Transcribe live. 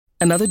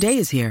Another day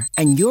is here,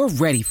 and you're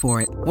ready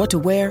for it. What to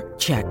wear?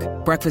 Check.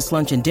 Breakfast,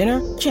 lunch, and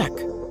dinner? Check.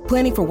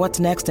 Planning for what's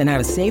next and how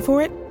to save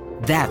for it?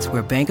 That's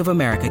where Bank of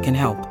America can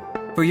help.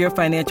 For your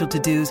financial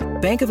to-dos,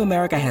 Bank of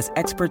America has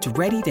experts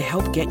ready to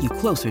help get you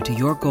closer to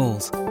your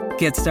goals.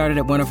 Get started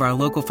at one of our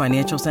local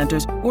financial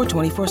centers or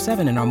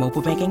 24/7 in our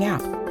mobile banking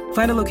app.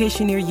 Find a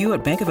location near you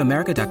at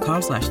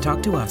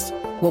bankofamerica.com/talktous.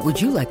 What would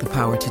you like the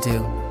power to do?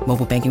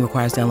 Mobile banking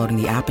requires downloading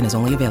the app and is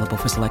only available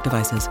for select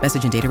devices.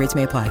 Message and data rates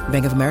may apply.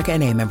 Bank of America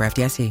N.A., member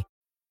FDIC.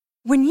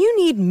 When you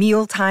need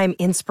mealtime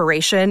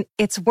inspiration,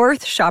 it's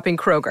worth shopping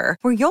Kroger,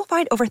 where you'll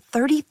find over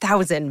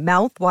 30,000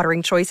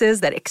 mouth-watering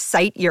choices that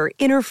excite your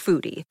inner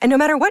foodie. And no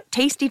matter what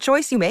tasty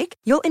choice you make,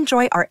 you'll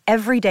enjoy our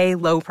everyday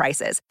low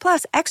prices,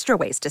 plus extra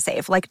ways to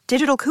save, like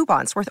digital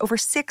coupons worth over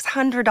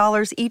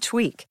 $600 each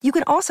week. You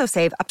can also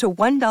save up to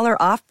 $1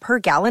 off per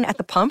gallon at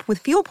the pump with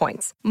fuel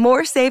points.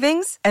 More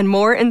savings and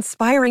more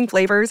inspiring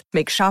flavors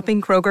make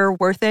shopping Kroger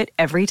worth it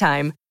every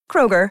time.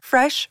 Kroger,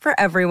 fresh for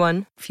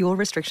everyone. Fuel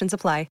restrictions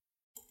apply.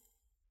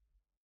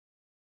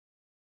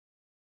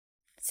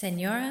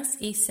 Señoras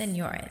y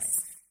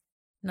señores,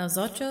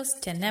 nosotros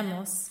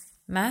tenemos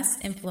más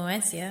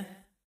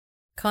influencia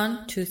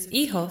con tus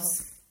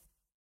hijos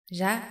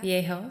ya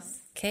viejos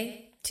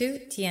que tú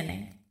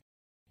tienes,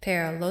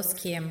 pero los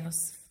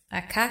queremos.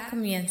 Acá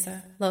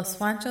comienza Los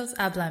Juanchos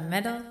Hablan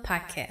Metal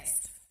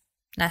Podcast.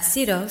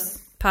 Nacidos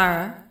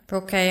para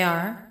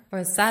procrear,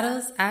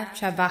 forzados a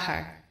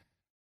trabajar.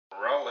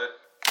 Roll it.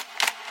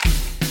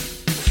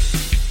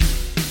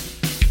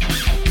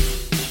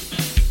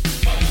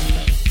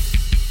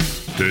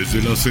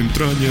 Desde las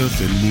entrañas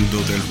del mundo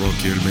del rock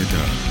y el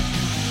metal,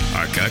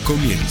 acá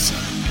comienza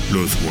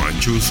Los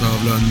Juanchos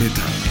Hablan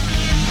Metal.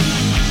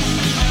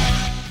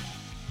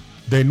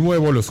 De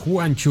nuevo Los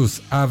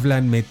Juanchos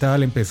Hablan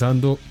Metal,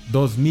 empezando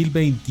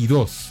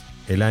 2022,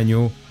 el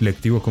año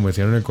lectivo como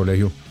decían en el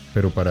colegio,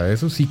 pero para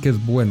eso sí que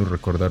es bueno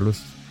recordar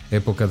las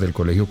épocas del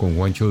colegio con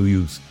Juancho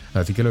Dios.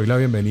 Así que le doy la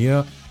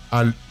bienvenida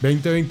al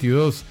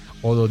 2022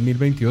 o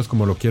 2022,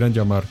 como lo quieran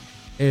llamar,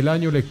 el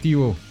año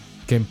lectivo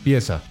que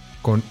empieza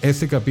con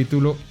este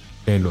capítulo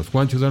en Los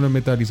Juanchos Hablan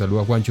Metal, y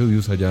saluda a Juancho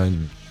Dios allá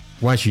en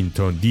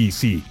Washington,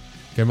 D.C.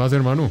 ¿Qué más,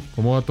 hermano?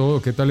 ¿Cómo va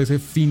todo? ¿Qué tal ese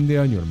fin de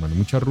año, hermano?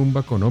 ¿Mucha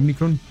rumba con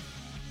Omicron?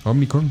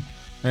 ¿Omicron?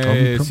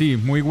 Sí,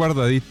 muy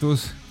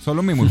guardaditos.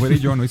 Solo mi mujer y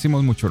yo no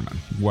hicimos mucho, hermano.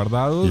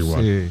 Guardados.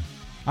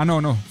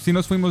 No. Sí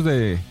nos fuimos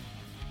de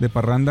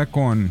parranda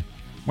con...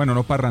 Bueno,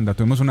 no parranda.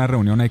 Tuvimos una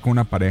reunión ahí con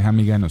una pareja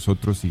amiga de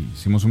nosotros y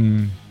hicimos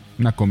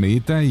una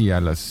comidita y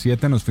a las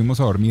 7 nos fuimos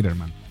a dormir,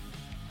 hermano.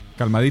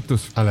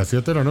 Calmaditos. ¿A las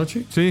 7 de la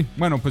noche? Sí,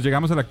 bueno, pues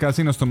llegamos a la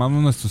casa y nos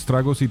tomamos nuestros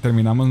tragos y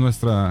terminamos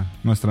nuestra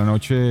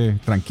noche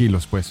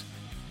tranquilos, pues.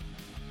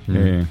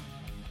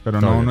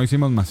 Pero no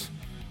hicimos más.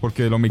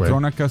 Porque el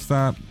Omicron acá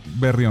está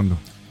berriondo.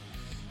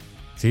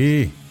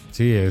 Sí,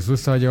 eso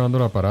está llevando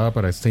la parada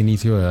para este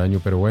inicio de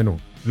año, pero bueno,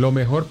 lo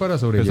mejor para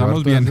sobrellevar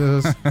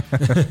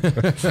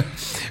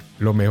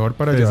lo mejor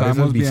para llevar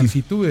esas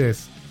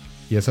vicisitudes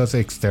y esas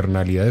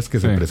externalidades que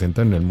se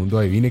presentan en el mundo,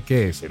 adivine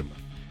qué es,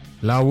 hermano.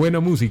 La buena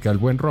música, el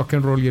buen rock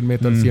and roll y el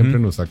metal siempre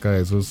nos saca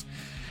de esos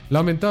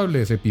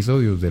lamentables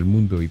episodios del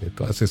mundo y de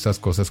todas esas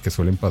cosas que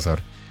suelen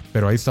pasar.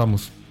 Pero ahí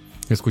estamos,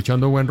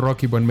 escuchando buen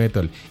rock y buen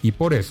metal. Y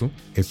por eso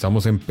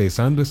estamos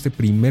empezando este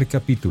primer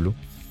capítulo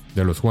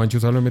de Los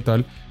Juanchos Hablan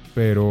Metal,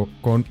 pero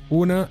con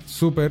una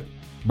super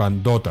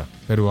bandota.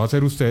 Pero va a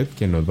ser usted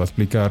quien nos va a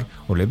explicar,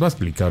 o les va a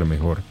explicar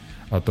mejor,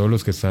 a todos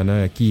los que están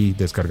aquí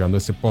descargando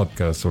este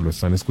podcast o lo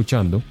están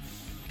escuchando,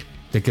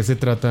 de qué se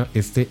trata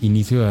este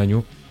inicio de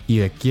año y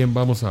de quién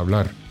vamos a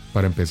hablar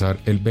para empezar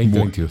el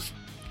 2022.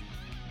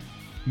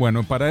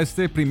 Bueno, para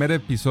este primer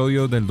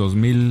episodio del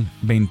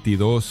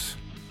 2022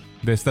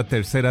 de esta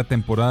tercera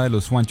temporada de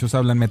Los Juanchos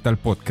Hablan Metal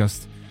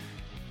Podcast,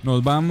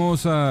 nos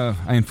vamos a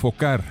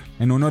enfocar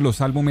en uno de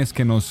los álbumes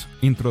que nos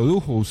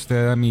introdujo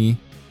usted a mí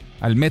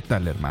al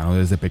metal, hermano,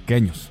 desde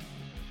pequeños.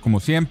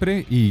 Como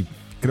siempre, y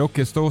creo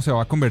que esto se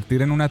va a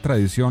convertir en una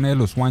tradición de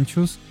Los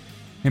Juanchos,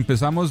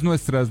 empezamos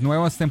nuestras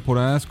nuevas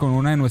temporadas con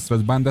una de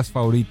nuestras bandas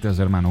favoritas,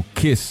 hermano,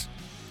 Kiss.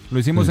 Lo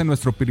hicimos en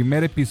nuestro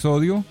primer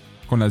episodio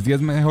con las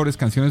 10 mejores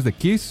canciones de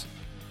Kiss,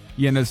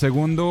 y en la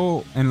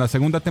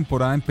segunda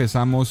temporada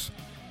empezamos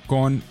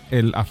con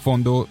el a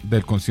fondo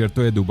del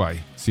concierto de Dubai,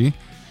 ¿sí?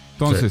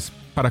 Entonces,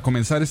 para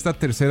comenzar esta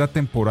tercera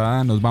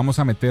temporada nos vamos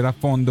a meter a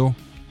fondo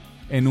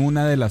en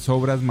una de las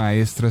obras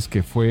maestras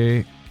que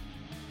fue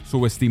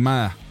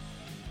subestimada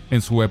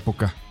en su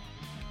época.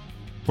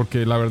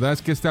 Porque la verdad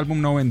es que este álbum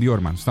no vendió,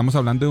 hermano. Estamos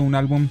hablando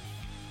de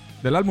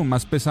del álbum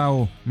más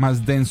pesado,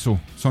 más denso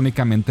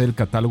sónicamente del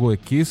catálogo de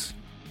Kiss.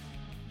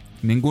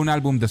 Ningún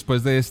álbum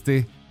después de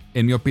este,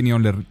 en mi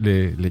opinión,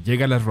 le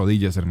llega a las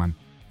rodillas, hermano.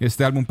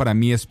 Este álbum para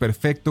mí es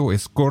perfecto,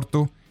 es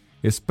corto,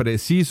 es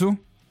preciso.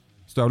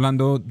 Estoy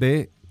hablando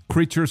de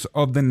Creatures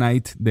of the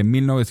Night de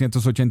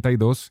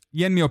 1982.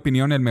 Y en mi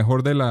opinión, el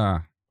mejor de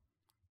la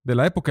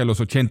época de los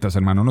 80s,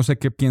 hermano. No sé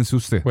qué piense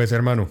usted. Pues,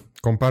 hermano,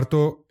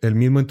 comparto el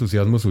mismo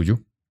entusiasmo suyo.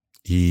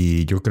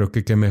 Y yo creo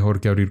que qué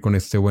mejor que abrir con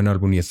este buen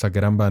álbum y esta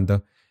gran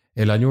banda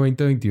el año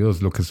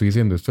 2022, lo que estoy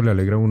diciendo, esto le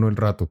alegra a uno el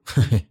rato.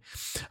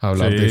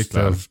 Hablar de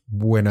estas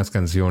buenas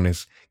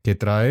canciones que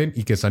traen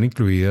y que están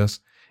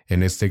incluidas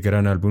en este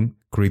gran álbum,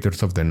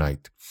 Creatures of the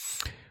Night.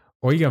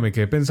 Oiga, me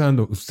quedé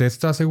pensando, ¿usted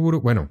está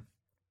seguro? Bueno,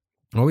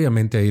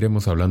 obviamente ahí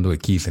iremos hablando de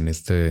Kiss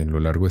en lo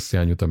largo de este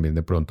año también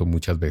de pronto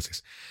muchas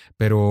veces.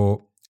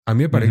 Pero a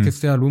mí me parece que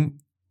este álbum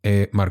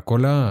marcó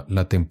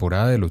la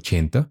temporada de los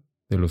 80,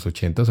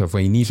 o sea,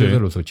 fue inicios de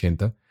los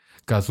 80.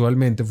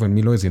 Casualmente fue en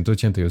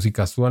 1982 y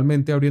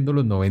casualmente abriendo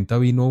los 90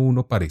 vino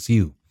uno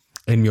parecido,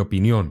 en mi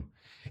opinión,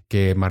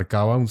 que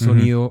marcaba un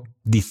sonido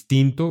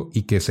distinto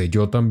y que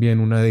selló también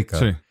una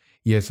década. Sí.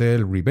 Y ese es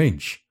el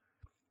Revenge.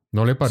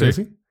 ¿No le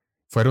parece? Sí.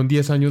 Fueron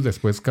 10 años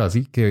después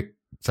casi que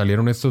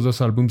salieron estos dos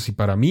álbums y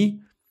para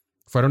mí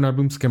fueron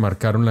álbums que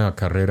marcaron la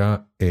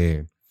carrera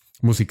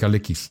musical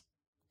de Kiss.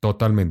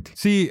 Totalmente.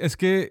 Sí, es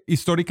que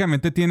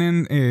históricamente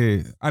tienen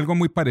algo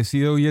muy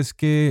parecido y es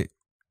que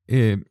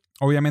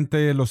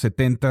obviamente los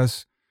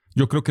 70s,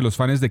 yo creo que los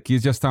fans de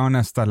Kiss ya estaban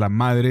hasta la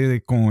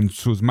madre con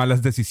sus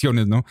malas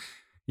decisiones, ¿no?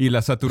 Y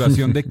la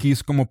saturación de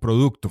Kiss como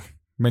producto.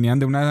 Venían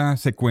de una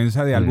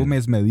secuencia de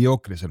álbumes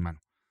mediocres,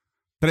 hermano.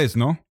 3,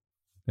 ¿no?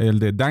 El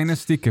de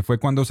Dynasty, que fue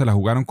cuando se la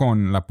jugaron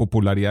con la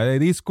popularidad de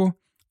disco,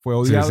 fue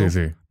odiado.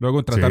 Sí.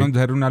 Luego trataron de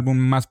hacer un álbum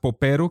más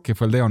popero, que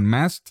fue el de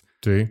Unmasked.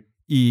 Sí.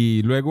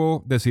 Y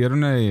luego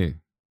decidieron,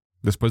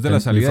 después de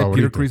la salida de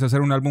Peter Criss, hacer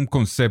un álbum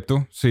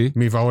concepto. Sí.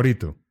 Mi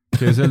favorito.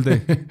 Que es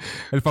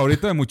el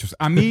favorito de muchos.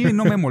 A mí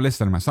no me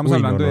molesta, hermano. Estamos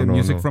hablando de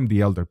Music from the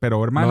Elder.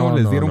 Pero, hermano,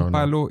 les dieron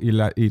palo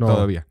y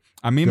todavía.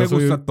 A mí me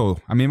gusta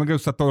todo. A mí me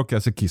gusta todo lo que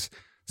hace Kiss.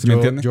 ¿Sí me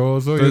entiende?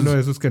 Yo soy uno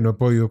de esos que no he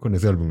podido con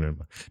ese álbum,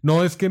 hermano.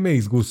 No es que me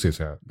disguste, o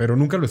sea, pero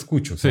nunca lo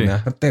escucho. O sea, me da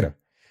jartera.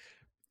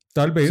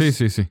 Tal vez,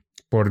 sí.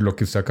 por lo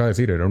que usted acaba de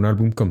decir, era un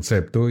álbum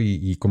concepto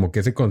y como que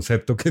ese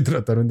concepto que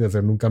trataron de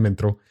hacer nunca me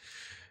entró.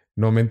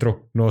 No me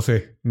entró, no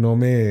sé, no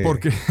me...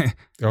 ¿Por qué?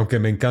 Aunque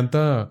me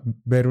encanta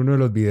ver uno de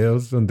los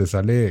videos donde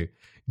sale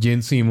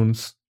Gene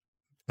Simmons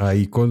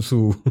ahí con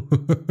su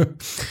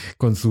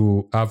con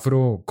su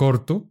afro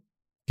corto,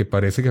 que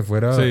parece que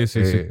fuera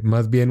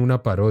más bien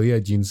una parodia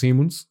de Gene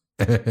Simmons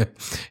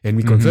en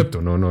mi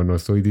concepto. No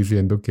estoy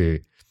diciendo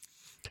que...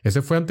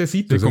 Ese fue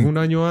antesito, ese fue un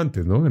año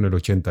antes, ¿no? En el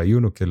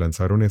 81 que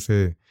lanzaron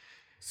ese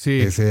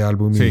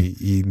álbum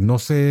y no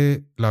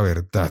sé la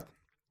verdad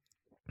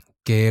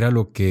qué era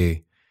lo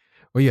que...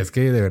 Oye, es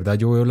que de verdad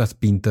yo veo las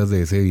pintas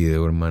de ese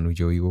video, hermano, y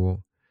yo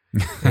digo...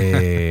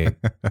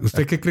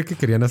 ¿Usted qué cree que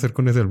querían hacer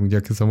con ese álbum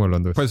ya que estamos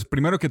hablando de eso? Pues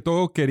primero que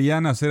todo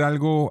querían hacer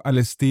algo al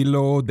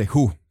estilo de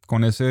Who,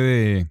 con ese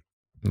de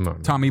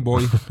Tommy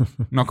Boy.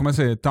 No, ¿cómo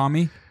se dice?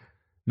 Tommy,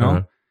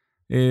 ¿no?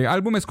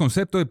 Álbumes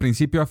concepto de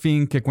principio a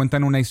fin que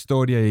cuentan una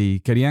historia y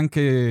querían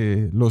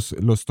que los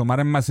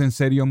tomaran más en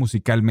serio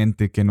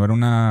musicalmente, que no era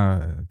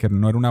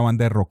una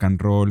banda de rock and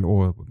roll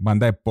o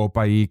banda de pop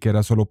ahí que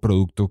era solo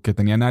producto, que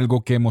tenían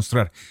algo que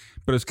mostrar.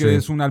 Pero es que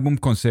es un álbum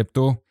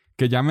concepto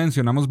que ya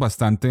mencionamos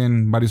bastante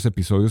en varios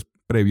episodios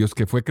previos,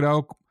 que fue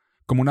creado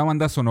como una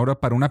banda sonora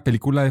para una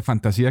película de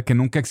fantasía que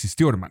nunca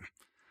existió, hermano.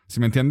 ¿Sí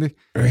me entiende?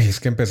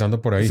 Es que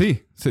empezando por ahí.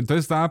 Sí,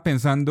 entonces estaba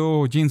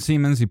pensando Gene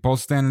Simmons y Paul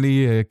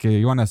Stanley que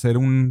iban a hacer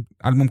un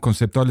álbum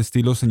concepto al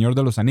estilo Señor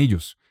de los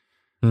Anillos,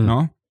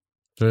 ¿no?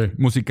 Sí.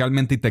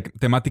 Musicalmente y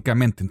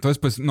temáticamente. Entonces,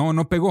 pues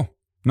no pegó,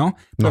 ¿no?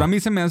 Pero a mí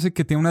se me hace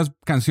que tiene unas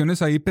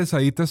canciones ahí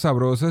pesaditas,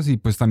 sabrosas y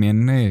pues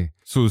también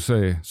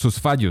sus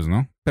fallos,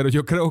 ¿no? Pero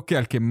yo creo que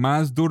al que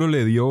más duro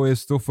le dio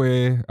esto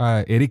fue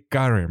a Eric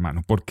Carr,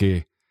 hermano,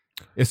 porque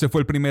ese fue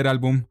el primer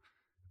álbum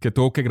que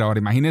tuvo que grabar.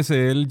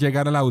 Imagínese él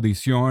llegar a la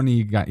audición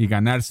y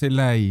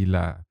ganársela y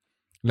la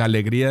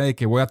alegría de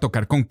que voy a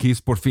tocar con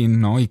Kiss por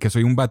fin, ¿no? Y que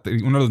soy uno de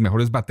los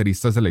mejores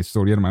bateristas de la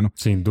historia, hermano.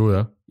 Sin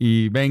duda.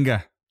 Y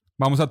venga,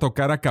 vamos a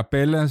tocar a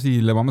capelas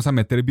y le vamos a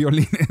meter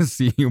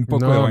violines y un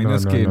poco de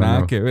vainas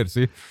nada que ver,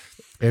 ¿sí?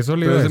 Eso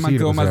le iba a decir. Entonces me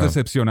quedó más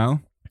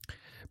decepcionado.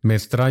 Me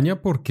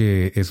extraña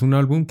porque es un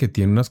álbum que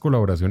tiene unas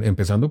colaboraciones,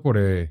 empezando por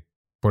el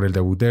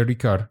debut de Eric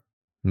Carr,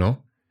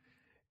 ¿no?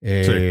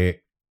 Sí.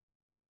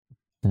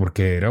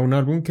 Porque era un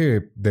álbum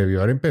que debió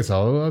haber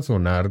empezado a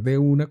sonar de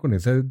una con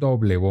ese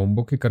doble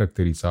bombo que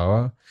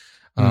caracterizaba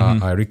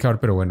a Eric Carr,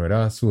 pero bueno,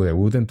 era su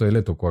debut, entonces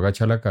le tocó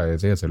agachar la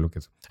cabeza y hacer lo que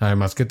es.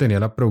 Además que tenía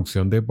la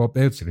producción de Bob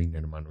Ezrin,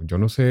 hermano. Yo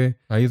no sé,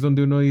 ahí es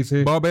donde uno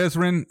dice... Bob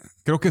Ezrin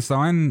creo que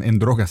estaba en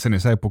drogas en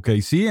esa época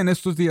y sí, en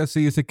estos días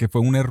sí dice que fue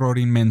un error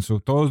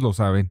inmenso, todos lo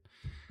saben.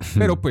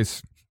 Pero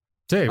pues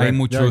sí, hay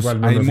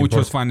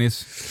muchos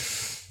fans...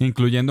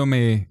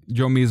 incluyéndome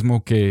yo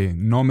mismo, que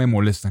no me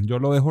molestan. Yo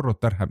lo dejo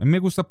rotar. A mí me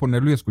gusta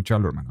ponerlo y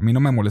escucharlo, hermano. A mí no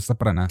me molesta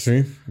para nada.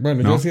 Sí,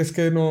 bueno, yo sí es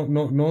que no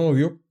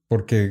odio,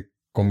 porque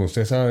como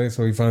usted sabe,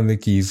 soy fan de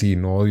Kiss y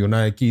no odio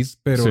nada de Kiss,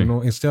 pero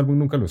no, este álbum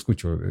nunca lo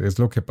escucho. Es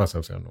lo que pasa,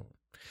 o sea,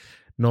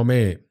 no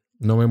me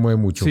mueve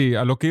mucho. Sí,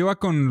 a lo que iba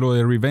con lo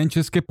de Revenge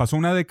es que pasó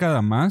una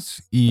década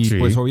más y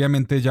pues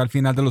obviamente ya al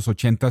final de los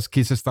 80s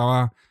Kiss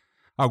estaba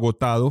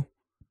agotado.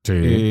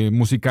 Sí.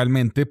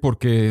 Musicalmente,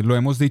 porque lo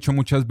hemos dicho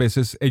muchas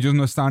veces, ellos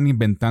no estaban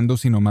inventando,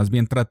 sino más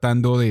bien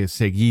tratando de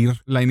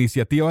seguir la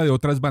iniciativa de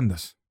otras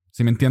bandas.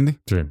 ¿Sí me entiende?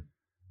 Sí.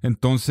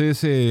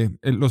 Entonces,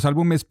 los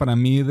álbumes para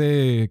mí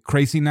de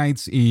Crazy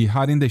Nights y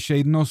Hot in the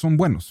Shade no son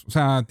buenos. O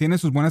sea, tiene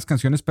sus buenas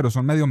canciones, pero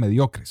son medio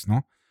mediocres,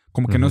 ¿no?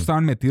 Como que no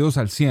estaban metidos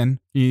al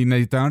 100 y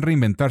necesitaban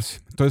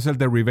reinventarse. Entonces, el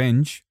de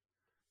Revenge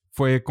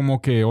fue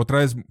como que otra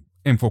vez,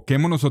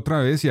 enfoquémonos otra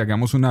vez y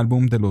hagamos un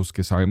álbum de los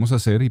que sabemos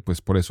hacer, y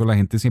pues por eso la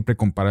gente siempre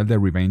compara el de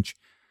Revenge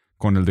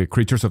con el de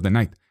Creatures of the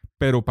Night.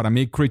 Pero para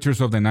mí Creatures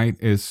of the Night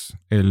es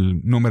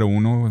el número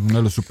uno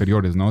de los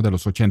superiores, ¿no? De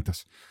los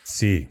 80s.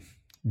 Sí,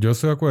 yo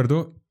estoy de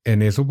acuerdo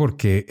en eso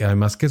porque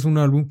además que es un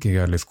álbum que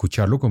al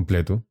escucharlo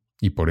completo,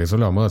 y por eso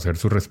le vamos a hacer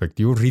su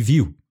respectivo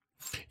review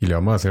y le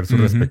vamos a hacer su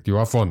respectivo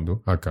a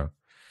fondo acá,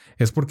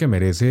 es porque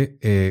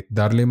merece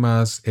darle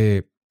más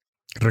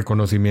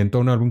reconocimiento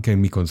a un álbum que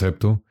en mi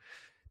concepto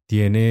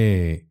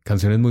tiene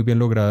canciones muy bien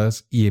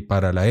logradas y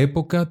para la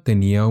época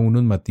tenía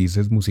unos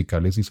matices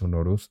musicales y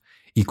sonoros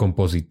y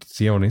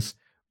composiciones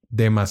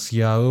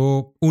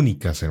demasiado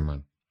únicas,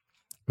 hermano.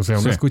 O sea,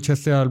 uno escucha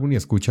este álbum y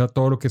escucha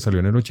todo lo que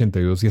salió en el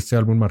 82 y este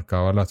álbum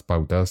marcaba las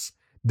pautas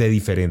de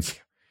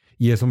diferencia.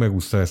 Y eso me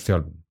gusta de este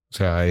álbum. O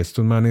sea,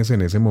 estos manes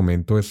en ese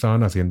momento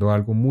estaban haciendo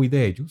algo muy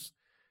de ellos,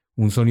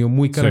 un sonido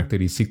muy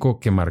característico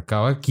que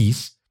marcaba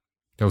Kiss.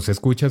 O sea, usted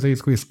escucha ese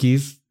disco y es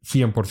Kiss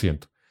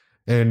 100%.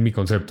 En mi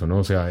concepto, ¿no?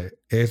 O sea,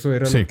 eso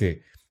era lo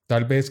que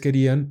tal vez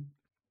querían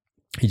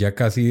y ya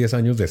casi 10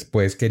 años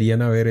después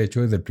querían haber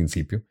hecho desde el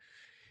principio.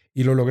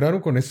 Y lo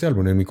lograron con este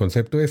álbum. En mi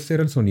concepto, este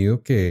era el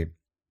sonido que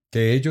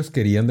ellos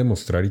querían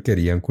demostrar y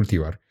querían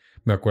cultivar.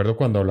 Me acuerdo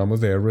cuando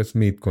hablamos de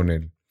Aerosmith con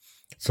el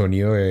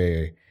sonido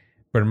de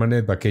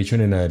Permanent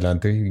Vacation en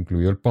adelante,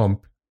 incluido el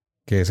pump,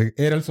 que ese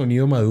era el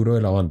sonido maduro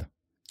de la banda.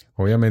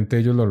 Obviamente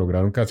ellos lo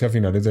lograron casi a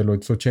finales de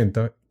los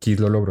 80, Kiss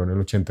lo logró en el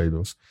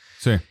 82.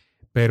 Sí.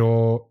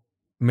 Pero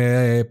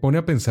me pone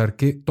a pensar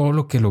que todo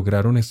lo que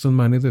lograron estos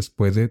manes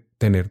después de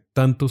tener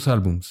tantos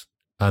álbums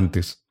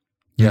antes,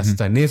 y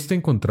hasta en este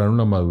encontraron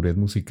la madurez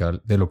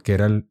musical de lo que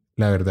era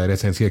la verdadera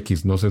esencia de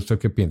Kiss. No sé usted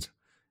qué piensa.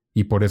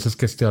 Y por eso es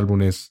que este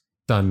álbum es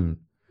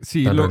tan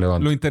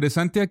relevante. Lo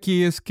interesante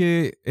aquí es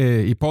que,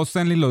 y Paul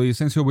Stanley lo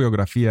dice en su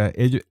biografía,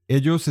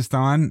 ellos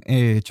estaban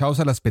echados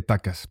a las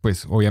petacas.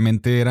 Pues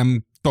obviamente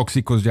eran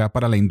tóxicos ya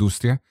para la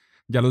industria.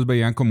 Ya los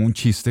veían como un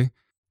chiste.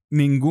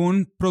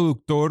 Ningún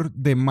productor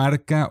de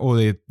marca o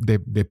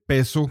de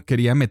peso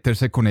quería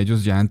meterse con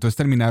ellos ya. Entonces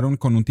terminaron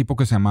con un tipo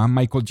que se llamaba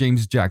Michael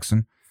James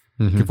Jackson,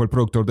 que fue el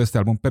productor de este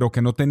álbum, pero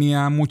que no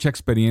tenía mucha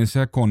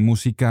experiencia con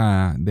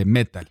música de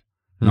metal,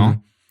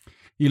 ¿no?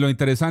 Y lo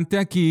interesante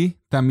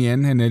aquí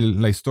también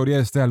en la historia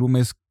de este álbum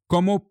es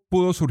cómo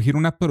pudo surgir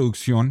una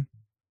producción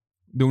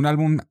de un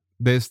álbum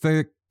de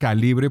este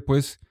calibre,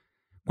 pues,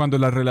 cuando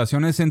las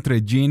relaciones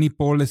entre Gene y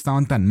Paul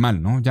estaban tan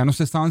mal, ¿no? Ya no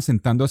se estaban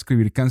sentando a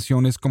escribir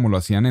canciones como lo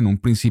hacían en un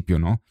principio,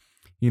 ¿no?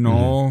 Y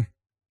no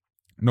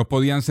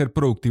podían ser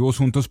productivos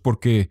juntos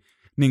porque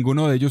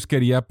ninguno de ellos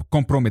quería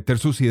comprometer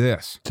sus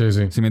ideas.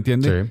 ¿Sí me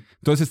entiende? Sí.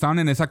 Entonces estaban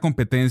en esa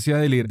competencia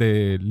de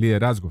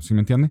liderazgo, ¿sí me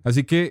entiende?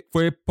 Así que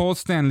fue Paul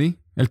Stanley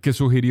el que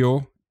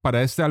sugirió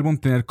para este álbum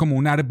tener como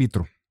un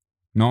árbitro,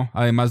 ¿no?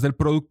 Además del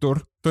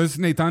productor. Entonces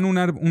necesitaban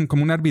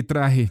como un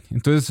arbitraje.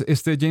 Entonces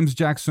James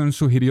Jackson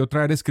sugirió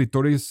traer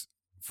escritores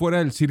fuera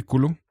del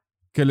círculo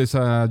que les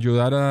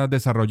ayudara a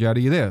desarrollar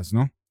ideas,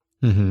 ¿no?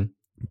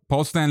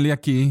 Paul Stanley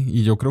aquí,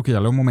 y yo creo que ya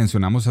lo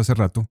mencionamos hace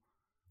rato,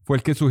 fue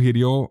el que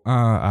sugirió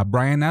a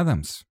Bryan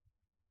Adams,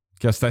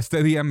 que hasta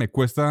este día me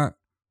cuesta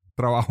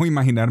trabajo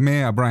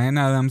imaginarme a Bryan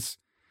Adams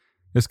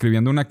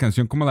escribiendo una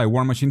canción como la de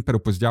War Machine,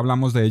 pero pues ya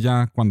hablamos de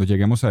ella cuando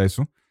lleguemos a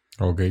eso.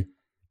 Ok.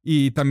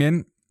 Y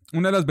también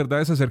una de las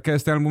verdades acerca de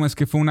este álbum es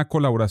que fue una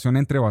colaboración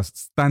entre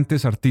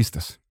bastantes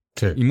artistas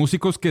y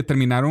músicos que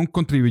terminaron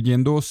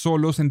contribuyendo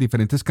solos en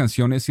diferentes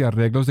canciones y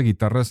arreglos de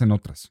guitarras en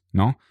otras,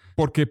 ¿no?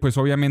 Porque pues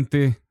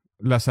obviamente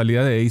la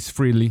salida de Ace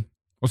Frehley,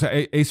 o sea,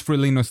 Ace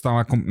Frehley no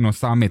estaba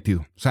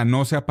metido, o sea,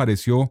 no se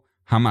apareció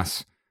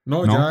jamás.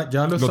 No,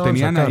 ya lo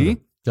tenían sacando.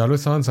 Ahí. Ya lo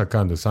estaban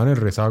sacando, estaban en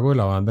el rezago de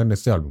la banda en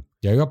este álbum.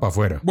 Ya iba para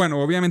afuera. Bueno,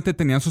 obviamente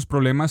tenían sus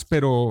problemas,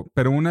 pero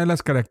una de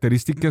las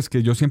características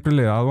que yo siempre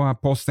le he dado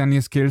a Paul Stanley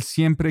es que él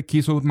siempre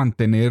quiso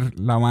mantener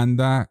la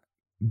banda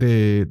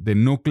de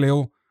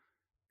núcleo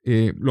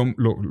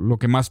lo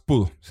que más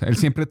pudo. O sea, él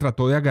siempre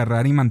trató de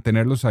agarrar y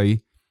mantenerlos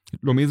ahí.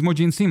 Lo mismo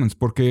Gene Simmons,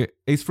 porque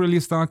Ace Frehley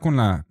estaba con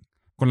la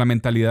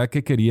mentalidad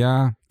que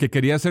quería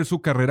hacer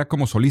su carrera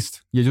como solista.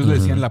 Y ellos le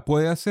decían, la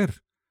puede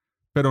hacer,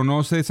 pero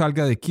no se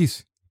salga de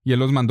Kiss. Y él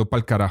los mandó para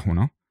el carajo,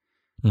 ¿no?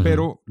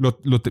 Pero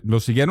lo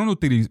siguieron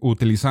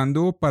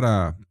utilizando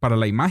para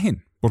la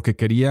imagen, porque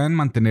querían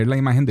mantener la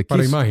imagen de Kiss.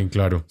 Para imagen,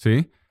 claro.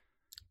 Sí.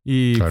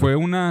 Y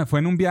claro. Fue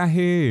en un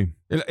viaje.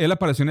 Él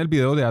apareció en el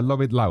video de I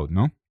Love It Loud,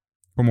 ¿no?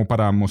 Como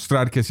para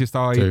mostrar que sí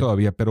estaba ahí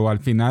todavía. Pero al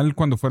final,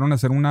 cuando fueron a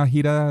hacer una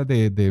gira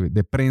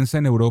de prensa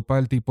en Europa,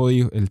 el tipo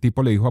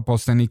le dijo a Paul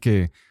Stanley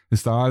que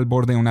estaba al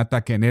borde de un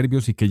ataque de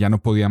nervios y que ya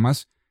no podía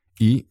más.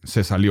 Y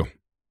se salió.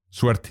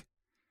 Suerte,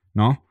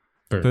 ¿no?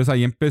 Entonces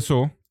ahí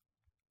empezaron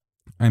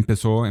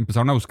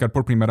a buscar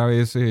por primera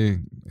vez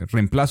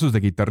reemplazos de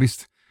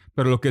guitarrista.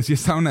 Pero lo que sí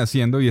estaban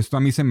haciendo, y esto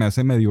a mí se me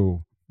hace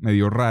medio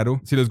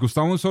raro, si les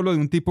gustaba un solo de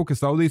un tipo que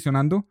estaba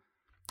audicionando,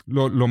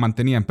 lo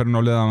mantenían, pero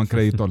no le daban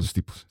crédito a los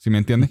tipos. ¿Sí me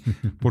entiende?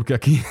 Porque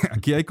aquí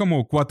hay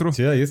como 4...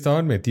 Sí, ahí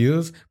estaban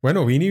metidos.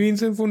 Bueno, Vinnie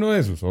Vincent fue uno de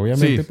esos.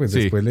 Obviamente, Sí.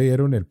 después le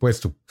dieron el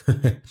puesto.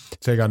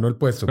 Se ganó el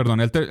puesto.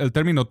 Perdón, él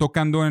terminó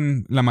tocando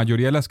en la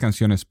mayoría de las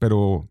canciones,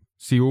 pero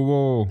sí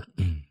hubo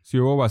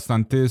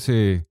bastantes...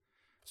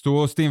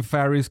 estuvo Steve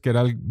Farris, que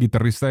era el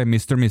guitarrista de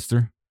Mr.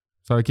 Mister.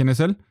 ¿Sabe quién es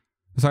él?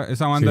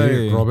 Esa banda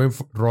de...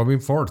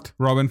 Robin Ford.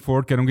 Robin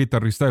Ford, que era un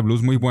guitarrista de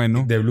blues muy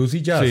bueno. De blues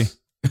y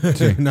jazz.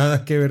 Sí.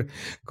 Nada que ver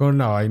con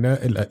la vaina,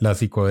 la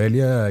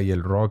psicodelia y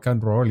el rock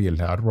and roll y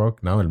el hard rock.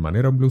 No, el man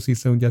era un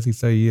bluesista, un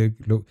jazzista ahí.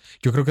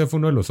 Yo creo que fue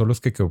uno de los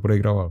solos que quedó por ahí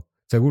grabado.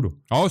 ¿Seguro?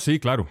 Oh, sí,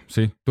 claro,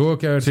 sí. Tuvo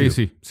que haber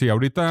sido. Sí.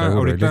 Ahorita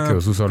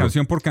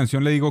canción por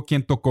canción le digo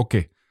quién tocó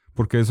qué.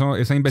 Porque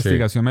esa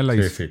investigación me la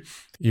hice. Sí.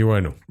 Y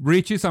bueno.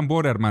 Richie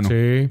Sambora, hermano.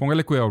 Sí.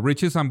 Póngale cuidado.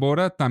 Richie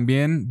Sambora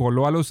también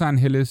voló a Los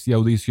Ángeles y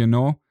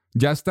audicionó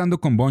ya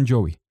estando con Bon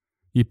Jovi.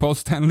 Y Paul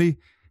Stanley,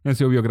 en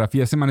su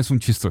biografía, ese man es un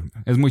chistoso.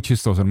 Es muy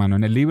chistoso, hermano.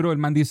 En el libro, el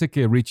man dice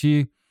que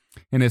Richie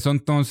en eso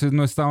entonces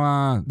no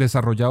estaba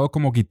desarrollado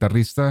como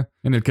guitarrista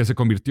en el que se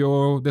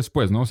convirtió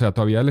después, ¿no? O sea,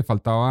 todavía le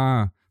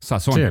faltaba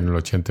sazón. Sí, en el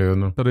 82,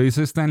 ¿no? Pero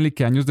dice Stanley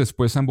que años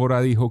después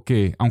Sambora dijo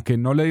que, aunque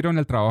no le dieron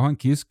el trabajo en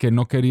Kiss, que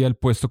no quería el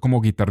puesto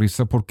como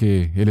guitarrista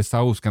porque él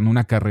estaba buscando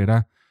una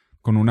carrera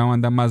con una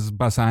banda más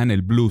basada en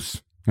el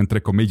blues,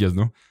 entre comillas,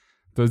 ¿no?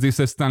 Entonces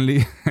dice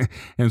Stanley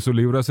en su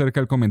libro acerca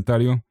del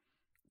comentario,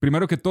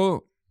 primero que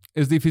todo,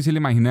 es difícil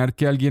imaginar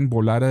que alguien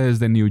volara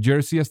desde New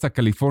Jersey hasta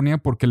California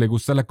porque le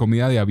gusta la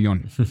comida de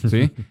avión,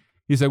 ¿sí?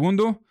 Y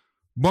segundo,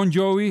 Bon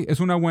Jovi es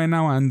una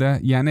buena banda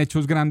y han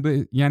hecho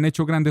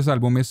grandes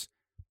álbumes,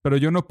 pero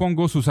yo no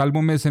pongo sus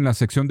álbumes en la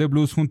sección de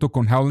blues junto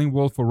con Howlin'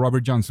 Wolf o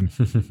Robert Johnson.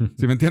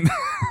 ¿Sí me entiende?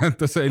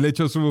 Entonces ahí le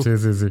echó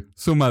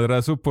su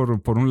madrazo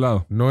por un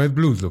lado. No es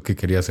blues lo que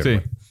quería hacer. Sí.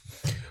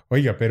 Man.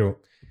 Oiga,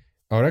 pero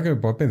ahora que me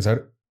puedo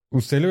pensar,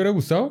 ¿usted le hubiera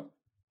gustado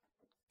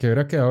que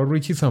hubiera quedado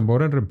Richie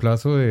Sambora en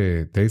reemplazo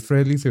de Dave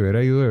Frehley si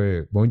hubiera ido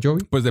de Bon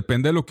Jovi? Pues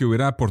depende de lo que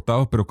hubiera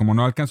aportado, pero como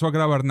no alcanzó a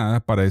grabar nada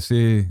para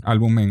ese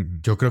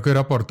álbum... Yo creo que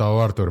hubiera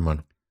aportado harto,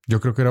 hermano.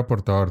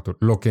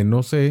 Lo que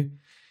no sé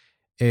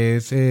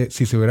es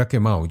si se hubiera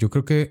quemado. Yo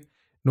creo que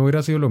no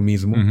hubiera sido lo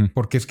mismo,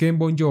 porque es que en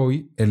Bon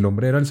Jovi el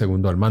hombre era el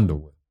segundo al mando,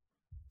 güey.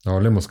 No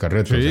hablemos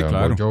carretos. Sí,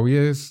 claro. Bon Jovi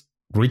es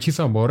Richie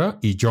Sambora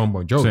y John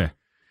Bon Jovi. Sí.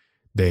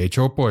 De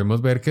hecho,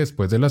 podemos ver que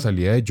después de la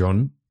salida de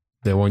John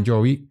de Bon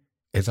Jovi,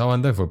 esa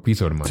banda fue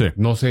piso, hermano. Sí.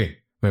 No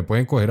sé, me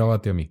pueden coger a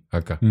bate a mí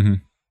acá,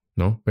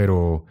 ¿no?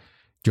 Pero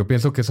yo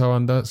pienso que esa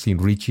banda sin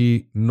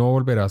Richie no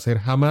volverá a ser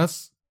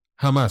jamás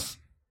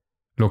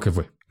lo que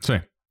fue. Sí.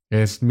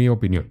 Es mi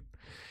opinión.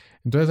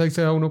 Entonces ahí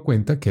se da uno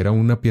cuenta que era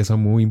una pieza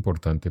muy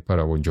importante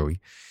para Bon Jovi.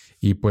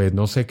 Y pues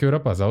no sé qué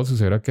hubiera pasado si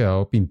se hubiera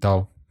quedado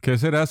pintado. ¿Qué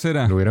será?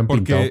 Lo hubieran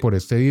pintado por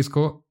este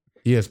disco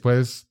y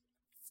después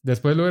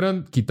lo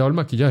hubieran quitado el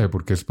maquillaje,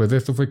 porque después de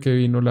esto fue que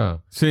vino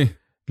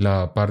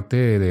la parte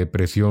de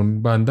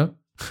depresión banda.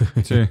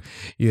 Sí.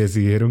 Y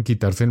decidieron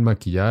quitarse el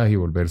maquillaje y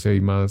volverse ahí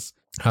más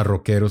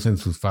rockeros en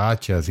sus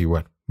fachas y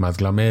bueno, más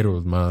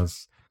glameros,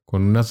 más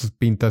con unas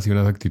pintas y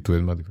unas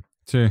actitudes más diferentes.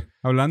 Sí.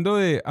 Hablando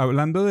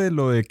de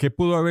lo de qué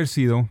pudo haber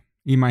sido,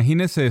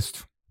 imagínese esto.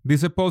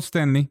 Dice Paul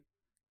Stanley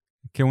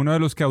que uno de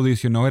los que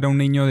audicionó era un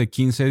niño de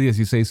 15,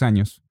 16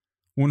 años,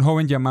 un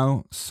joven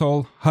llamado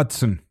Saul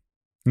Hudson,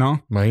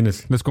 ¿no?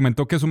 Imagínese. Les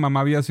comentó que su mamá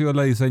había sido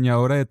la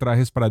diseñadora de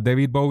trajes para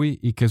David Bowie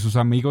y que sus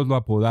amigos lo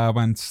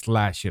apodaban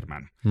Slash,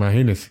 hermano.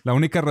 Imagínese. La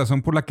única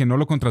razón por la que no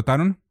lo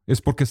contrataron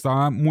es porque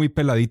estaba muy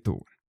peladito,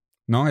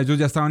 ¿no? Ellos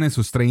ya estaban en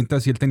sus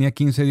 30s y él tenía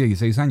 15,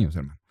 16 años,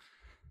 hermano.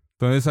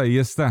 Entonces ahí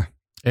está.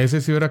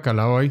 Ese sí hubiera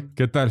calado ahí.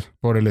 ¿Qué tal?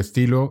 Por el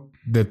estilo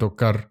de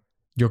tocar.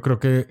 Yo creo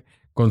que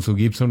con su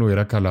Gibson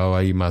hubiera calado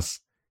ahí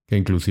más que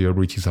inclusive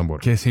Richie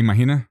Sambora. ¿Qué se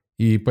imagina?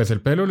 Y pues el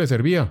pelo le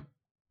servía.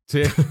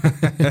 Sí.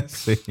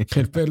 Sí.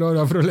 El pelo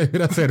afro le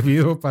hubiera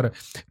servido para...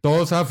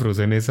 Todos afros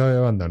en esa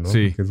banda, ¿no?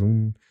 Sí.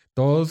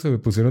 Todos se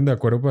pusieron de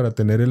acuerdo para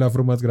tener el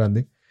afro más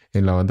grande.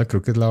 En la banda,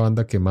 creo que es la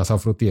banda que más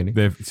afro tiene.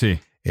 Sí.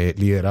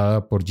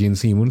 Liderada por Gene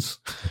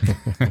Simmons.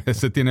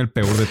 Ese tiene el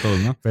peor de todos,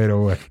 ¿no? Pero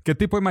bueno. ¿Qué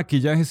tipo de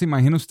maquillaje se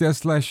imagina usted a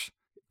Slash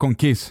con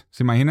Kiss?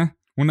 ¿Se imagina?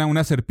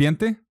 ¿Una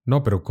serpiente?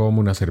 No, pero como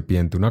una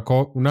serpiente. Una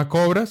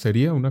cobra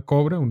sería, una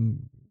cobra,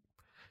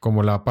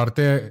 como la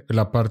parte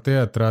de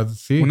atrás,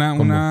 sí.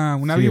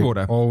 Una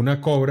víbora. O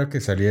una cobra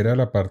que saliera a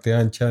la parte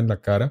ancha en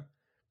la cara,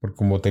 porque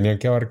como tenían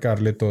que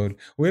abarcarle todo.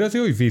 Hubiera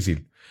sido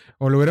difícil.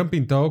 O lo hubieran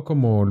pintado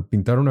como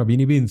pintaron a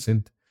Vinnie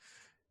Vincent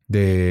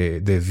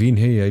de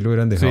Vinge y ahí lo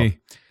hubieran dejado. Sí.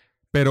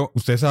 Pero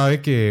usted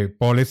sabe que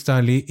Paul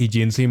Stanley y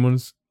Gene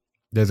Simmons,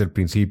 desde el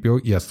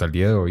principio y hasta el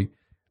día de hoy,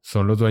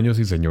 son los dueños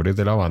y señores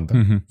de la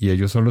banda. Y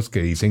ellos son los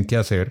que dicen qué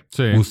hacer,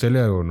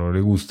 gústele o no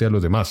le guste a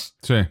los demás.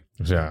 Sí.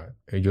 O sea,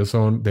 ellos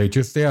son... De hecho,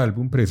 este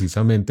álbum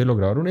precisamente lo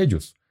grabaron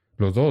ellos,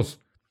 los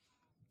dos.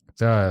 O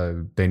sea,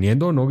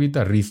 teniendo o no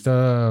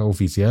guitarrista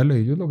oficial,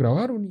 ellos lo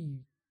grabaron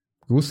y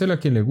gústele a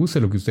quien le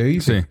guste lo que usted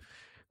dice. Sí.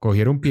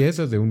 Cogieron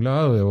piezas de un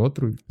lado, de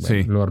otro. Y,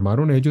 bueno, lo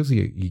armaron ellos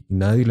y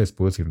nadie les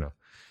pudo decir nada.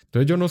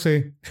 Entonces yo no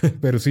sé,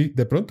 pero sí,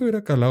 de pronto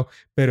hubiera calado,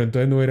 pero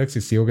entonces no hubiera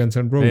existido Guns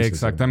N' Roses.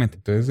 Exactamente.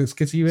 Entonces es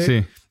que sí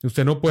ve,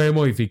 usted no puede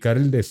modificar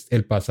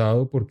el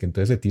pasado porque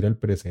entonces se tira el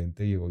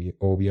presente y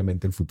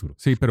obviamente el futuro.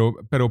 Sí,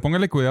 pero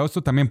póngale cuidado a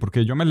esto también,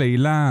 porque yo me leí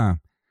la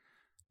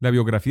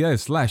biografía de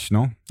Slash,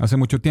 ¿no? Hace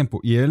mucho tiempo.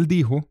 Y él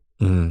dijo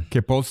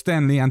que Paul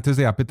Stanley, antes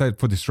de Appetite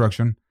for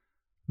Destruction,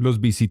 los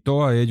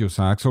visitó a ellos,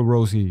 a Axl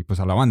Rose y pues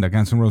a la banda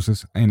Guns N'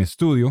 Roses en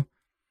estudio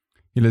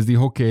y les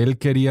dijo que él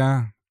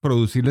quería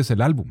producirles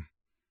el álbum.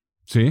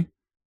 ¿Sí?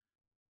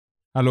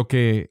 A lo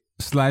que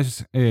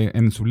Slash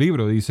en su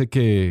libro dice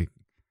que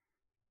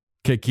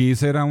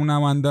Kiss era una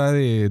banda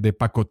de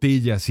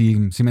pacotillas, sí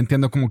me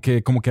entiendo, como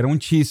que era un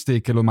chiste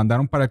y que los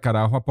mandaron para el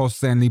carajo a Paul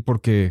Stanley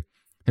porque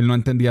él no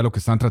entendía lo que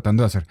estaban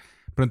tratando de hacer.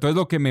 Pero entonces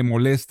lo que me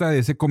molesta de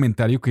ese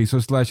comentario que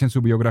hizo Slash en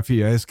su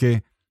biografía es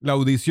que la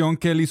audición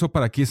que él hizo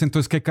para Kiss,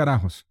 entonces, ¿qué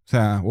carajos? O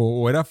sea,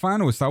 o era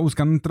fan o estaba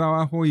buscando un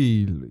trabajo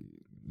y...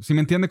 ¿Sí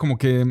me entiende? Como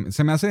que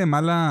se me hace de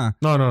mala...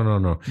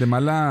 No. De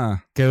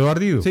mala... ¿Quedó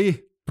ardido?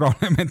 Sí,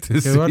 probablemente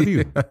sí. Quedó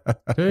ardido.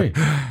 Sí,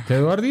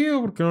 quedó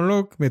ardido porque no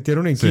lo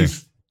metieron en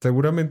Kiss.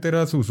 Seguramente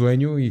era su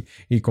sueño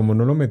y como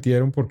no lo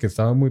metieron porque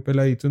estaba muy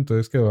peladito,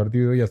 entonces quedó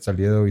ardido y hasta el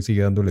día de hoy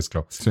sigue dándole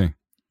clavo. Sí.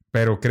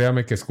 Pero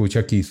créame que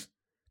escucha Kiss.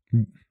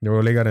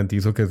 Yo le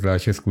garantizo que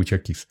Slash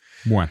escucha Kiss.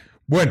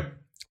 Bueno,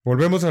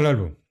 volvemos al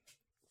álbum.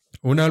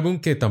 Un álbum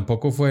que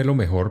tampoco fue lo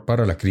mejor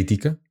para la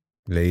crítica.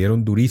 Le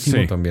dieron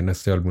durísimo también a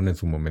este álbum en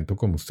su momento,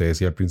 como usted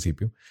decía al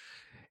principio.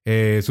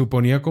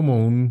 Suponía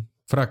como un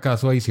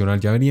fracaso adicional.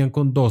 Ya venían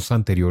con 2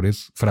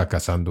 anteriores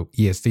fracasando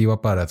y este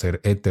iba para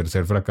ser el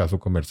tercer fracaso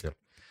comercial.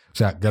 O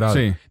sea,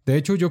 grave. Sí. De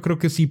hecho, yo creo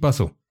que sí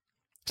pasó.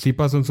 Sí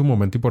pasó en su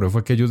momento y por eso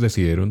fue que ellos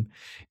decidieron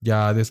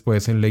ya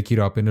después en Lick It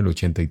Up en el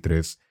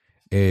 83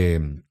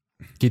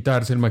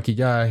 quitarse el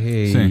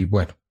maquillaje y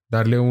bueno,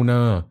 darle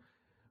una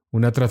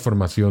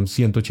transformación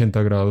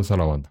 180 grados a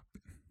la banda.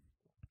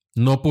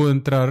 No pudo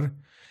entrar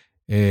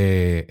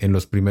en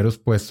los primeros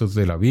puestos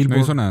de la Billboard.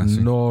 No hizo nada,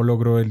 no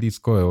logró el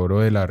disco de oro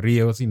de la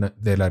RIA,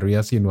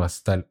 sino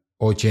hasta el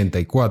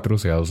 84, o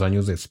sea, 2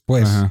 años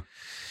después. Ajá.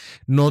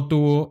 No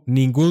tuvo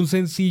ningún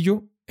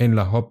sencillo en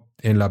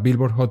la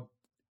Billboard Hot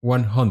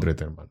 100,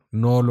 hermano.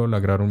 No lo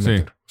lograron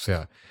meter. O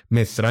sea,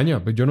 me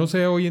extraña. Yo no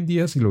sé hoy en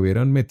día si lo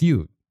hubieran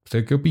metido.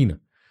 ¿Usted qué opina?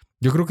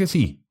 Yo creo que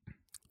sí.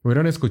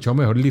 Hubieran escuchado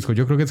mejor el disco.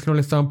 Yo creo que es que no le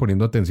estaban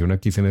poniendo atención a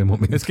Kiss en ese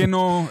momento. Es que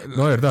no...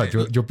 No, de verdad.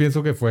 Yo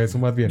pienso que fue eso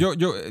más bien. Yo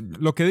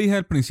lo que dije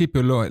al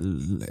principio,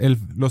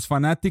 los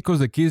fanáticos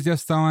de Kiss ya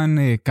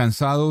estaban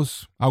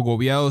cansados,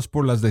 agobiados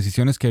por las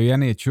decisiones que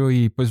habían hecho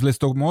y pues les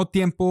tomó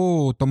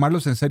tiempo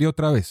tomarlos en serio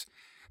otra vez.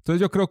 Entonces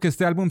yo creo que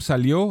este álbum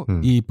salió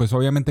y pues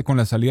obviamente con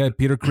la salida de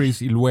Peter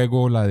Criss y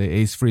luego la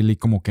de Ace Frehley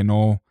como que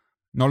no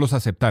los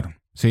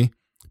aceptaron, ¿sí?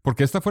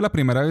 Porque esta fue la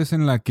primera vez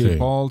en la que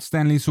Paul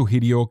Stanley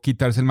sugirió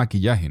quitarse el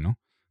maquillaje, ¿no?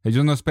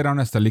 Ellos no esperaron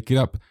hasta Lick It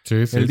Up.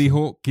 Él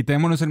dijo,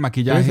 quitémonos el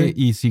maquillaje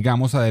y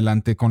sigamos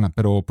adelante con la...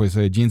 Pero pues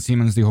Gene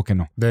Simmons dijo que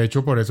no. De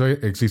hecho, por eso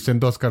existen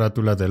 2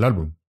 carátulas del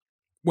álbum.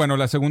 Bueno,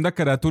 la segunda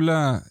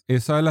carátula,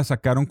 esa la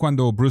sacaron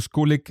cuando Bruce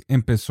Kulick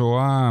empezó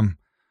a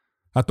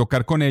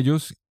tocar con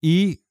ellos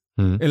y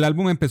el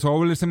álbum empezó a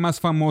volverse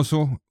más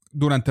famoso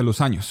durante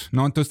los años,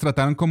 ¿no? Entonces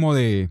trataron como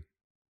de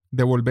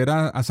volver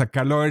a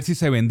sacarlo a ver si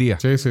se vendía.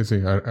 Sí.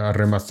 A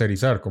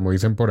remasterizar, como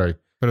dicen por ahí.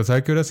 Pero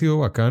 ¿sabe qué hubiera sido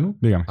bacano?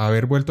 Dígame.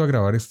 Haber vuelto a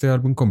grabar este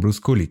álbum con Bruce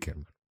Kulick,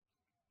 hermano.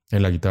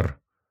 En la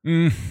guitarra.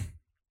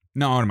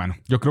 No, hermano.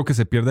 Yo creo que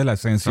se pierde la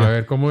esencia. A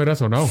ver cómo hubiera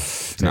sonado.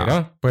 ¿Será?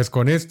 No. Pues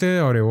con este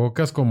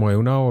abrebocas como de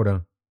 1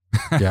 hora.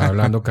 Ya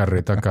hablando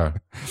carreta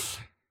acá.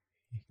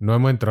 No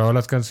hemos entrado a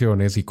las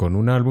canciones y con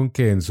un álbum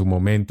que en su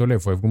momento le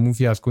fue como un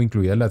fiasco,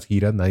 incluidas las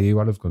giras, nadie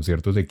iba a los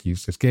conciertos de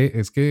Kiss. Es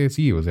que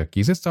sí, o sea,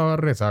 Kiss estaba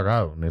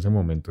rezagado en ese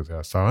momento. O sea,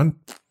 estaban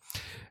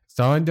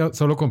ya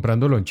solo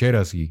comprando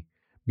loncheras y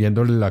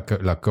viendo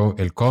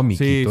el cómic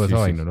y toda esa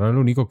vaina. No era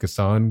lo único que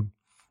estaban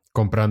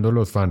comprando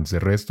los fans.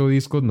 El resto de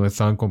discos no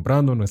estaban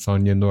comprando, no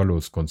estaban yendo a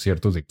los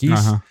conciertos de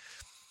Kiss.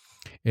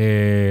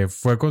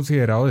 Fue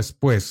considerado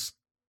después,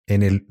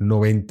 en el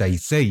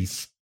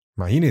 96.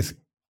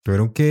 Imagínense,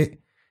 tuvieron que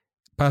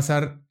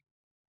pasar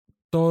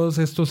todos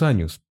estos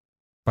años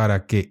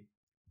para que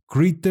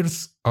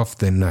Critters of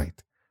the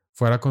Night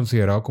fuera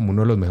considerado como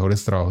uno de los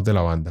mejores trabajos de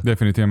la banda.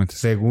 Definitivamente.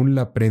 Según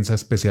la prensa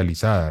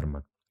especializada,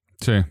 hermano.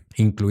 Sí.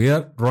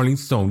 Incluida Rolling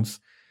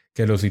Stones,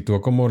 que lo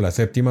situó como la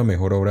 7ª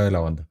mejor obra de la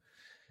banda.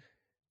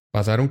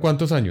 ¿Pasaron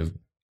cuántos años?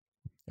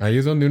 Ahí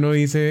es donde uno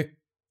dice,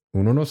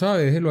 uno no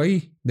sabe, déjelo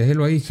ahí.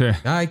 Sí.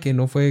 Ay, que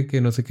no fue,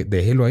 que no sé qué.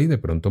 Déjelo ahí de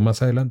pronto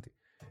más adelante.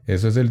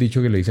 Eso es el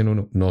dicho que le dicen a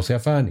uno, no se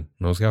afane,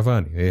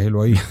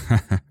 déjelo ahí.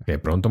 De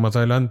pronto más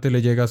adelante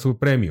le llega su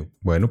premio.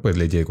 Bueno, pues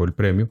le llegó el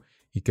premio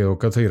y quedó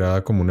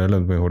considerada como una de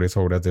las mejores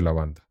obras de la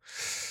banda.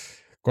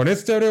 Con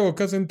este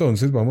abrebocas,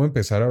 entonces, vamos a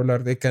empezar a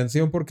hablar de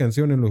canción por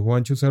canción en los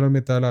Juanchos Hablan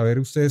Metal. A ver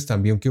ustedes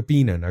también qué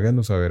opinan.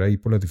 Háganos saber ahí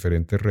por las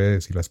diferentes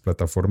redes y las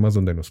plataformas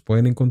donde nos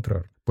pueden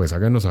encontrar. Pues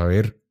háganos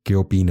saber qué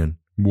opinan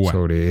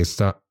sobre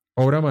esta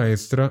obra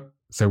maestra,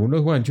 según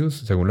los Juanchos,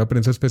 según la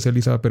prensa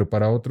especializada, pero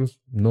para otros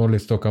no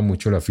les toca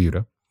mucho la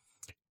fibra.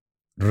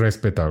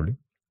 Respetable.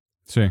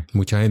 Sí.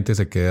 Mucha gente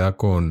se queda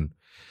con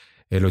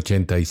el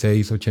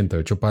 86,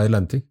 88 para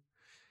adelante.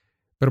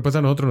 Pero pues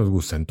a nosotros nos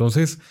gusta.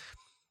 Entonces,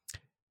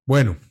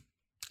 bueno,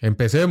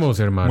 empecemos,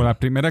 hermano. Como la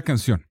primera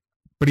canción.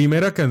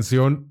 Primera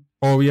canción,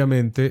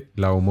 obviamente,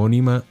 la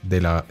homónima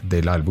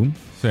del álbum.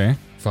 Sí.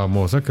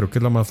 Famosa, creo que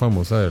es la más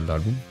famosa del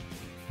álbum,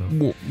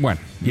 ¿no? Bueno.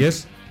 Y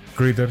es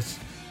Critters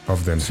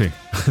of the Night. Sí.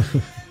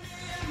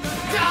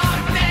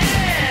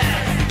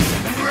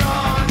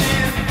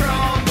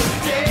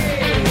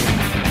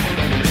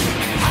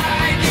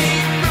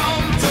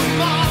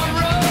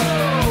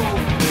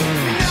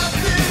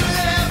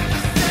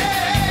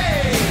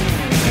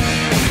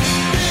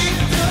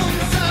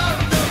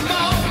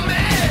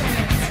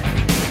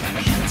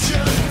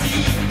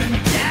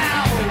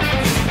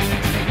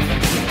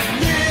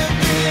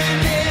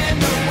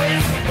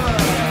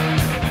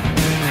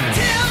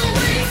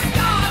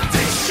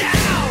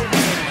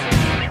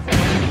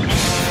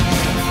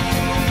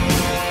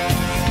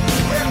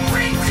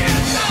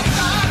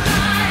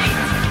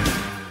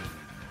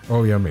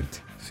 Obviamente.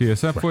 Sí,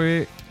 esa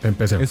fue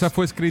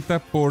escrita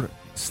por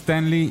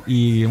Stanley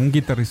y un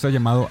guitarrista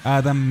llamado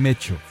Adam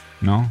Mitchell,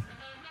 ¿no?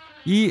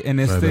 Y en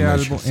este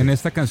álbum, en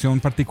esta canción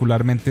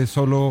particularmente,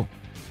 solo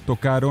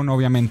tocaron,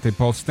 obviamente,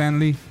 Paul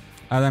Stanley.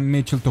 Adam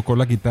Mitchell tocó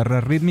la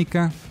guitarra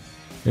rítmica.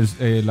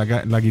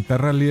 La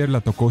guitarra líder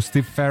la tocó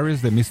Steve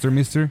Farris de Mr.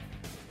 Mister.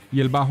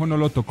 Y el bajo no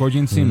lo tocó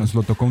Gene Simmons,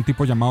 lo tocó un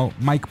tipo llamado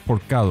Mike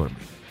Porcado.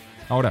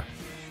 Ahora,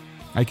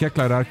 hay que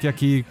aclarar que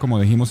aquí, como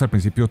dijimos al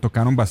principio,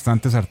 tocaron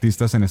bastantes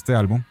artistas en este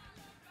álbum.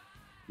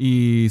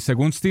 Y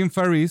según Steve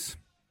Farris,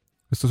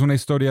 esto es una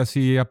historia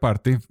así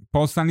aparte,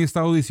 Paul Stanley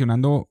estaba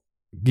audicionando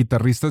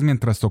guitarristas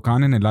mientras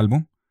tocaban en el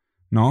álbum,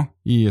 ¿no?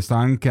 Y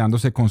estaban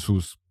quedándose con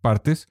sus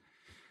partes.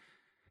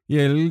 Y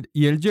él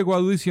llegó a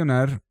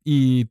audicionar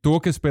y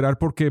tuvo que esperar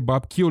porque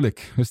Bob Kulick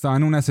estaba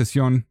en una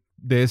sesión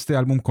de este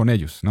álbum con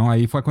ellos, ¿no?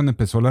 Ahí fue cuando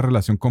empezó la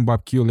relación con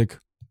Bob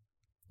Kulick.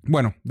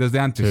 Bueno, desde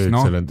antes, sí, ¿no?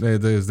 Excelente.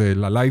 Desde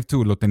la Live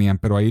 2 lo tenían,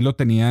 pero ahí lo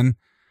tenían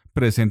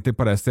presente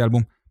para este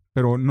álbum,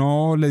 pero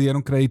no le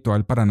dieron crédito a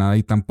él para nada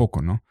y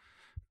tampoco, ¿no?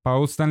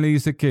 Paul Stanley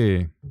dice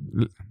que...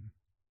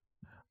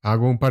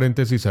 Hago un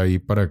paréntesis ahí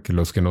para que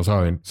los que no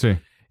saben. Sí.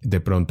 De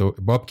pronto,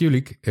 Bob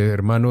Kulick,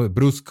 hermano de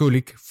Bruce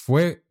Kulick,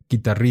 fue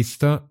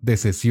guitarrista de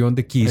sesión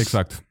de Kiss.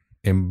 Exacto.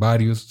 En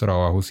varios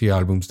trabajos y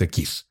álbums de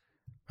Kiss.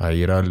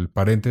 Ahí era el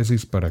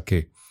paréntesis para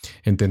que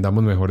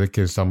entendamos mejor de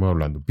qué estamos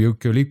hablando. Bob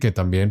Kulick, que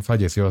también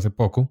falleció hace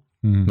poco,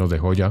 nos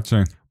dejó ya. Sí.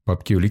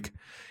 Bob Kulick.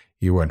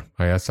 Y bueno,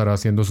 allá estará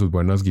haciendo sus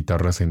buenas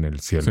guitarras en el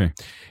cielo.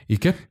 Sí. ¿Y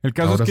qué? El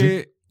caso Ahora es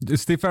que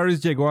Steve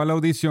Harris llegó a la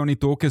audición y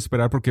tuvo que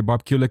esperar porque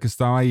Bob Kulick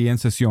estaba ahí en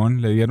sesión.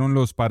 Le dieron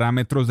los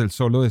parámetros del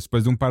solo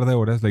después de un par de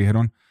horas. Le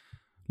dijeron,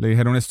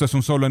 esto es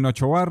un solo en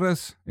 8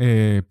 barras.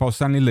 Paul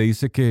Stanley le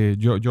dice que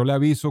yo le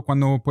aviso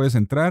cuando puedes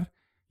entrar.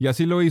 Y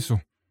así lo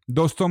hizo.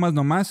 2 tomas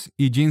nomás.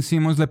 Y Gene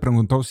Simmons le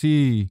preguntó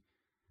si...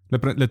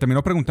 Le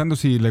terminó preguntando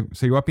si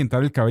se iba a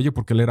pintar el cabello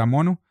porque él era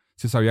mono.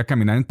 Si sabía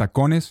caminar en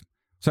tacones.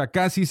 O sea,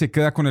 casi se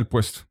queda con el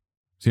puesto.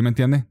 ¿Sí me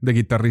entiende? De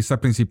guitarrista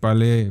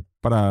principal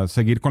para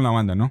seguir con la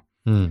banda, ¿no?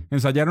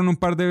 Ensayaron un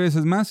par de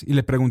veces más y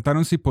le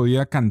preguntaron si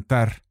podía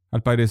cantar.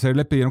 Al parecer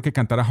le pidieron que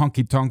cantara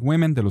Honky Tonk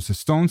Women de los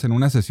Stones en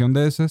una sesión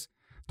de esas.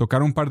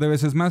 Tocaron un par de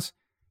veces más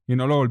y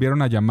no lo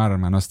volvieron a llamar,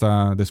 hermano.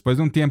 Hasta después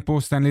de un tiempo,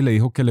 Stanley le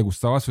dijo que le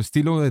gustaba su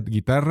estilo de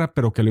guitarra,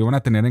 pero que lo iban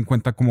a tener en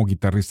cuenta como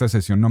guitarrista de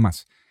sesión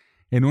nomás.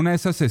 En una de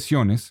esas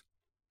sesiones,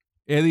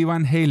 Eddie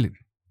Van Halen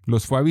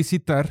los fue a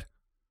visitar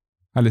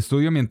al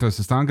estudio mientras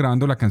estaban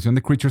grabando la canción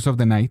de Creatures of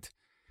the Night.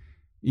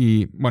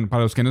 Y bueno,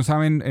 para los que no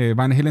saben,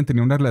 Van Halen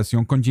tenía una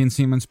relación con Gene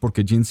Simmons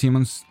porque Gene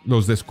Simmons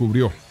los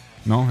descubrió,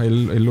 ¿no?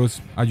 Él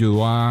los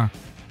ayudó a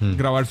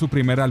grabar su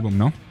primer álbum,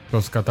 ¿no?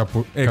 Los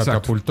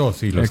catapultó,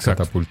 sí, los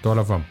catapultó a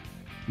la fama.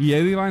 Y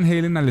Eddie Van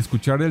Halen, al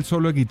escuchar el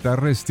solo de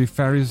guitarra de Steve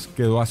Harris,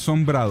 quedó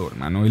asombrado,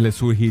 hermano, y le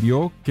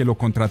sugirió que lo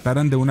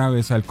contrataran de una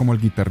vez a él como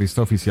el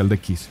guitarrista oficial de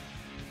Kiss.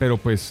 Pero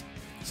pues,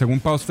 según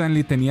Paul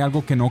Stanley, tenía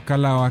algo que no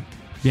calaba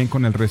bien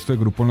con el resto del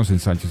grupo en los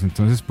ensayos.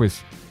 Entonces,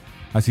 pues,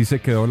 así se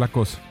quedó la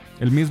cosa.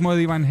 El mismo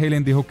Eddie Van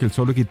Halen dijo que el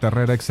solo de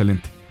guitarra era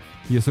excelente.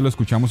 Y eso lo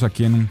escuchamos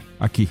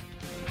aquí.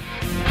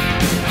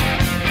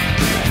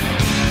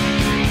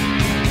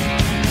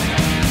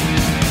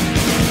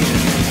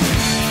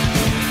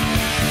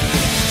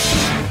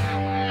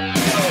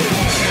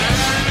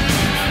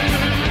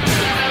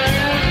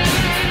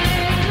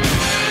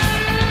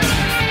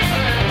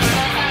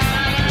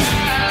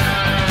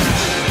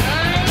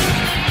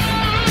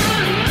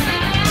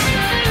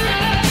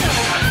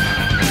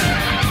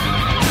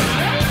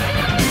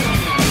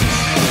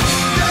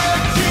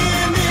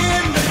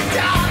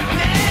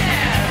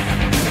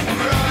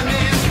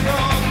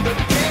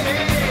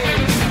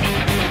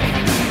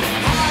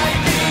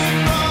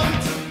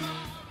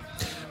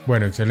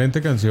 Bueno,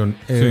 excelente canción.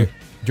 Sí.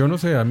 Yo no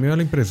sé, a mí me da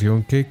la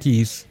impresión que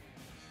Kiss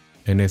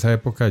en esa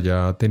época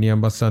ya tenían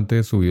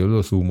bastante subidos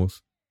los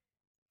humos.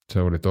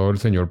 Sobre todo el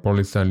señor Paul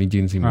Stanley y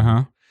Gene Simmons.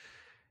 Ajá.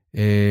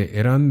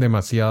 Eran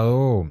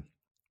demasiado...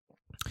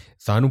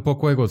 Estaban un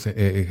poco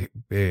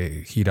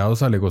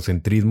girados al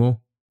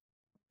egocentrismo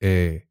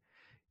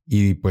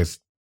Y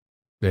pues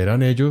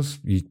eran ellos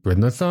y pues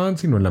no estaban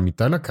sino en la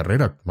mitad de la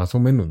carrera, más o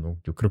menos, ¿no?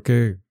 Yo creo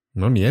que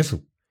no, ni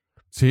eso.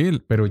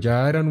 Sí. Pero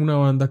ya eran una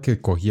banda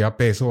que cogía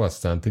peso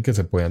bastante y que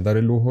se podían dar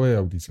el lujo de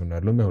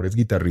audicionar los mejores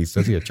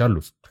guitarristas y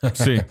echarlos.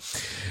 Sí.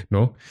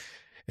 ¿No?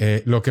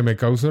 Lo que me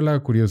causa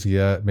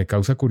curiosidad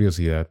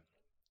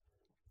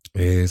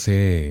es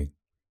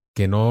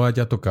que no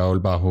haya tocado el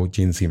bajo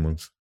Gene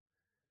Simmons.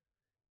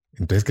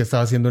 Entonces, ¿qué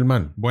estaba haciendo el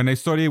man? Buena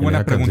historia y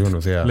buena pregunta. Canción,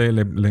 o sea,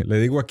 le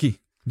digo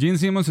aquí. Gene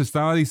Simmons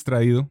estaba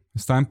distraído,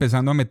 estaba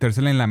empezando a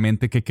metérsela en la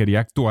mente que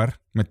quería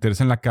actuar,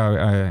 meterse en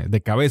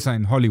de cabeza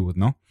en Hollywood,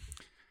 ¿no?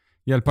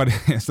 Y al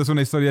parecer, esta es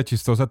una historia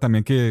chistosa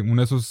también, que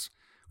uno de esos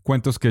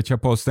cuentos que echa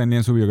Paul Stanley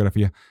en su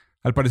biografía.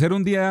 Al parecer,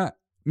 un día,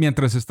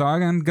 mientras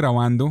estaban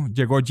grabando,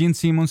 llegó Gene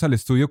Simmons al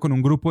estudio con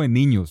un grupo de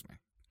niños,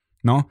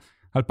 ¿no?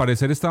 Al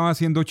parecer estaba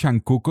haciendo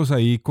chancucos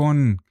ahí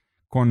con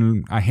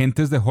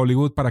agentes de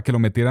Hollywood para que lo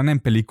metieran en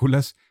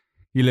películas,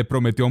 y le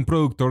prometió a un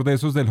productor de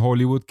esos del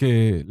Hollywood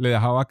que le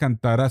dejaba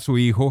cantar a su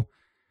hijo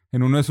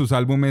en uno de sus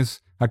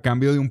álbumes a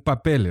cambio de un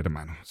papel,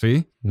 hermano,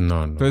 ¿sí?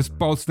 No. Entonces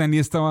Paul Stanley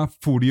estaba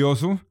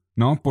furioso,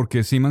 ¿no?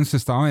 Porque Simmons se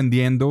estaba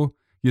vendiendo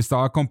y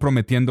estaba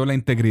comprometiendo la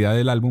integridad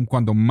del álbum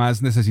cuando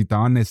más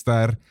necesitaban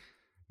estar,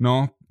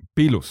 ¿no?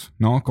 Pilos,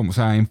 ¿no? Como, o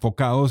sea,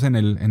 enfocados en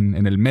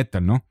el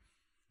metal, ¿no?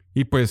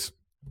 Y pues,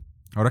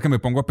 ahora que me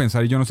pongo a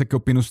pensar, y yo no sé qué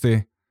opina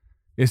usted,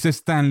 ese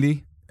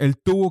Stanley, él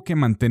tuvo que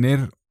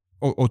mantener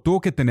o tuvo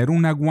que tener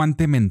un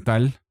aguante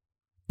mental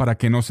para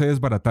que no se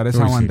desbaratara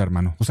esa banda,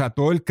 hermano. O sea,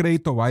 todo el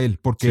crédito va a él,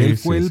 porque él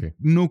fue el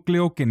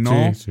núcleo que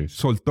no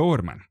soltó,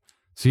 hermano.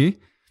 ¿Sí?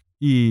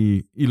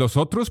 Y los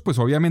otros, pues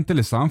obviamente le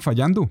estaban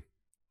fallando,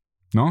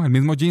 ¿no? El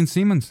mismo Gene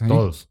Simmons. ¿Eh?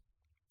 Todos.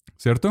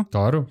 ¿Cierto?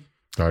 Claro.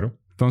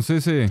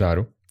 Entonces,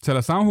 se la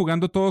estaban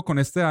jugando todo con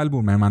este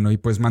álbum, hermano. Y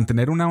pues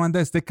mantener una banda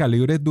de este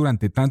calibre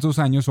durante tantos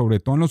años, sobre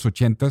todo en los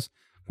 80s,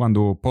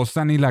 cuando Paul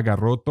Stanley le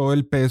agarró todo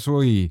el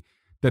peso y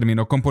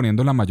terminó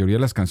componiendo la mayoría de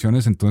las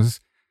canciones.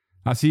 Entonces,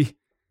 así,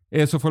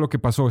 eso fue lo que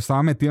pasó.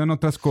 Estaba metido en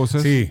otras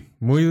cosas. Sí,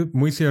 muy,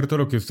 muy cierto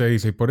lo que usted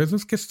dice. Y por eso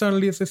es que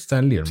Stanley es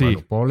Stanley, hermano.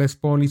 Sí. Paul es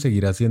Paul y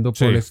seguirá siendo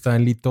Paul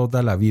Stanley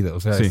toda la vida. O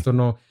sea, esto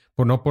no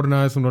por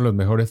nada es uno de los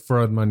mejores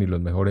frontman y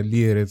los mejores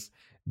líderes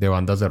de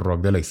bandas de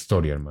rock de la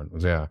historia, hermano. O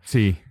sea,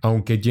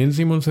 aunque Gene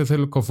Simmons es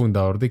el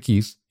cofundador de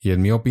Kiss, y es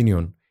mi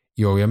opinión,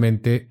 y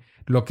obviamente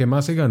lo que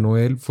más se ganó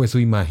él fue su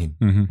imagen.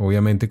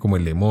 Obviamente, como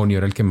el demonio,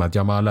 era el que más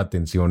llamaba la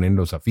atención en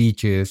los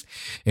afiches,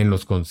 en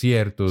los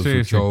conciertos,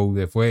 su show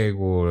de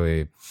fuego,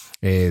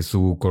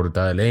 su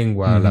cortada de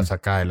lengua, la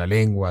sacada de la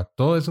lengua.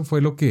 Todo eso fue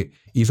lo que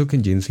hizo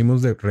que Gene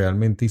Simmons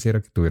realmente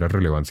hiciera que tuviera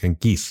relevancia en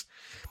Kiss.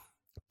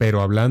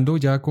 Pero hablando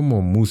ya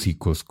como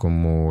músicos,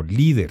 como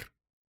líder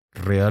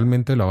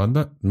realmente de la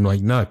banda, no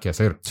hay nada que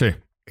hacer. Sí.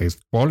 Es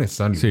Paul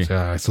Stanley. O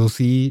sea, eso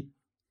sí...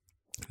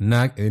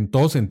 en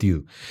todo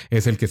sentido.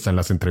 Es el que está en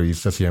las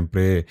entrevistas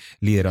siempre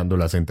liderando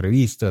las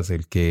entrevistas,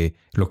 el que,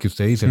 lo que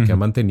usted dice, el que ha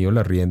mantenido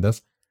las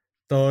riendas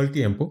todo el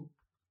tiempo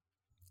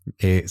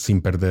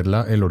sin perder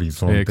el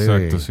horizonte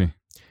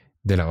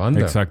de la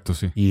banda. Exacto,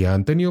 sí. Y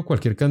han tenido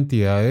cualquier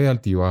cantidad de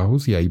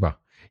altibajos y ahí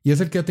va. Y es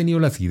el que ha tenido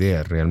las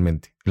ideas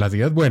realmente. Las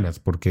ideas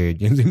buenas, porque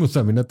Gene Simmons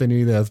también ha tenido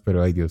ideas,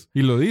 pero ay Dios.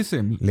 Y lo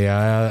dice. Le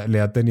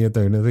ha tenido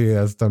también unas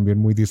ideas también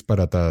muy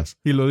disparatadas.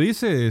 Y lo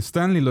dice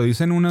Stanley, lo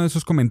dice en uno de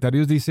esos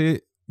comentarios,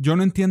 dice... Yo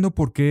no entiendo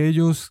por qué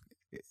ellos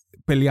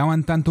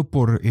peleaban tanto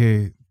por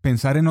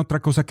pensar en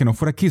otra cosa que no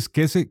fuera Kiss.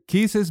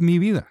 Kiss es mi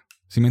vida,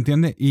 ¿sí me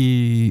entiende?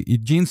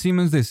 Y Gene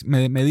Simmons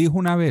me dijo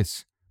una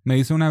vez,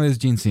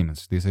 Gene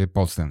Simmons, dice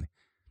Paul Stanley,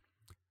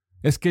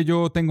 es que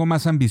yo tengo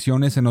más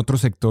ambiciones en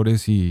otros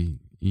sectores y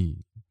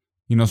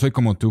no soy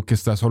como tú que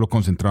estás solo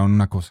concentrado en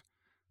una cosa,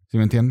 ¿sí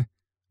me entiende?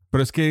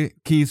 Pero es que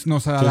Kiss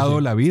nos ha dado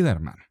la vida,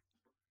 hermano,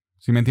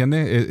 ¿sí me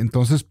entiende?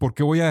 Entonces, ¿por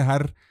qué voy a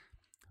dejar...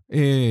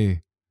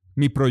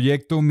 mi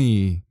proyecto,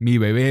 mi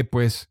bebé,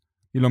 pues?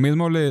 Y lo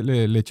mismo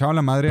le echaba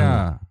la madre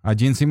a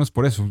Gene Simmons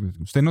por eso.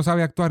 Usted no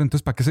sabe actuar,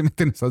 entonces ¿para qué se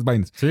meten esas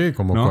vainas? Sí,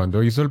 como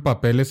cuando hizo el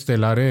papel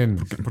estelar en...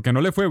 Porque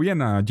no le fue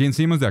bien a Gene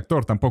Simmons de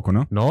actor tampoco,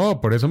 ¿no?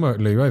 No, por eso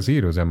le iba a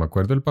decir. O sea, me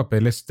acuerdo del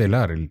papel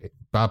estelar. El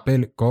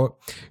papel...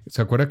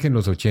 ¿Se acuerda que en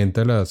los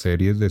 80 las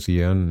series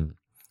decían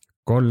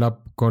con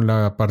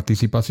la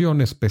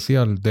participación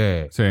especial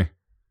de...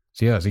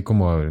 Sí, así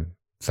como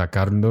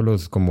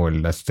sacándolos como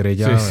la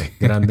estrella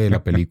grande de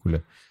la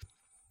película.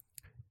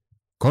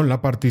 Con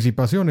la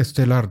participación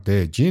estelar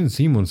de Gene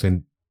Simmons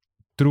en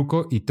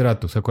Truco y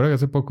Trato. ¿Se acuerda que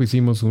hace poco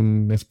hicimos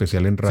un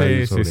especial en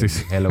radio sobre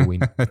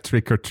Halloween?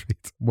 Trick or treat.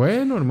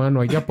 Bueno, hermano,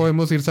 ahí ya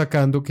podemos ir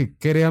sacando que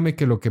créame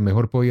que lo que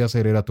mejor podía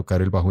hacer era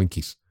tocar el bajo en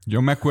Kiss.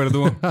 Yo me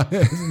acuerdo...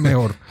 Es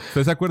mejor.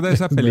 ¿Usted se acuerda de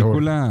esa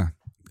película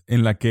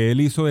en la que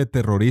él hizo de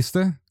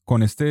terrorista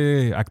con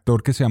este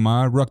actor que se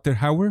llamaba Rutger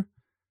Hauer?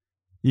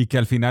 Y que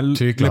al final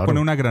le pone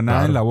una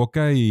granada en la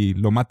boca y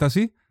lo mata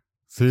así.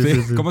 Sí.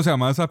 ¿Cómo se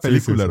llamaba esa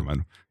película,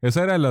 hermano?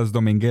 Esa era de las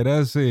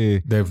domingueras...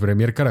 De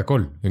Premier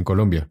Caracol, en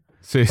Colombia.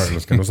 Para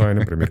los que no saben,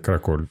 en Premier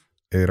Caracol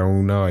era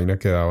una vaina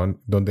que daban...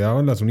 Donde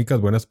daban las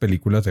únicas buenas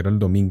películas era el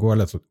domingo a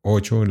las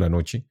 8 de la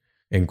noche.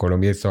 En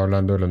Colombia estaba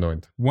hablando de los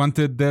 90.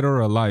 Wanted, Dead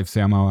or Alive se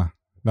llamaba.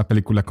 La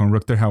película con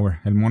Rutger Hauer,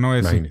 el mono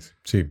ese. Imagínese.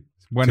 Sí.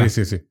 Buena.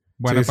 Sí.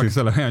 Buena para que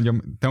se la vean. Yo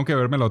tengo que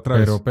vérmela otra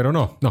vez. Pero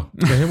no.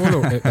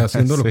 Dejémoslo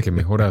haciendo lo que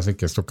mejor hace,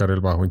 que es tocar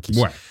el bajo en Kiss.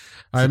 Bueno.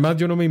 Además,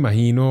 yo no me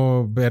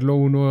imagino verlo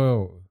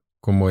uno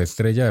como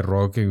estrella de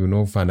rock y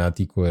uno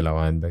fanático de la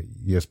banda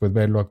y después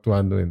verlo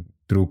actuando en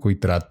Truco y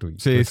Trato. Y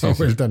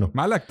vuelta, no.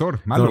 Mal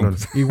actor, malo. No.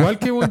 Igual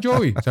que Bon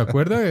Jovi. ¿Se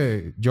acuerda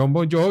de John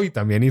Bon Jovi?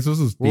 También hizo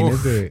sus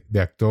pines de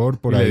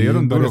actor por ahí. Le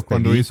dieron duro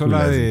cuando hizo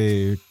la películas.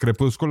 de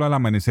Crepúsculo al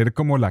amanecer,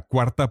 como la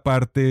cuarta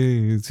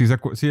parte.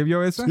 ¿Sí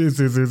vio esa?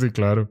 Sí,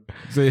 claro.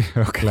 Sí,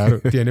 okay. Claro.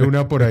 Tiene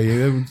una por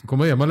ahí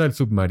 ¿cómo se llama la del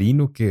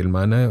submarino? Que el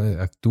man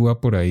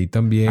actúa por ahí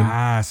también.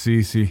 Ah,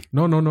 sí.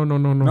 No.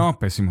 No,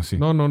 pésimo, sí.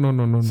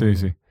 No.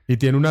 Sí. Y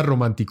tiene una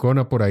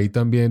romanticona por ahí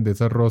también, de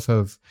esas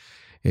rosas.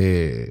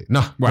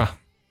 No.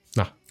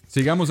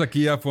 Sigamos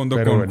aquí a fondo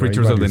Pero con bueno,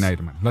 Creatures hay of the varios. Night,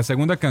 man. La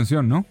segunda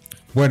canción, ¿no?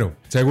 Bueno,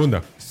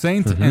 segunda.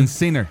 Saint and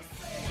Sinner.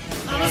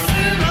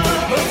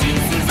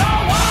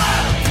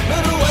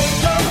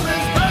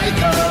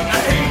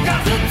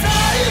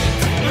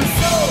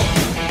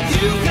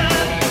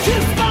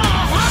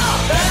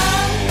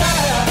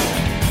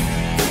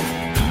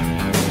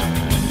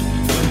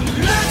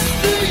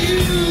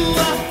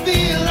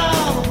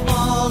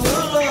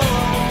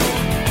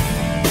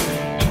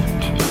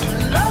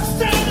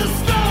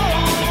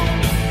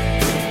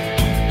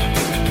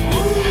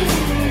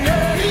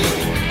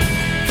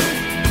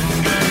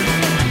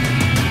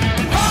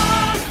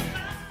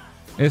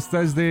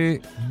 Esta es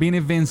de Vinnie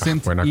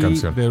Vincent buena y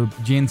canción. de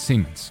Gene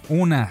Simmons.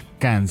 Una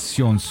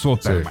canción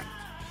sota, Sí. hermano.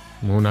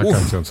 Una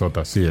canción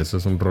sota. Sí, eso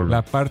es un rol.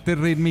 La parte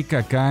rítmica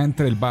acá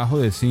entre el bajo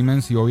de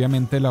Simmons y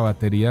obviamente la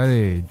batería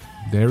de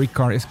Eric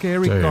Carr. Es que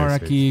Eric Carr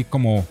aquí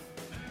como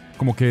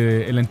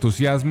que el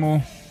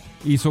entusiasmo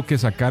hizo que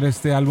sacara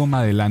este álbum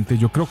adelante.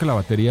 Yo creo que la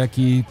batería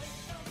aquí,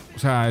 o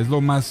sea, es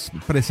lo más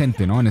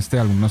presente, ¿no? En este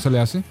álbum, ¿no se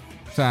le hace?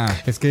 O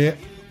sea, es que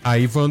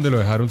ahí fue donde lo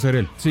dejaron ser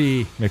él.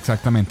 Sí,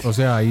 exactamente. O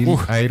sea, ahí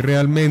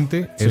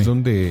realmente es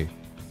donde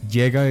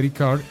llega Eric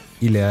Carr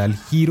y le da el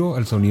giro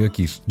al sonido de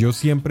Kiss. Yo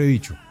siempre he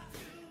dicho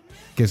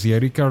que si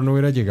Eric Carr no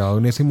hubiera llegado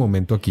en ese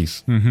momento a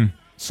Kiss,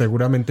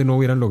 seguramente no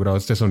hubieran logrado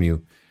este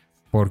sonido.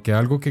 Porque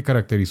algo que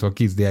caracterizó a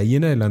Kiss de ahí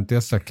en adelante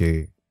hasta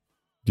que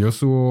Dios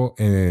tuvo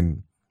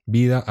en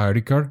vida a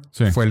Eric Carr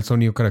fue el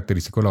sonido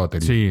característico de la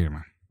batería. Sí,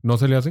 hermano. ¿No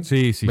se le hace?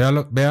 Sí.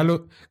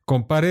 Véalo.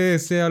 Compare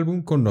este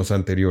álbum con los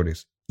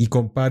anteriores y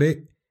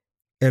compare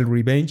el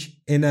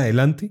Revenge en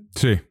adelante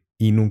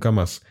y nunca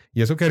más.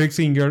 Y eso que Eric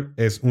Singer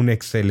es un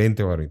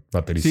excelente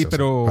baterista. Sí,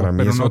 pero para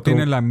mí no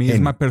tiene la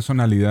misma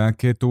personalidad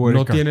que tuvo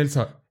Eric Carr. No tiene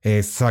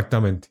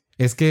exactamente.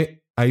 Es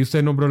que ahí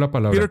usted nombró la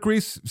palabra. Peter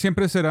Criss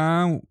siempre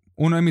será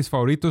uno de mis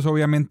favoritos,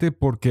 obviamente,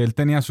 porque él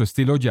tenía su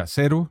estilo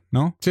jazzero,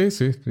 ¿no? Sí.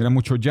 Era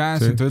mucho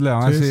jazz, entonces le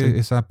daba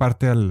esa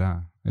parte a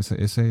la...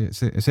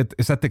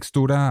 Esa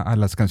textura a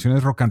las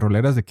canciones rock and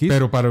rolleras de Kiss.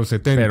 Pero para los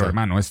 70. Pero,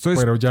 hermano, esto es...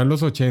 Pero ya en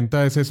los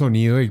 80 ese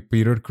sonido de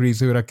Peter Criss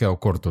se hubiera quedado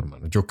corto,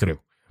 hermano. Yo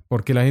creo.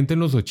 Porque la gente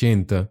en los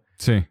 80,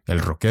 el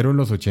rockero en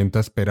los 80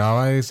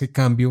 esperaba ese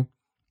cambio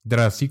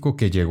drástico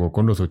que llegó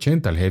con los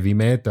 80. El heavy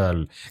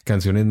metal,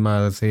 canciones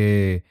más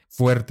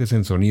fuertes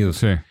en sonidos.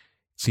 Sí.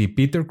 Si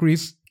Peter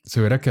Criss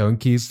se hubiera quedado en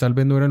Kiss, tal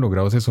vez no hubieran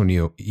logrado ese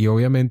sonido. Y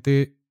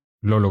obviamente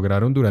lo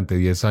lograron durante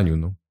 10 años,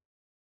 ¿no?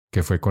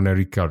 Que fue con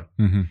Eric Carr.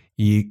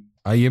 Y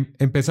ahí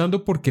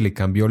empezando porque le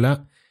cambió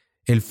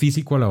el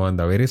físico a la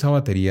banda. Ver esa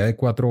batería de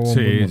 4 bombos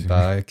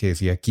montada que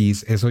decía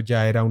Kiss, eso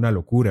ya era una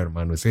locura,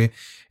 hermano.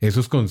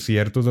 Esos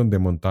conciertos donde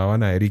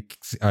montaban a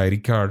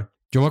Eric Carr.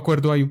 Yo me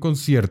acuerdo, hay un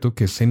concierto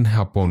que es en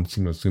Japón,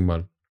 si no estoy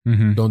mal,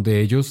 donde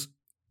ellos,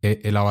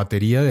 la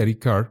batería de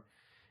Eric Carr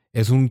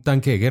es un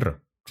tanque de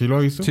guerra. ¿Sí lo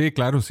ha visto? Sí,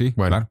 claro, sí.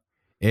 Bueno,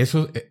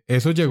 claro.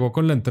 Eso llegó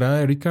con la entrada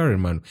de Eric Carr,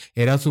 hermano.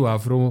 Era su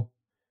afro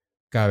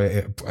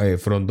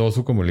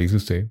frondoso, como le dice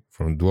usted,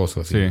 frondoso,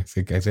 así,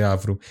 ese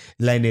afro.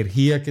 La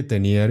energía que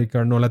tenía Eric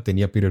Carr no la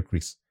tenía Peter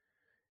Criss.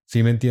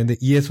 ¿Sí me entiende?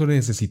 Y eso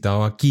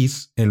necesitaba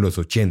Kiss en los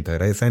 80,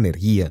 era esa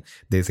energía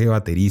de ese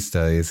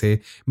baterista, de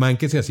ese man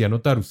que se hacía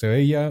notar. Usted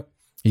veía,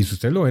 y si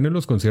usted lo ven en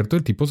los conciertos,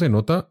 el tipo se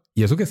nota,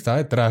 y eso que está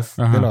detrás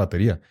de la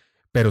batería,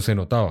 pero se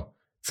notaba,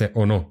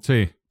 ¿o no? Sí.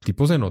 El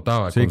tipo se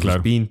notaba con sus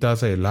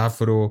pintas, el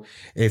afro,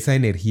 esa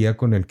energía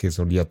con el que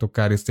solía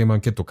tocar este man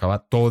que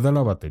tocaba toda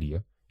la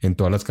batería en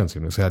todas las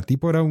canciones. O sea, el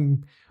tipo era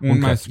un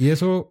crack. Y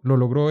eso lo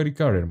logró Eric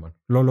Carr, hermano.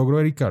 Lo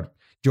logró Eric Carr.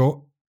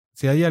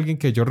 Si hay alguien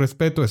que yo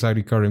respeto, es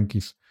Eric Carr en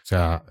Kiss. O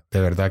sea,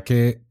 de verdad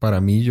que para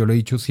mí, yo lo he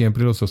dicho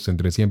siempre, lo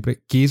sostendré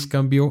siempre, Kiss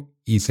cambió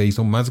y se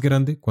hizo más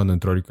grande cuando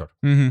entró Eric Carr.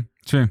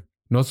 Sí.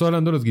 No estoy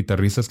hablando de los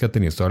guitarristas que ha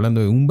tenido, estoy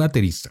hablando de un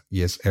baterista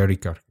y es Eric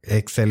Carr.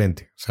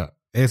 Excelente. O sea,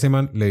 ese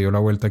man le dio la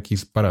vuelta a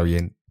Kiss para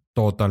bien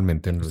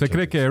totalmente. ¿Usted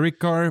cree que Eric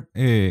Carr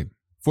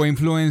fue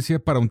influencia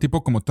para un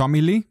tipo como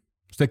Tommy Lee?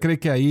 ¿Usted cree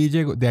que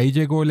de ahí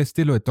llegó el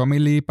estilo de Tommy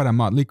Lee para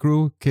Motley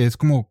Crue, que es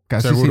como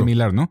casi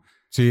similar, ¿no?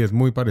 Sí, es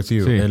muy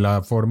parecido. Sí.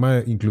 La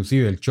forma,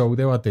 inclusive el show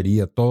de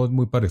batería, todo es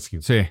muy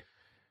parecido. Sí.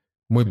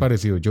 Muy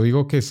parecido. Yo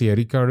digo que si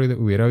Eric Carr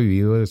hubiera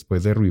vivido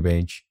después de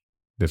Revenge,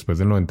 después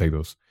del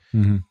 92,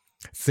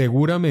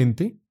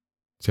 seguramente,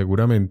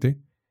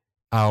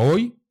 a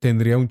hoy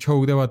tendría un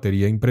show de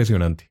batería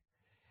impresionante.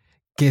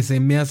 Que se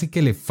me hace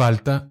que le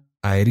falta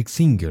a Eric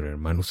Singer,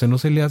 hermano. Usted no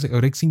se le hace.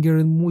 Eric Singer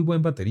es muy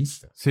buen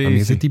baterista. Sí, a mí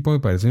ese sí. tipo me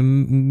parece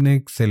un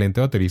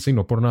excelente baterista y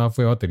no por nada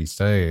fue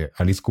baterista de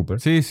Alice Cooper.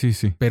 Sí, sí,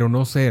 sí. Pero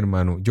no sé,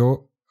 hermano.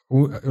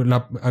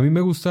 A mí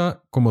me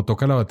gusta cómo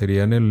toca la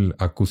batería en el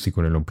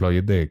acústico, en el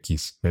Unplugged de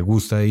Kiss. Me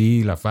gusta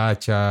ahí la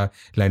facha,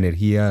 la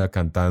energía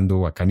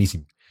cantando,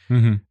 bacanísimo.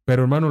 Uh-huh.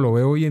 Pero, hermano, lo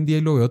veo hoy en día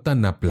y lo veo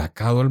tan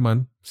aplacado al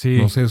man. Sí.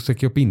 No sé usted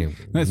qué opine.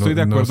 Estoy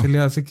de acuerdo. No se le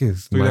hace que...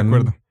 Estoy de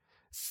acuerdo.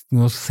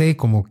 No sé,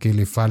 como que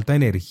le falta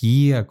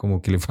energía,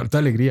 como que le falta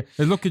alegría.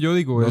 Es lo que yo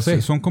digo. No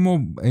sé. Son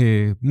como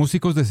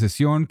músicos de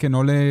sesión que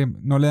no le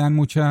dan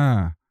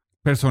mucha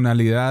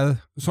personalidad.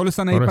 Solo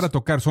están ahí para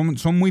tocar.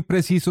 Son muy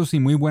precisos y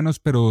muy buenos,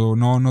 pero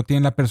no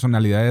tienen la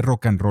personalidad de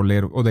rock and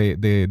roller o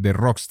de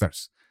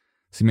rockstars.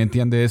 Si me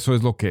entiende, eso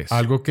es lo que es.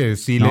 Algo que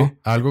sí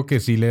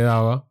le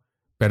daba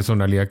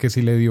personalidad, que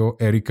sí le dio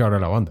Eric Carr a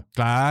la banda.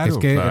 Claro, es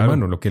que, claro.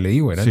 hermano, lo que le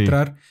digo era Sí.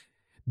 entrar...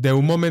 De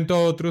un momento a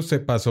otro se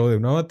pasó de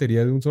una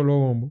batería de un solo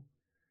bombo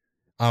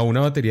a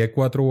una batería de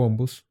 4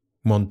 bombos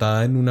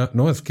montada en una...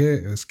 No, es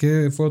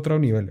que fue otro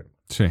nivel.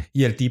 Sí.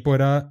 Y el tipo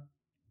era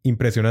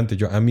impresionante.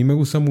 A mí me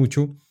gusta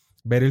mucho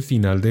ver el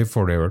final de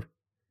Forever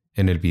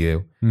en el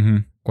video.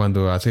 Uh-huh.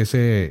 Cuando hace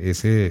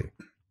ese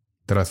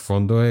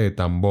trasfondo de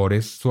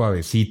tambores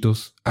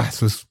suavecitos.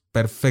 Eso es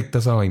perfecta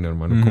esa vaina,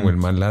 hermano. Uh-huh. Como el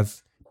man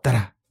las...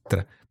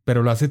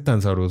 Pero lo hace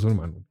tan sabroso,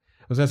 hermano.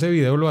 O sea, ese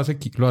video lo hace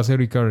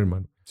Eric Carr,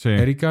 hermano. Sí.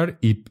 Eric Carr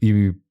y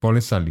Paul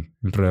Stanley,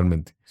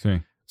 realmente. Sí.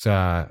 O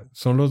sea,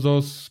 son los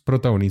dos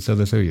protagonistas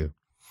de ese video.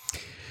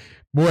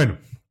 Bueno,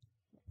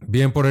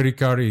 bien por Eric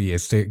Carr y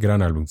este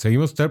gran álbum.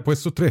 Seguimos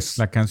puesto 3.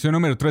 La canción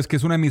número 3, que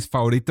es una de mis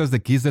favoritas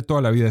de Kiss de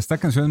toda la vida. Esta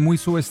canción es muy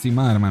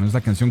subestimada, hermano. Es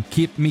la canción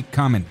Keep Me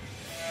Coming.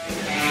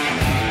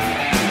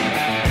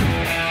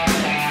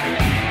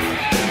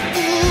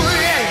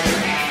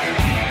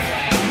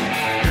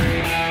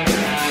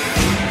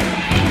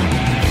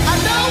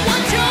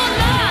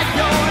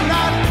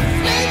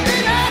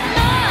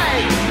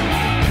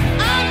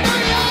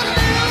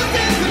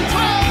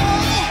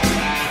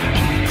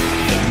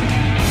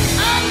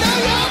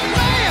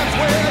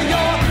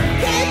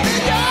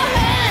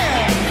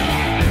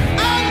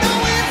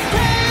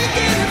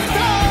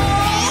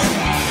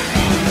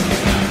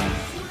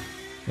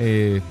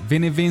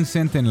 Vinnie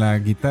Vincent en la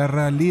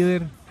guitarra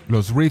líder,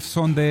 los riffs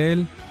son de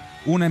él,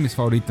 una de mis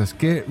favoritas.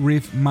 Qué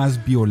riff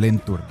más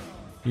violento.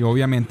 Y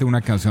obviamente una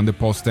canción de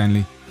Paul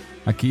Stanley.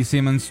 Aquí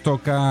Simmons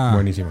toca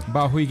buenísima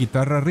bajo y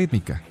guitarra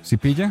rítmica. ¿Sí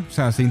pilla? O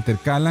sea, se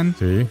intercalan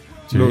sí.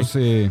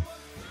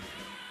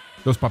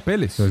 los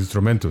papeles. Los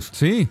instrumentos.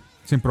 Sí,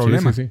 sin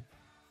problema. Sí.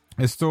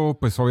 Esto,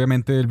 pues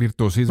obviamente el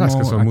virtuosismo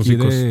que son aquí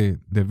músicos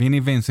de Vinnie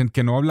Vincent,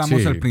 que no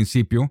hablamos al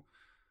principio,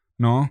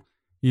 ¿no?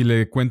 Y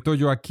le cuento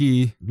yo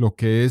aquí lo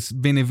que es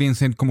Vinnie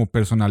Vincent como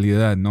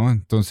personalidad, ¿no?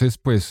 Entonces,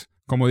 pues,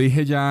 como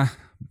dije ya,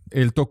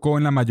 él tocó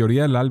en la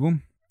mayoría del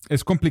álbum.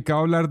 Es complicado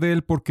hablar de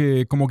él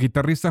porque como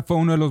guitarrista fue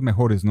uno de los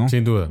mejores, ¿no?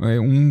 Sin duda.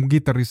 Un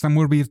guitarrista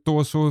muy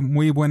virtuoso,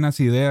 muy buenas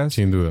ideas.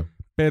 Sin duda.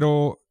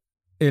 Pero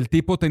el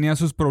tipo tenía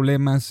sus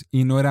problemas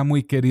y no era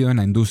muy querido en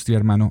la industria,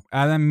 hermano.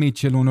 Adam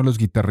Mitchell, uno de los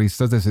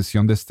guitarristas de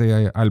sesión de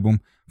este álbum,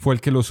 fue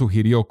el que lo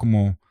sugirió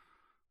como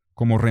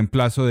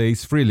reemplazo de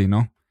Ace Frehley,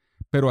 ¿no?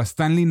 Pero a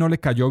Stanley no le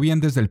cayó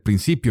bien desde el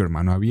principio,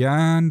 hermano.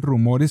 Habían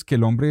rumores que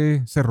el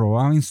hombre se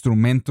robaba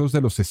instrumentos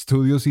de los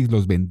estudios y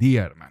los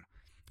vendía, hermano.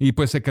 Y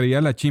pues se creía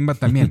la chimba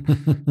también,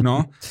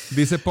 ¿no?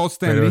 Dice Paul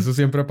Stanley. Pero eso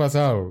siempre ha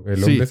pasado.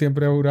 El hombre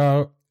siempre ha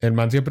durado... El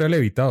man siempre ha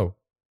levitado.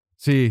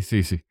 Sí.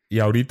 Y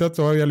ahorita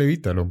todavía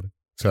levita el hombre. O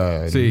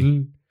sea,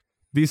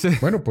 dice...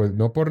 Bueno, pues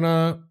no por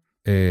nada...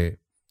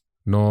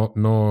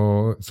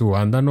 su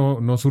banda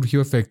no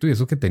surgió efecto y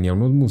eso que tenía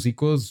unos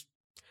músicos...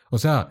 O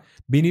sea,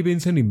 Vinnie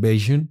Vincent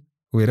Invasion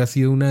hubiera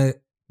sido una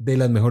de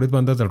las mejores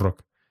bandas del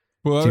rock.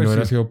 Si no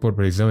hubiera sido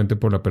precisamente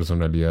por la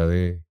personalidad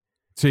de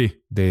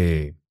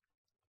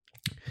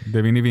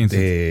Vinnie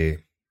Vincent.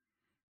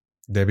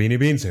 De Vinnie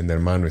Vincent,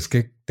 hermano. Es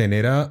que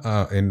tener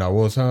en la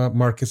voz a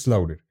Marcus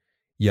Lauder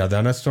y a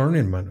Dana Stern,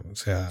 hermano. O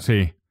sea...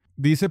 Sí.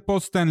 Dice Paul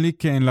Stanley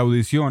que en la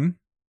audición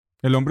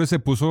el hombre se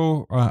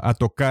puso a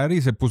tocar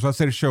y se puso a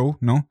hacer show,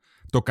 ¿no?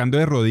 Tocando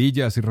de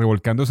rodillas y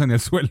revolcándose en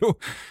el suelo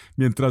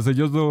mientras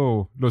ellos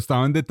lo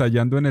estaban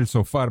detallando en el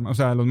sofá. O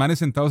sea, los manes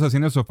sentados así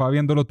en el sofá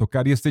viéndolo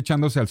tocar y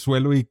echándose al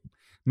suelo y,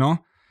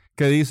 ¿no?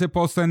 Que dice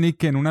Paul Stanley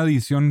que en una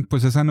edición,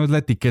 pues esa no es la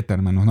etiqueta,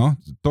 hermano, ¿no?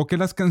 Toque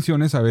las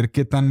canciones a ver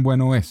qué tan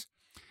bueno es.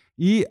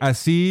 Y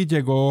así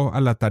llegó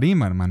a la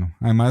tarima, hermano.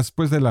 Además,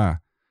 pues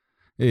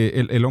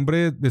el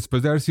hombre,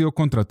 después de haber sido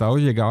contratado,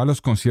 llegaba a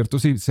los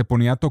conciertos y se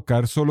ponía a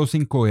tocar solos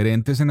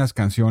incoherentes en las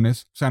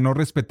canciones. O sea, no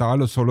respetaba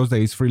los solos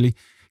de Ace Frehley,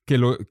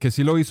 que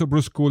sí lo hizo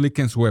Bruce Kulick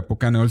en su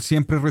época, ¿no? Él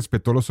siempre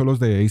respetó los solos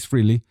de Ace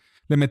Frehley.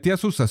 Le metía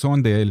su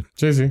sazón de él.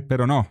 Sí.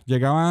 Pero no,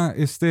 llegaba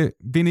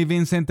Vinnie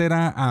Vincent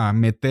era a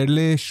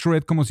meterle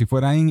shred como si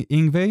fuera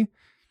Yngwie.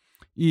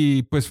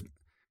 Y pues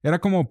era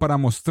como para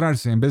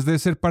mostrarse. En vez de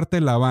ser parte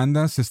de la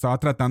banda, se estaba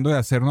tratando de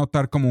hacer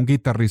notar como un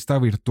guitarrista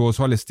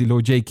virtuoso al estilo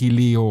Jakey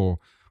Lee o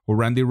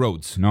Randy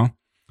Rhoads, ¿no?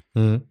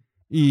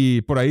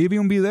 Y por ahí vi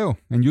un video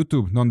en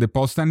YouTube donde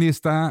Paul Stanley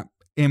está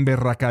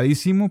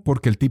emberracadísimo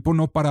porque el tipo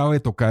no paraba de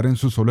tocar en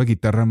su solo de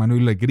guitarra, hermano,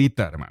 y le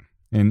grita, hermano,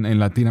 en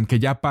latina, que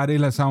ya pare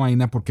esa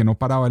vaina porque no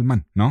paraba el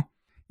man, ¿no?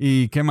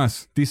 ¿Y qué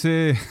más?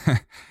 Dice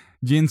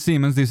Gene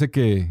Simmons, dice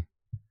que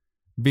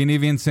Vinnie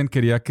Vincent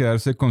quería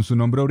quedarse con su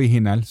nombre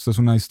original. Esto es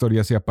una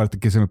historia así aparte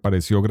que se me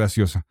pareció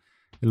graciosa.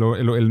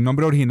 El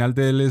nombre original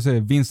de él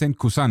es Vincent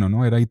Cusano,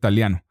 ¿no? Era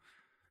italiano.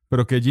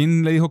 Pero que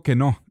Gene le dijo que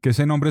no, que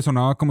ese nombre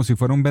sonaba como si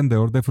fuera un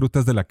vendedor de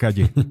frutas de la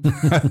calle.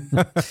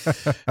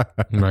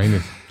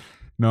 Imagínate.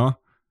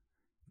 ¿No?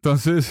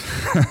 Entonces,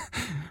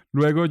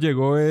 luego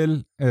llegó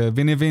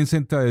Vinnie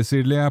Vincent a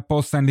decirle a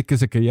Paul Stanley que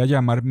se quería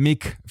llamar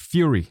Mick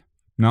Fury,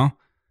 ¿no?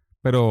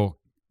 Pero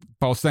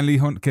Paul Stanley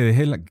dijo que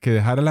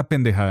dejara la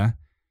pendejada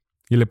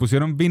y le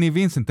pusieron Vinnie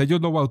Vincent.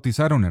 Ellos lo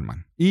bautizaron,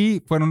 hermano.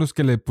 Y fueron los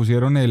que le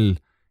pusieron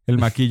el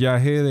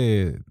maquillaje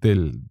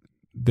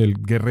del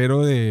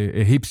guerrero de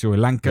egipcio,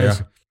 el Anka.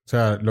 O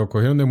sea, lo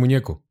cogieron de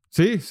muñeco.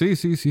 Sí.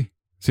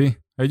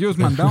 Ellos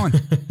mandaban.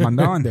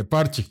 De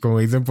parche, como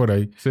dicen por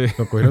ahí. Sí.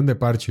 Lo cogieron de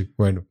parche.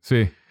 Bueno.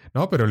 Sí.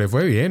 No, pero le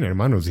fue bien,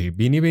 hermano. Si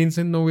Vinnie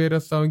Vincent no hubiera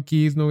estado en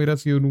Kiss, no hubiera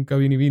sido nunca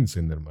Vinnie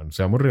Vincent, hermano.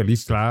 Seamos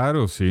realistas.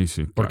 Claro, sí.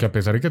 Porque a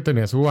pesar de que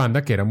tenía su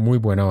banda, que era muy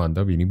buena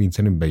banda, Vinnie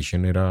Vincent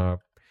Invasion era...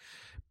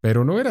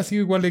 Pero no hubiera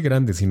sido igual de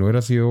grande si no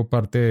hubiera sido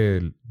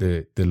parte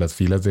de las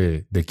filas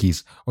de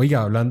Kiss.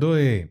 Oiga, hablando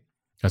de...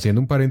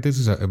 Haciendo un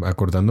paréntesis,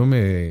 acordándome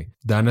de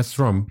Dana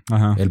Strum,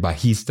 el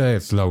bajista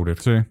de Slaughter.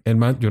 Sí. El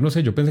man, yo no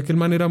sé, yo pensé que el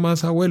man era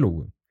más abuelo,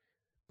 güey,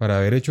 para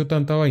haber hecho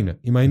tanta vaina.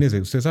 Imagínese,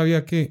 ¿usted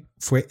sabía que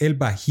fue el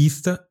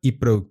bajista y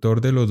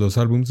productor de los 2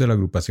 álbumes de la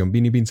agrupación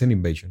Vinnie Vincent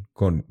Invasion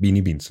con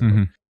Vinnie Vincent?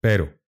 ¿No?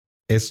 Pero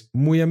es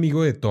muy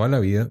amigo de toda la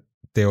vida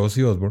de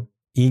Ozzy Osbourne.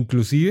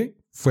 Inclusive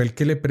fue el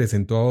que le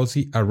presentó a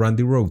Ozzy a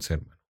Randy Rhoads,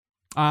 hermano.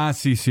 Ah,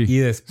 sí. Y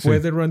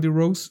después de Randy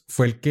Rhoads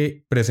fue el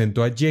que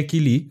presentó a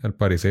Jackie Lee, al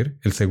parecer,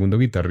 el segundo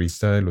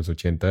guitarrista de los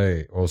 80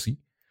 de Ozzy.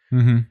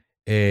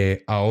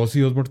 A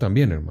Ozzy Osbourne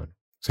también, hermano.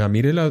 O sea,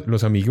 mire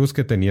los amigos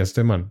que tenía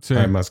este man. Sí.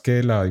 Además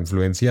que la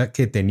influencia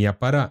que tenía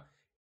para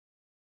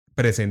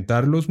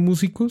presentar los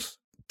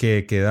músicos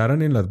que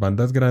quedaran en las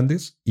bandas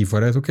grandes y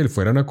fuera eso que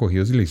fueran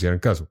acogidos y le hicieran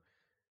caso.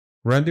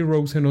 Randy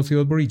Rhoads en Ozzy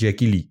Osbourne y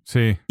Jackie Lee.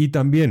 Sí. Y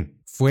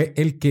también fue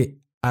el que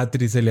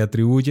se le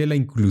atribuye la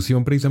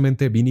inclusión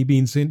precisamente de Vinnie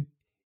Vincent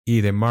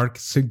y de Mark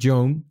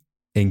Jones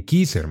en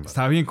Kiss, hermano.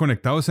 Estaba bien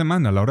conectado ese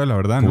man a la hora de la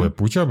verdad, ¿no? Pues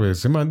pucha, pues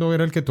ese man no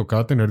era el que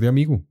tocaba tener de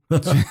amigo.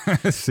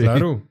 Sí.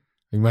 Claro,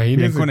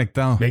 imagínese. Bien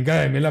conectado. Venga,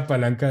 deme la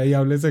palanca y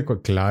háblese.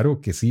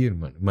 Claro que sí,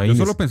 hermano. Yo Imagínese.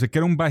 solo pensé que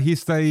era un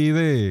bajista ahí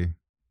de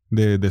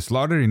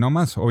Slaughter y no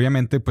más.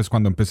 Obviamente, pues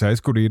cuando empecé a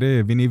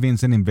descubrir Vinnie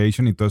Vincent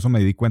Invasion y todo eso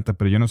me di cuenta,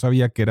 pero yo no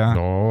sabía que era...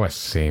 No,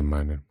 ese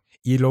man.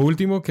 Y lo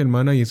último que el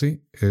man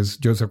hice es,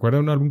 ¿se acuerda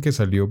de un álbum que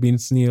salió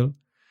Vince Neil?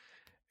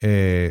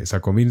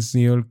 Sacó Vince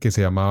Neil que se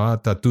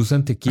llamaba Tattoos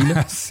and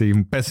Tequila. Sí,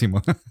 un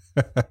pésimo.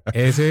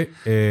 Ese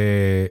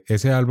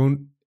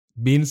álbum,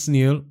 Vince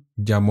Neil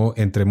llamó,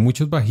 entre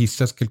muchos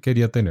bajistas que él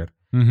quería tener,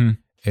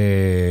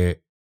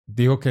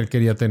 dijo que él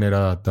quería tener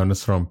a Donna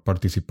Strum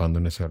participando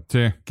en ese álbum.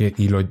 Sí.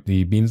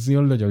 Y Vince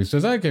Neil lo llamó.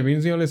 Usted sabe que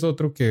Vince Neil es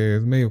otro que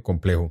es medio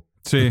complejo.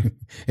 Sí.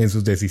 En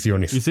sus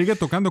decisiones. Y sigue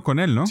tocando con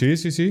él, ¿no? Sí.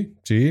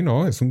 Sí,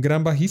 no, es un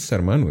gran bajista,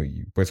 hermano.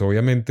 Y pues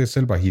obviamente es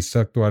el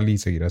bajista actual y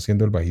seguirá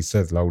siendo el bajista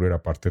de Slaughter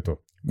aparte de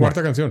todo.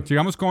 Cuarta canción.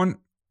 Sigamos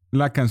con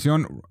la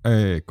canción,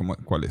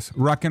 ¿cuál es?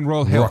 Rock and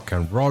Roll Hell. Rock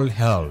and Roll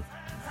Hell.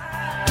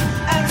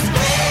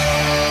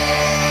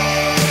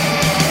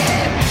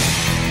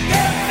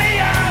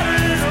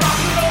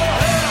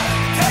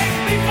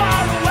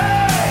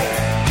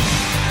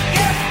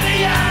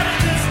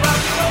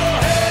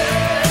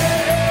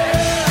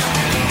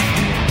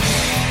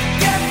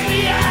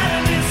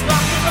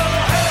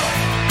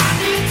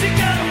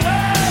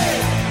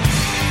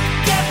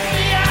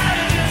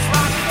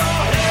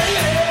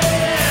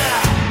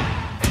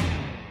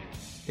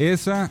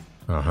 Esa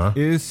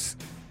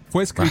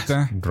fue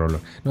escrita...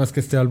 No, es que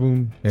este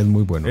álbum es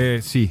muy bueno.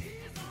 Sí.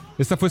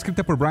 Esta fue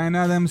escrita por Bryan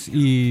Adams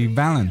y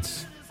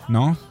Valance,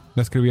 ¿no?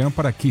 La escribieron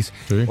para Kiss.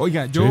 Sí.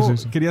 Oiga, yo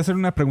quería hacer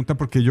una pregunta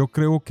porque yo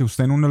creo que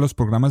usted en uno de los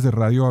programas de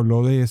radio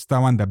habló de esta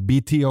banda,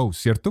 BTO,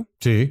 ¿cierto?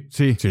 Sí.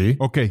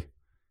 Ok.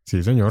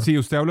 Sí, señor. Sí,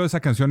 usted habló de esa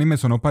canción y me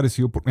sonó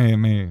parecido,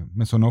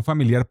 me sonó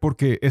familiar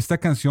porque esta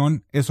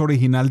canción es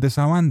original de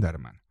esa banda,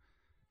 hermano.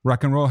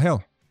 Rock and Roll Hell.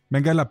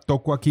 Venga, la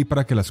toco aquí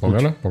para que la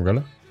escuche.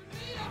 Póngala.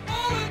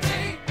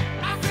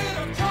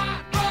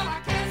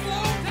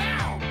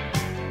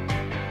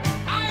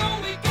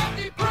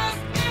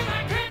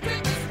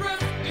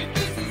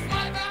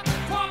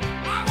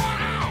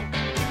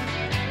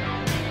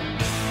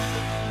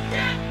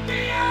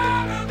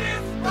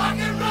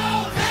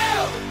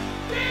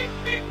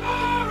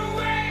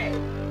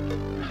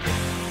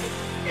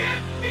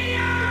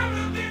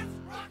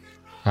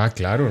 Ah,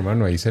 claro,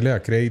 hermano. Ahí se le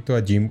da crédito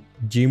a Jim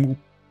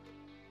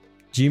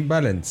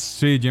Valance.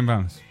 Sí, Jim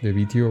Valance. De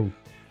BTO.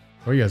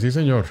 Oiga, sí,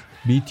 señor.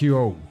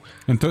 BTO.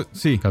 Entonces,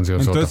 sí. Canción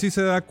Entonces sí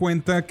se da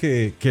cuenta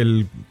que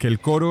el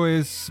coro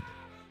es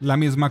la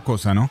misma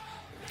cosa, ¿no?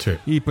 Sí.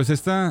 Y pues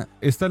esta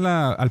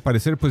al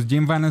parecer, pues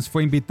Jim Vallance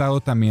fue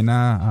invitado también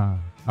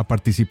a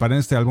participar en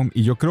este álbum.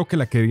 Y yo creo que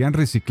la querían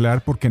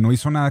reciclar porque no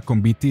hizo nada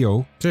con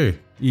BTO. Sí.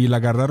 Y la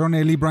agarraron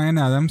él y Bryan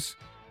Adams.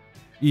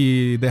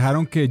 Y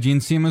dejaron que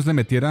Gene Simmons le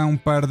metiera un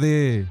par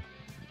de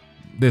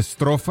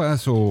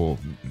estrofas o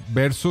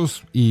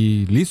versos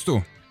y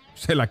listo.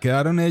 Se la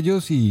quedaron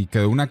ellos y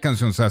quedó una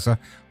canción sasa,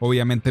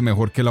 obviamente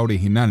mejor que la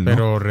original, ¿no?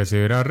 Pero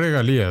recibirá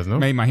regalías, ¿no?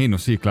 Me imagino,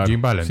 sí, claro.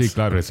 Jim Vallance, sí,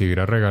 claro.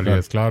 recibirá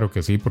regalías, claro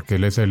que sí, porque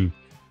él es el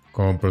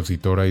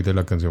compositor ahí de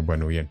la canción.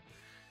 Bueno, bien.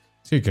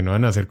 Sí, que no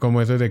van a hacer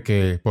como eso de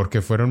que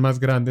porque fueron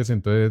más grandes,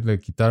 entonces le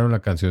quitaron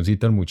la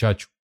cancioncita al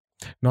muchacho.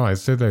 No, a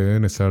este le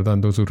deben estar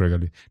dando sus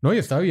regalías. No, y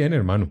está bien,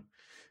 hermano.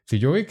 Si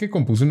yo vi que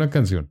compuse una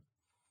canción,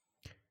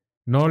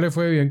 no le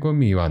fue bien con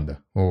mi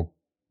banda o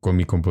con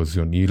mi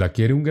composición y la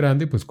quiere un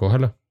grande, pues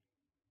cójala.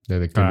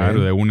 Desde que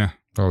claro, de una.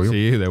 Obvio.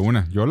 Sí, de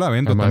una. Yo la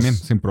vendo Además, también,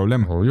 sin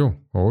problema.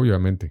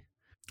 Obviamente.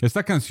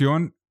 Esta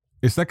canción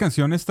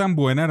es tan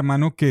buena,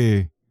 hermano,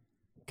 que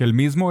el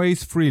mismo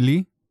Ace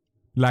Frehley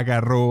la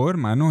agarró,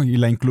 hermano, y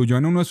la incluyó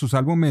en uno de sus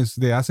álbumes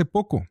de hace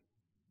poco.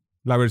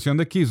 La versión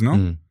de Kiss,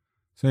 ¿no?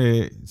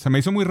 Se me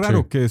hizo muy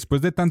raro que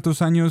después de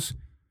tantos años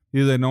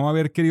y de no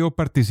haber querido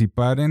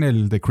participar en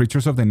el The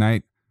Creatures of the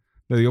Night,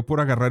 le dio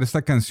por agarrar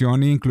esta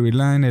canción e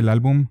incluirla en el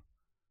álbum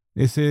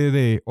ese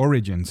de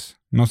Origins.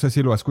 No sé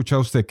si lo ha escuchado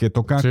usted, que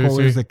toca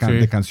covers de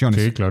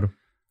canciones. Sí, claro.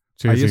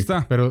 Sí, ahí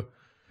está.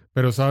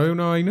 Pero ¿sabe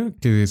una vaina?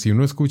 Que si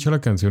uno escucha la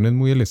canción es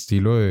muy el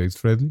estilo de Ace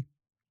Frehley.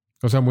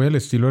 O sea, muy el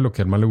estilo de lo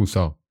que al man le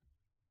gustaba.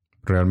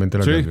 Realmente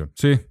la canción.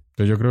 Sí.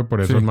 Entonces yo creo que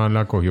por eso el man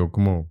la cogió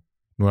como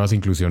nuevas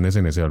inclusiones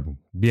en ese álbum.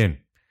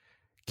 Bien.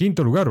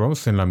 Quinto lugar,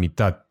 vamos en la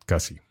mitad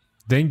casi.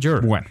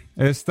 Danger. Bueno,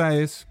 esta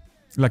es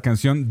la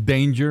canción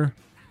Danger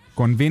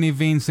con Vinnie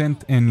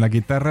Vincent en la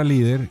guitarra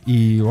líder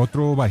y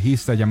otro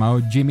bajista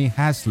llamado Jimmy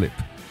Haslip.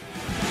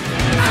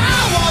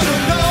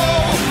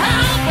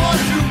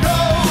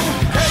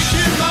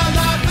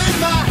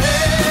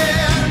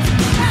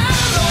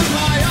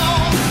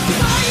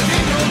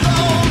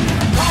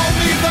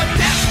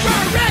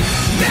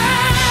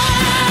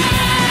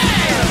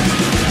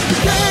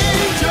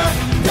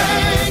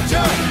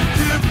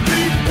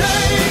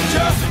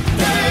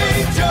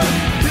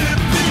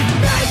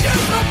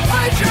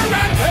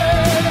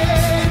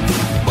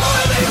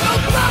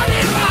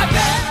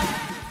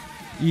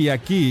 Y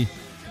aquí,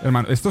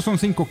 hermano, estos son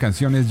 5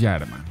 canciones ya,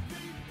 hermano.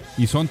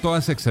 Y son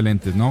todas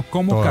excelentes, ¿no?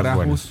 ¿Cómo todas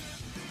carajos buenas.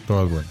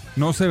 Todas buenas.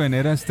 No se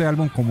venera este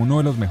álbum como uno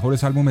de los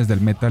mejores álbumes del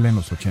metal en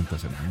los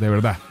 80s, hermano? De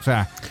verdad. O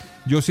sea,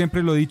 yo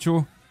siempre lo he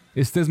dicho,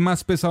 este es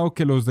más pesado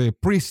que los de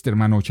Priest,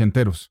 hermano,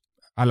 ochenteros.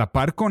 A la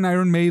par con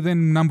Iron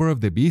Maiden, Number of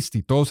the Beast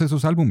y todos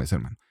esos álbumes,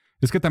 hermano.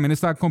 Es que también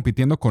estaba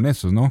compitiendo con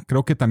esos, ¿no?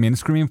 Creo que también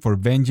Screaming for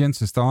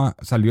Vengeance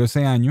salió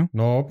ese año.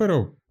 No,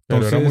 pero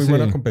era muy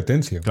buena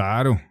competencia.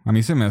 Claro, a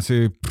mí se me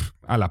hace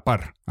a la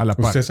par.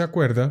 ¿Usted se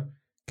acuerda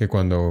que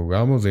cuando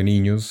jugábamos de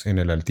niños en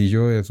el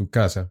altillo de su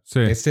casa,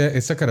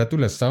 esta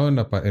carátula estaba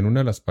en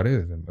una de las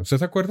paredes? ¿Usted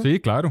se acuerda? Sí,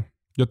 claro.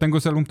 Yo tengo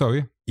ese álbum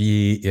todavía.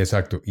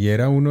 Exacto. Y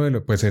era uno de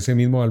los... Pues ese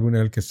mismo álbum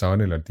era el que estaba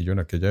en el altillo en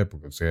aquella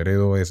época. Usted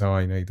heredó esa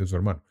vaina ahí de su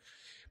hermano.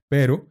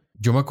 Pero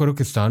yo me acuerdo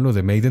que estaban los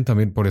de Maiden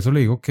también. Por eso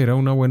le digo que era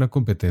una buena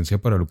competencia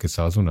para lo que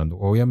estaba sonando.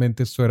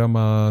 Obviamente esto era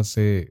más...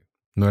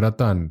 no era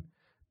tan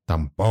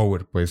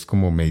power, pues,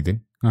 como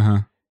Maiden.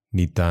 Ajá.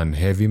 Ni tan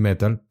heavy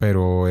metal,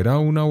 pero era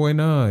una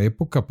buena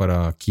época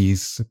para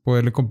Kiss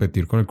poderle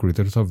competir con el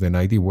Creatures of the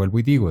Night. Y vuelvo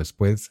y digo,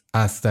 después,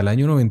 hasta el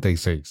año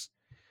 96,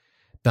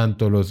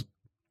 tanto los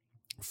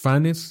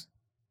fans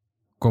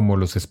como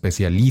los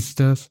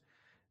especialistas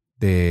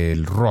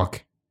del rock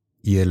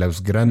y de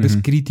los grandes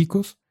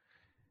críticos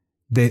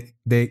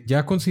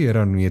ya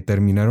consideraron y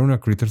determinaron a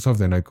Creatures of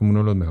the Night como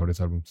uno de los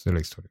mejores álbumes de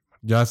la historia.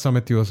 Ya está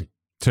metido así.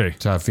 Sí.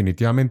 O sea,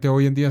 definitivamente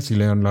hoy en día sí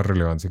le dan la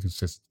relevancia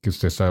que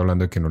usted está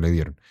hablando de que no le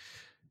dieron.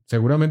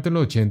 Seguramente en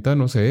los 80,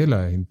 no sé,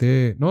 la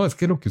gente... No, es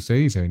que lo que usted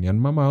dice, venían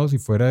mamados y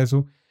fuera de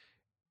eso...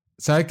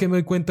 ¿Sabe qué me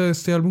doy cuenta de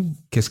este álbum?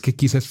 Que es que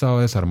Kiss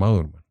estaba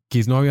desarmado, hermano.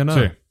 Kiss no había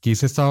nada. Sí.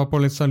 Kiss estaba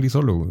Paul Stanley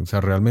solo. O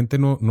sea, realmente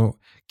no...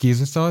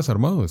 Kiss estaba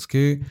desarmado. Es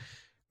que,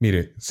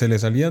 mire, se le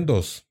salían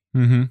dos,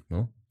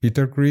 ¿no?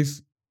 Peter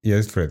Criss y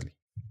Ace Frehley.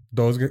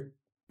 Dos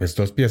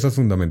piezas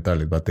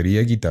fundamentales,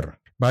 batería y guitarra.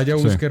 Vaya,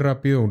 busque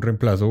rápido un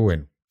reemplazo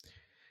bueno.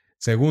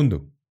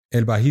 Segundo,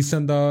 el bajista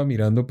andaba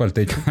mirando para el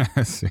techo.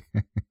 Sí.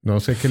 No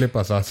sé qué le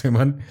pasaba a ese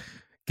man.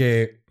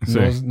 Que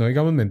no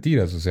digamos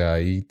mentiras. O sea,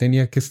 ahí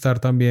tenía que estar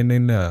también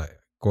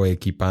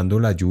coequipando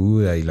la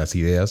ayuda y las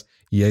ideas.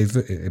 Y ahí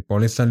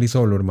Paul Stanley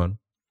solo, hermano.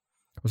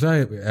 O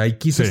sea, ahí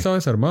Kiss estaba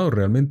desarmado.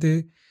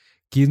 Realmente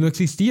Kiss no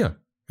existía.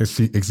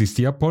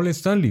 Existía Paul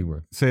Stanley,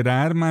 güey.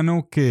 ¿Será,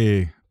 hermano,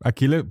 que...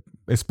 Aquí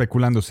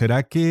especulando,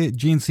 ¿será que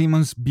Gene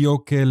Simmons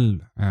vio que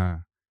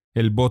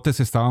el bote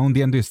se estaba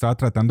hundiendo y estaba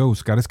tratando de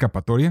buscar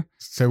escapatoria?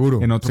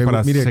 Seguro. En otro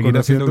para seguir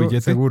haciendo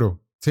billete.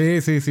 Seguro.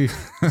 Sí. Sí.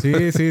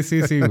 Me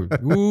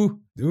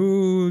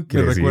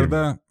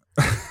recuerda...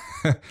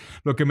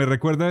 Lo que me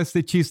recuerda a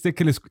este chiste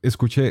que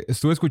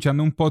estuve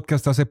escuchando un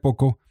podcast hace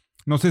poco.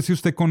 No sé si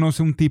usted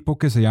conoce un tipo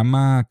que se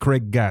llama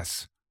Craig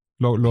Gass.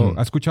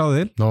 ¿Has escuchado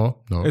de él?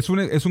 No.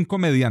 Es un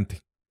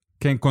comediante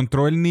que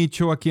encontró el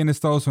nicho aquí en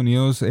Estados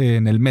Unidos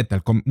en el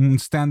metal, como un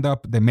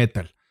stand-up de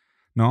metal,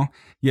 ¿no?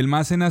 Y el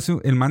man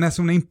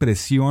hace una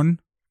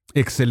impresión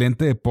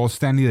excelente de Paul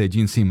Stanley y de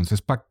Gene Simmons.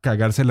 Es para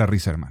cagarse la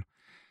risa, hermano.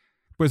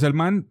 Pues el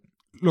man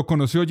lo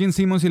conoció Gene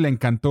Simmons y le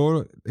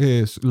encantó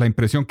la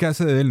impresión que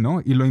hace de él,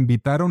 ¿no? Y lo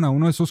invitaron a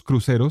uno de esos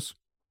cruceros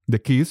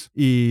de Kiss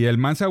y el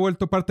man se ha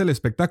vuelto parte del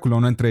espectáculo,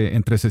 ¿no?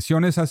 Entre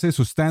sesiones hace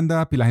su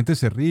stand-up y la gente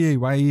se ríe y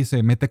va y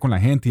se mete con la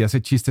gente y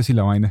hace chistes y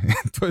la vaina.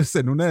 Entonces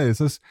en una de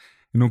esas,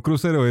 en un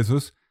crucero de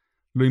esos,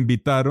 lo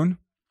invitaron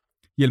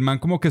y el man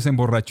como que se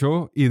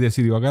emborrachó y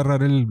decidió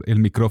agarrar el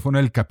micrófono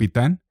del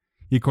capitán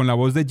y con la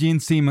voz de Gene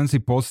Simmons y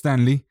Paul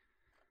Stanley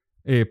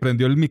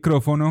prendió el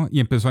micrófono y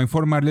empezó a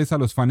informarles a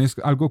los fans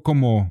algo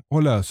como: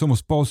 hola,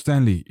 somos Paul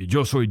Stanley y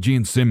yo soy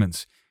Gene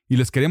Simmons y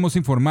les queremos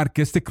informar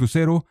que este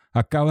crucero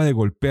acaba de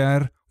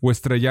golpear o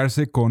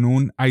estrellarse con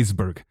un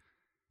iceberg.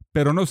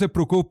 Pero no se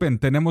preocupen,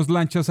 tenemos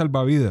lanchas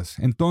salvavidas.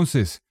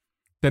 Entonces,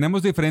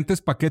 tenemos diferentes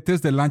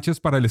paquetes de lanchas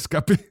para el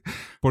escape.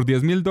 Por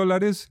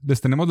 $10,000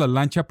 les tenemos la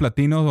lancha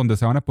platino donde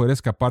se van a poder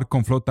escapar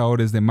con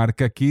flotadores de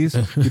marca Kiss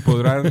y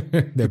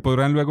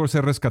podrán luego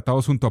ser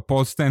rescatados junto a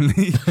Paul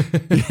Stanley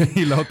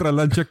y la otra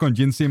lancha con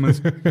Gene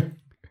Simmons.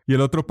 Y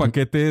el otro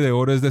paquete de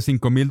oro es de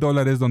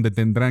 $5,000 donde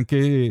tendrán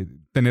que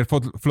tener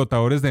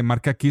flotadores de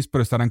marca Kiss,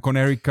 pero estarán con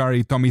Eric Carr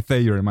y Tommy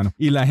Thayer, hermano.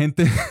 Y la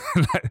gente,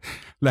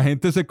 la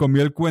gente se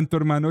comió el cuento,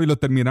 hermano, y lo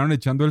terminaron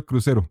echando del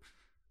crucero.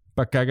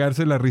 Para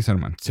cagarse la risa,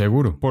 hermano.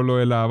 Seguro. Por lo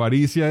de la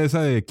avaricia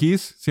esa de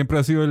Kiss, siempre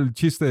ha sido el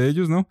chiste de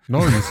ellos, ¿no? No,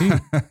 y sí.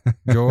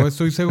 Yo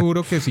estoy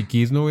seguro que si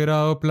Kiss no hubiera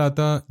dado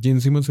plata,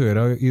 Gene Simmons se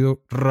hubiera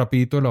ido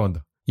rapidito de la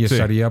banda. Y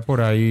estaría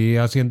por ahí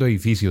haciendo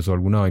edificios o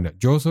alguna vaina.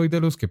 Yo soy de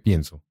los que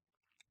pienso.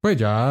 Pues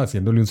ya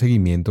haciéndole un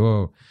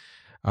seguimiento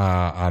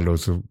a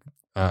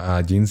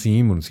Gene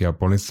Simmons y a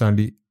Paul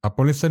Stanley. A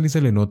Paul Stanley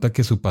se le nota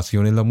que su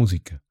pasión es la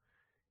música.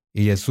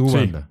 Y es su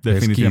banda.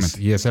 Definitivamente. Es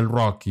Kiss, y es el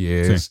rock. Y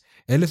es... Sí.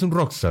 Él es un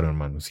rockstar,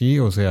 hermano. Sí,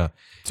 o sea...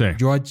 Sí.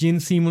 Yo a Gene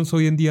Simmons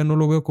hoy en día no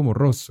lo veo como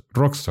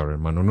rockstar,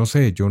 hermano. No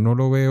sé, yo no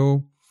lo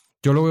veo...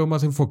 Yo lo veo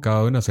más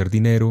enfocado en hacer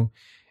dinero,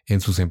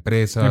 en sus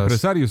empresas.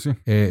 Empresario, sí.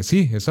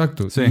 Sí,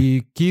 exacto. Sí.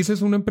 Y Kiss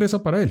es una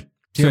empresa para él.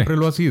 Siempre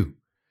lo ha sido.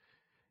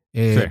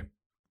 Sí.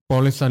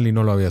 Paul Stanley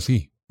no lo ve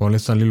así. Paul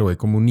Stanley lo ve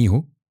como un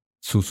hijo.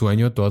 Su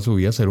sueño de toda su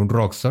vida es ser un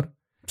rockstar.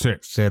 Sí.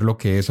 Ser lo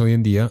que es hoy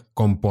en día,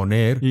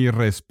 componer. Y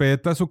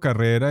respeta su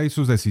carrera y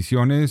sus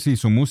decisiones y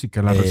su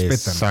música. La respeta.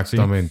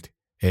 Exactamente.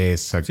 ¿Sí?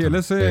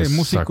 Exactamente. Sí, él es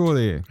músico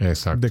de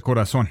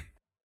corazón.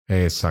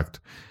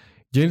 Exacto.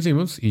 Gene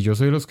Simmons, y yo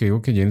soy de los que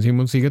digo que Gene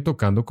Simmons sigue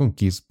tocando con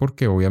Kiss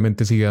porque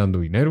obviamente sigue dando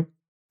dinero.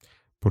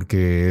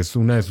 Porque es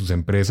una de sus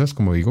empresas,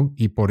 como digo.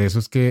 Y por eso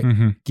es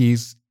que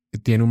Kiss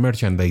tiene un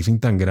merchandising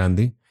tan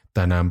grande,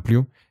 tan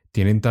amplio,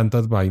 tienen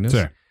tantas vainas,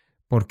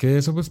 porque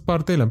eso es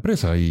parte de la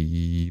empresa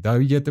y da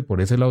billete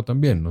por ese lado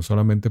también, no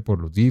solamente por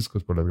los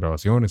discos, por las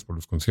grabaciones, por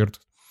los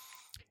conciertos.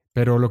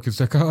 Pero lo que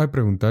usted acaba de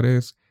preguntar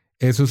es,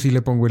 eso sí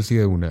le pongo el sí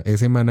de una.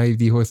 Ese man ahí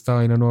dijo, esta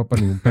vaina no va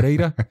para ningún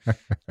Pereira,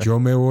 yo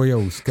me voy a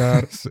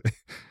buscar.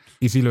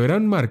 Y si lo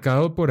hubieran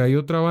marcado por ahí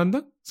otra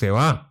banda, se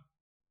va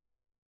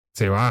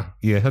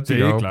y deja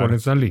tirado Paul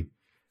Stanley.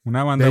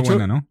 Una banda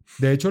buena, ¿no?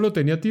 De hecho lo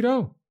tenía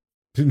tirado.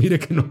 Pues mire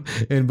que no,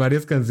 en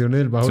varias canciones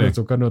del bajo le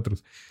tocan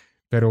otros.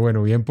 Pero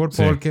bueno, bien por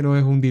Paul que no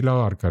dejó hundir la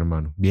barca,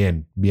 hermano.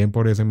 Bien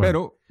por ese man.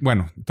 Pero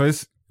bueno,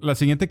 entonces la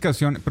siguiente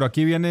canción, pero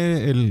aquí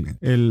viene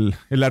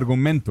el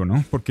argumento,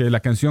 ¿no? Porque la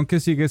canción que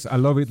sigue es I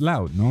Love It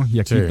Loud, ¿no? Y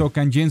aquí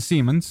tocan Gene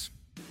Simmons,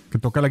 que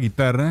toca la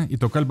guitarra y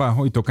toca el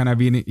bajo, y tocan a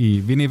Vinnie,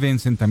 y Vinnie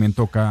Vincent también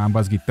toca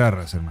ambas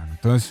guitarras, hermano.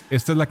 Entonces,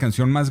 esta es la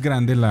canción más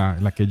grande,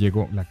 la que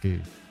llegó, la que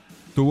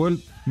tuvo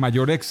el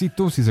mayor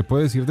éxito, si se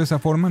puede decir de esa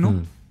forma,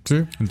 ¿no?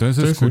 Sí.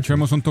 Entonces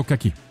escuchemos un toque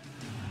aquí.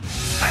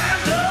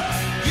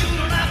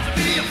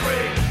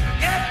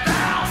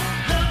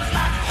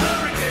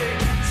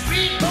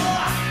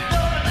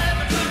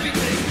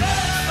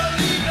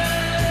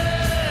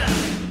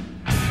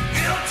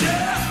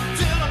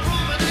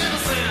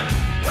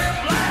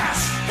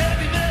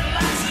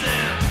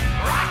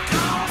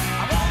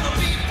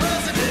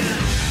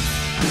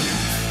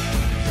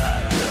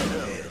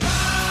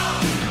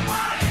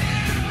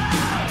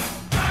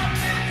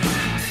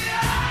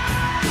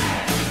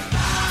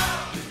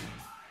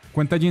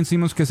 Cuenta Gene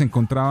Simmons que se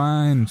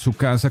encontraba en su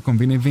casa con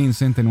Vinnie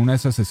Vincent en una de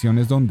esas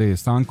sesiones donde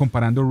estaban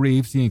comparando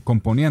riffs y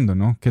componiendo,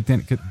 ¿no? ¿Qué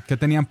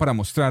tenían para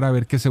mostrar, a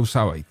ver qué se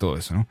usaba y todo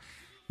eso, ¿no?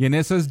 Y en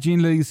esas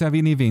Gene le dice a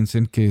Vinnie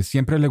Vincent que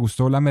siempre le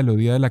gustó la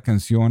melodía de la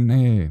canción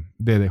de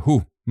The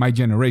Who, My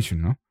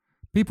Generation, ¿no?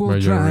 People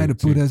try to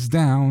put us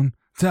down,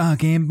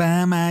 talking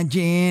about my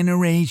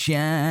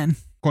generation.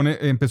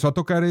 Empezó a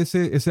tocar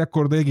ese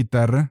acorde de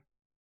guitarra.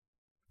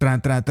 Tra,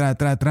 tra, tra,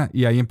 tra, tra.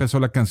 Y ahí empezó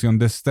la canción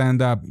de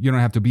Stand Up, You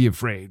Don't Have to Be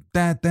Afraid.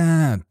 Ta,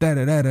 ta, ta,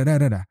 ra, ra, ra,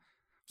 ra, ra.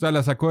 O sea,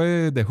 la sacó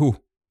de The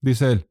Who,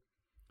 dice él.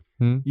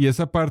 Y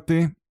esa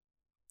parte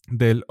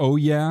del oh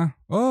yeah,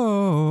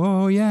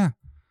 oh yeah,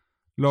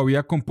 lo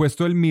había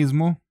compuesto él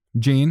mismo,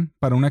 Gene,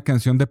 para una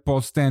canción de Paul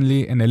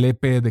Stanley en el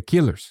EP The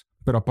Killers.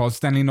 Pero a Paul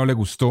Stanley no le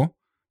gustó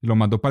y lo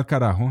mandó para el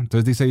carajo.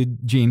 Entonces dice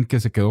Gene que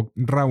se quedó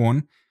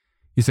rabón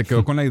y se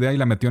quedó con la idea y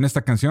la metió en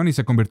esta canción y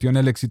se convirtió en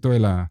el éxito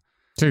de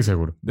Sí,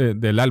 seguro.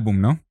 Del álbum,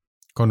 ¿no?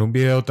 Con un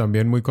video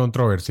también muy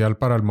controversial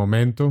para el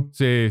momento.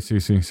 Sí.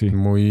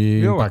 Muy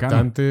Video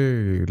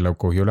impactante. bacano. Lo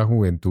cogió la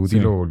juventud y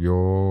lo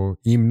volvió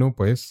himno,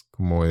 pues,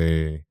 como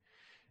de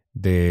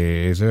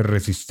esa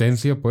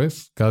resistencia,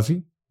 pues,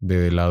 casi,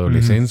 de la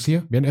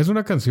adolescencia. Bien, es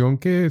una canción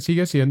que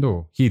sigue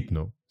siendo hit,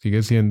 ¿no?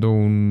 Sigue siendo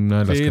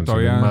una de las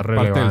canciones más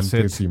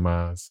relevantes y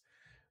más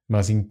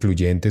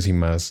incluyentes y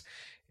más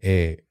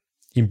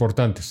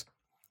importantes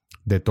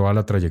de toda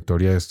la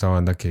trayectoria de esta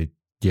banda que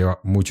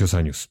lleva muchos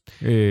años.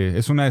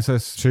 Es una de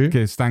esas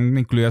que están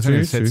incluidas en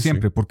el set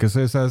siempre, porque es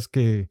de esas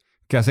que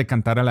hace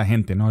cantar a la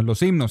gente, ¿no?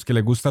 Los himnos que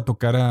le gusta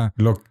tocar a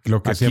Lo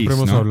que a siempre Kiss,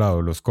 hemos ¿no?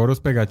 hablado, los coros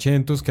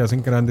pegachentos que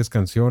hacen grandes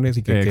canciones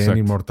y que queden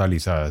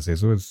inmortalizadas.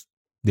 Eso es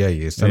de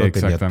ahí. Esta lo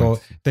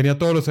tenía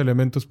todos los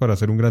elementos para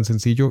hacer un gran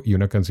sencillo y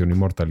una canción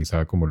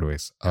inmortalizada como lo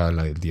es a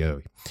la del día de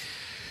hoy.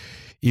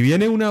 Y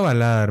viene una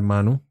balada,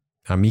 hermano.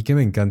 A mí que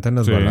me encantan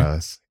las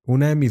baladas.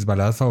 Una de mis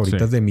baladas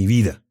favoritas de mi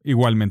vida.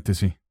 Igualmente,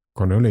 sí.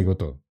 Con eso le digo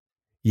todo.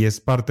 Y es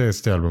parte de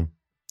este álbum.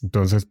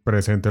 Entonces,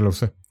 preséntelo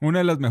usted. Una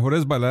de las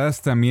mejores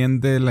baladas también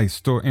en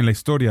la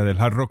historia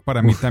del hard rock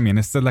para mí también.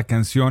 Esta es la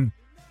canción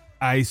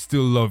I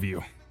Still Love You,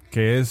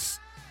 que es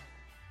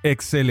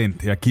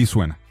excelente. Aquí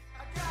suena.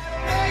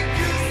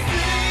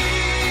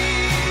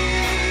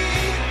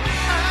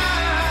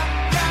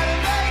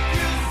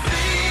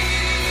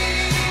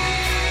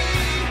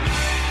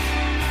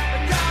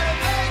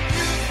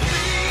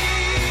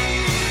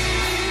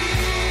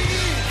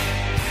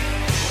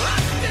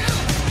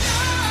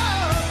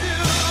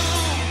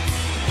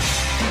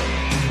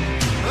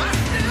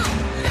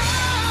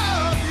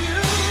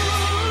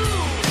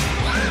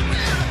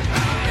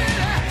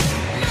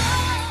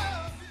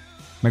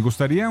 Me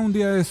gustaría un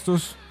día de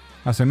estos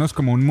hacernos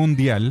como un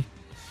mundial,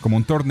 como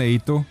un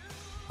torneito,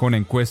 con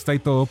encuesta y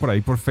todo por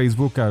ahí por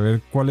Facebook, a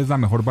ver cuál es la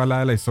mejor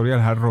balada de la historia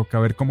del hard rock, a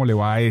ver cómo le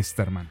va a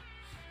esta, hermano.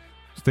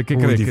 ¿Usted qué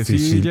cree? Difícil, ¿Que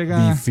sí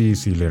llega,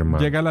 difícil,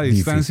 hermano. llega a la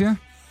distancia?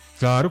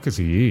 Claro que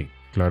sí,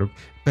 claro.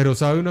 Pero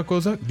 ¿sabe una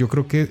cosa? Yo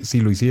creo que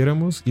si lo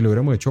hiciéramos y lo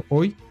hubiéramos hecho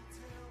hoy,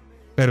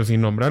 pero sin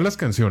nombrar las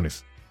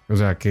canciones, o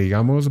sea, que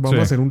digamos, vamos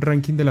a hacer un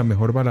ranking de la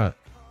mejor balada,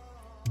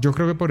 yo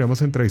creo que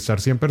podríamos entrevistar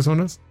 100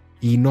 personas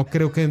y no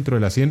creo que dentro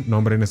de las 100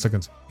 nombren esta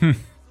canción.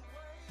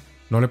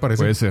 ¿No le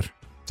parece? Puede ser.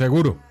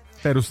 Seguro.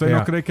 ¿Pero usted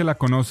no cree que la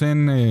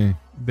conocen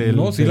del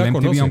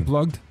MTV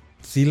Unplugged?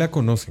 Sí la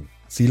conocen.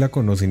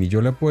 Y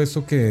yo le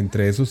apuesto que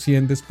entre esos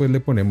 100 después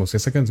le ponemos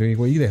esa canción y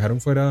digo, y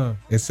dejaron fuera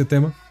este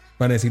tema.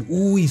 Van a decir,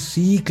 uy,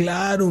 sí,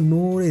 claro,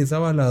 no, esa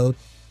balada.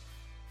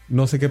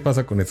 No sé qué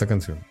pasa con esta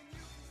canción.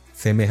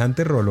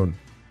 Semejante rolón.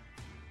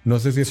 No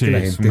sé si es que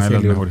la gente se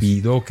le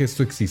olvidó que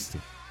esto existe.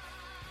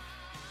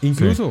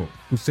 Incluso,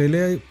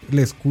 usted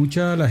le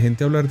escucha a la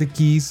gente hablar de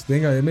Kiss.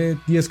 Venga, deme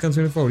 10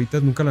 canciones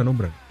favoritas, nunca la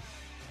nombran.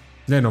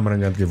 Le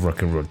nombran Can't Give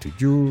Rock and Roll to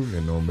You,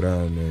 le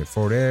nombran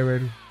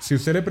Forever. Si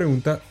usted le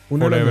pregunta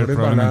una de las mejores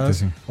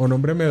baladas, o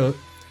nómbreme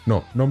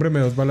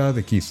dos baladas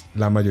de Kiss,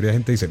 la mayoría de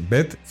gente dice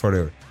Beth,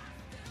 Forever.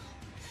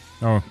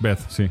 Oh, Beth,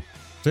 sí.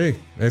 Sí,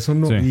 eso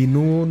no. Sí. Y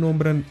no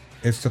nombran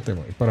este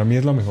tema. Para mí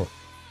es la mejor.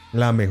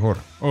 La mejor.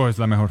 Oh, es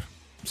la mejor.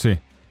 Sí.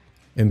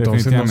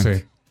 Entonces, no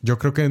sé. Yo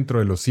creo que dentro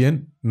de los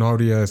 100 no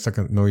habría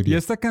no iría. Y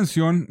esta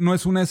canción no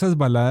es una de esas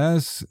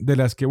baladas de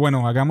las que,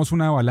 bueno, hagamos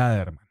una balada,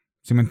 hermano.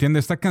 Si me entiende,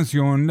 esta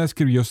canción la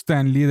escribió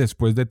Stanley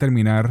después de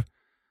terminar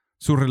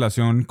su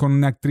relación con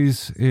una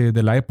actriz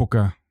de la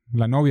época,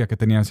 la novia que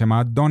tenía, se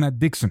llamaba Donna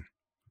Dixon,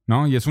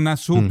 ¿no? Y es una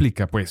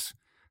súplica, pues,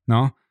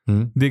 ¿no?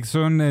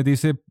 Dixon,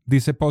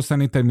 dice Paul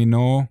Stanley,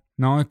 terminó,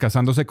 ¿no?,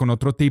 casándose con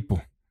otro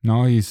tipo,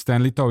 ¿no? Y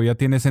Stanley todavía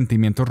tiene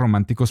sentimientos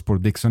románticos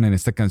por Dixon en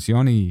esta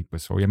canción y,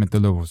 pues,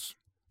 obviamente los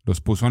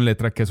puso en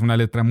letra, que es una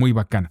letra muy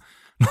bacana.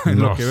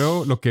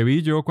 Lo que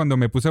vi yo cuando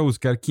me puse a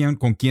buscar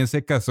con quién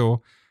se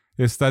casó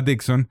esta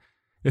Dixon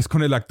es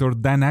con el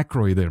actor Dan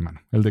Aykroyd, hermano,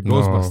 el de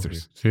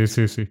Ghostbusters. Sí.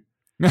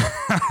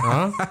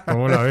 ¿Ah?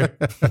 ¿Cómo la ve?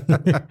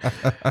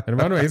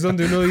 Hermano, ahí es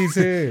donde uno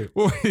dice...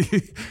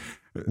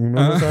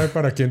 Uno no sabe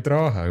para quién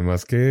trabaja.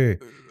 Además que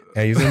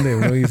ahí es donde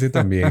uno dice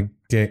también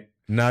que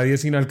nadie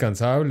es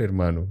inalcanzable,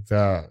 hermano. O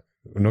sea,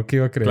 uno que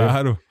iba a creer.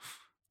 Claro.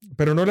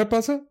 Pero ¿no le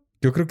pasa?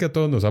 Yo creo que a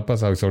todos nos ha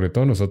pasado, y sobre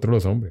todo a nosotros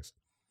los hombres.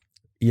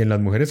 Y en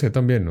las mujeres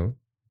también, ¿no?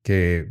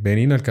 Que ven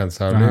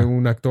inalcanzable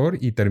un actor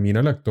y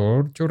termina el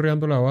actor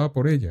chorreando la baba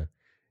por ella.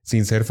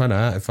 Sin ser sin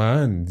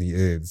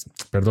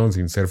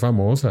ser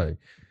famosa.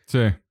 Sí.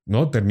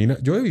 No, termina...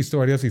 Yo he visto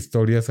varias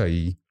historias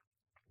ahí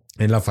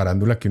en la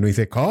farándula que uno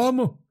dice,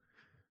 ¿cómo?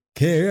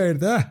 ¿Qué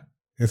verdad?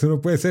 Eso no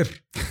puede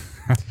ser.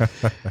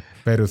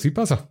 Pero sí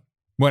pasa.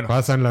 Bueno.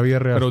 Pasa en la vida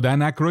real. Pero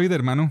Dan Aykroyd,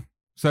 hermano,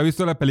 ¿se ha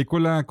visto la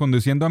película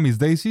Conduciendo a Miss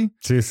Daisy?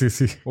 Sí.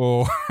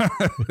 O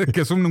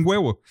que es un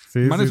huevo.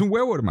 Es un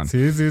huevo, hermano.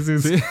 Sí.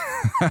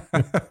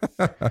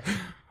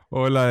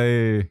 O la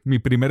de Mi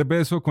primer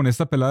beso con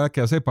esta pelada que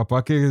hace de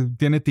papá que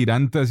tiene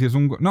tirantes y es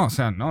un... No, o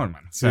sea, no,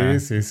 hermano. O sea,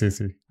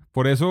 sí.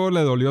 Por eso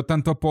le dolió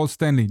tanto a Paul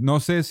Stanley.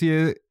 No sé si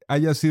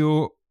haya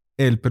sido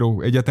él,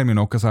 pero ella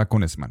terminó casada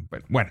con ese man.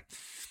 Bueno,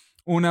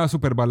 una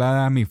super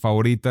balada, mi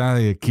favorita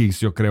de Kiss,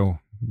 yo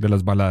creo, de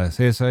las baladas.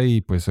 Esa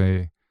y pues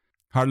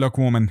Hard Luck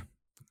Woman.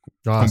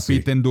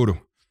 Compiten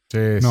duro. Sí,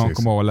 no, sí,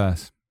 como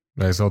baladas.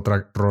 Es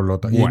otra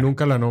rolota. Bueno. Y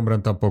nunca la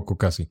nombran tampoco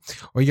casi.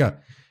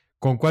 Oiga,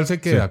 ¿con cuál se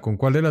queda? Sí. ¿Con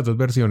cuál de las dos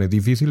versiones?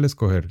 Difícil de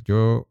escoger.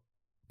 Yo,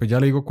 pues ya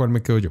le digo cuál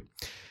me quedo yo.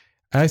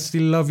 I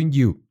Still Loving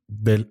You,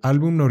 del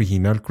álbum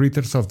original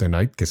Critters of the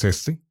Night, que es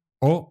este,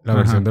 o la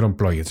versión del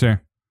Unplugged. Sí.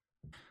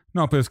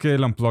 No, pero es que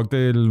el Unplugged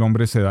del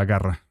hombre se da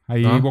garra.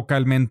 Ahí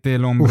vocalmente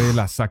el hombre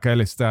la saca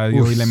del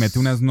estadio y le mete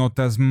unas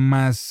notas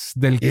más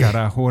del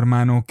carajo,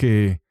 hermano,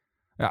 que...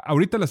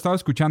 Ahorita la estaba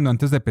escuchando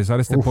antes de empezar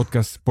este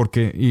podcast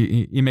porque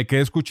y me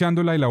quedé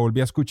escuchándola y la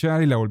volví a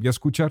escuchar y la volví a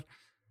escuchar.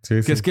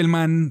 Sí, que es que el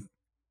man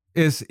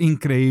es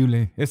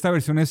increíble. Esta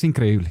versión es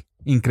increíble.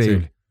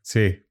 Increíble.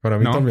 Sí, para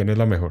mí también es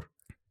la mejor.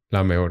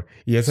 La mejor.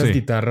 Y esas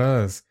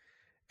guitarras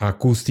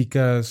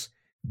acústicas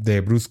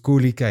de Bruce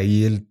Kulick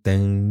ahí, el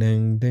tan,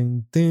 tan,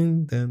 tan,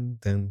 tan, tan,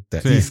 tan,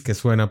 tan. Es que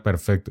suena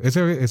perfecto.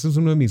 Ese es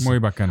uno de mis muy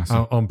bacanos,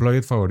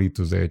 unplugged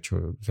favoritos, de hecho.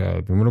 O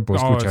sea, yo me lo puedo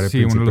escuchar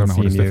sí, uno de los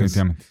mejores,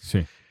 definitivamente.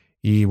 Sí.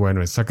 Y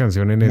bueno, esta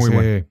canción en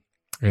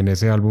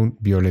ese álbum,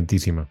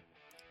 violentísima.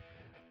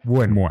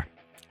 Bueno,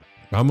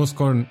 vamos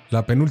con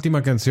la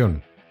penúltima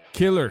canción.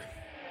 Killer.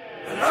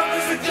 Love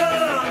is a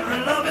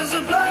gun, love is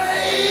a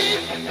blade.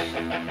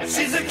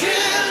 She's a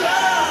killer,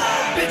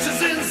 bitch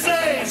is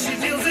insane. She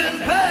deals in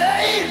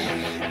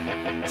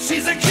pain.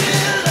 She's a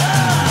killer.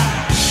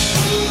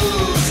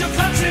 Ooh, she'll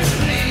cut you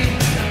clean,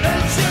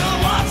 then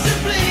she'll watch you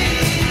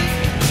bleed.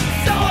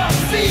 So I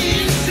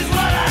feel she's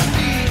what I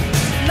need.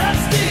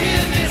 Loves to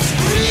hear me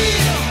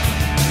scream.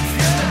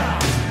 Yeah.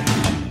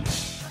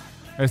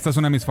 Esta es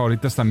una de mis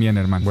favoritas también,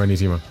 hermano.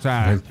 Buenísima. O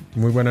sea,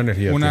 muy buena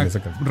energía. Una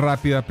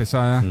rápida,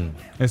 pesada.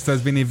 Esta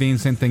es Vinnie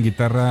Vincent en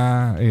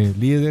guitarra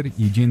líder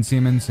y Gene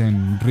Simmons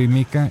en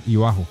rítmica y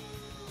bajo.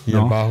 Y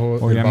el bajo,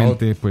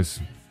 obviamente,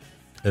 pues...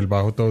 El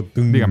bajo todo...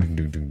 Dígame.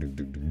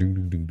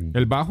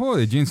 El bajo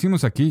de Gene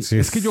Simmons aquí... Sí,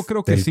 es que yo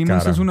creo que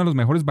Simmons es uno de los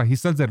mejores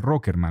bajistas del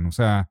rock, hermano. O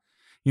sea,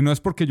 y no es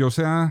porque yo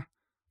sea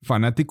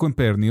fanático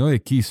empedernido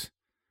de Kiss,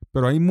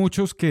 pero hay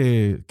muchos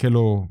que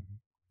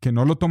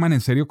no lo toman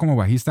en serio como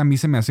bajista. A mí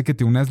se me hace que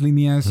tiene unas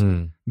líneas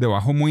de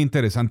bajo muy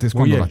interesantes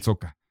cuando la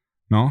toca,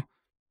 ¿no?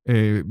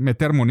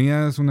 Mete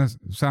armonías, unas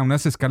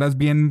escalas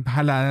bien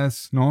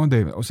jaladas, ¿no?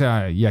 O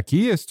sea, y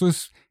aquí esto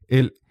es...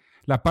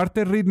 La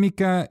parte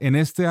rítmica en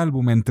este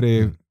álbum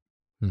entre...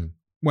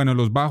 Bueno,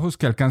 los bajos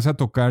que alcanza a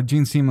tocar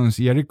Gene Simmons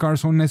y Eric Carr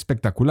son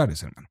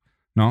espectaculares, hermano,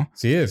 ¿no?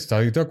 Sí,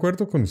 estoy de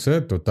acuerdo con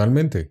usted,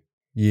 totalmente.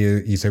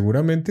 Y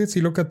seguramente sí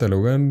lo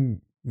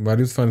catalogan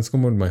varios fans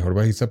como el mejor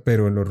bajista,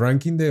 pero en los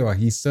rankings de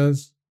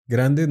bajistas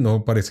grandes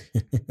no parece.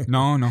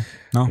 No.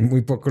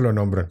 Muy poco lo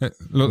nombran.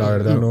 La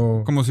verdad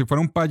no... Como si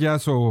fuera un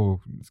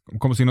payaso,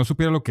 como si no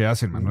supiera lo que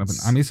hace, hermano.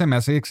 A mí se me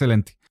hace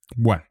excelente.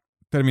 Bueno,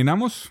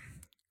 terminamos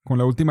con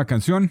la última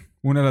canción,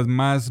 una de las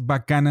más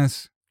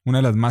bacanas, una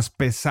de las más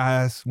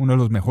pesadas, uno de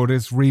los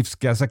mejores riffs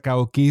que ha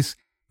sacado Kiss,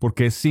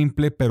 porque es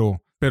simple, pero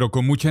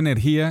con mucha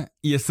energía.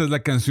 Y esta es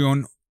la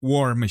canción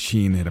War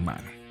Machine,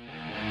 hermano.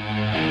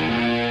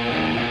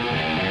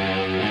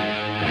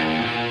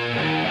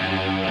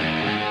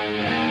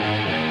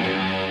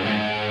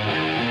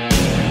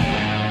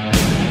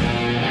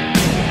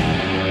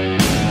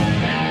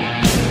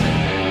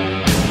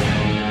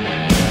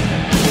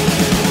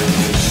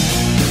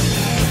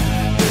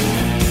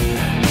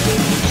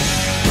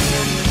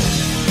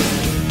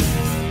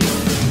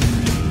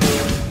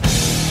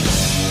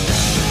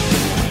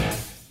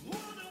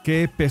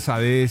 Qué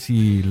pesadez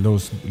y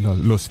los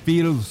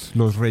fills,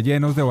 los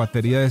rellenos de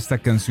batería de esta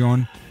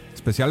canción,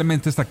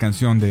 especialmente esta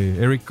canción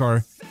de Eric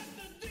Carr.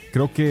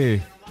 Creo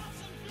que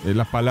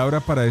la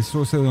palabra para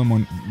eso se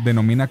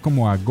denomina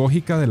como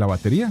agógica de la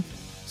batería,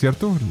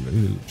 ¿cierto?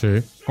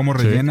 Sí. Cómo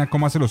rellena,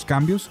 cómo hace los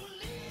cambios.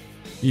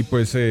 Y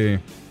pues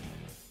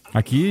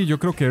aquí yo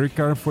creo que Eric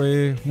Carr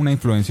fue una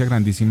influencia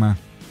grandísima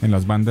en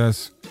las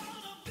bandas,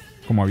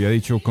 como había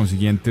dicho,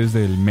 consiguientes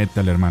del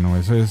metal, hermano.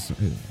 Eso es...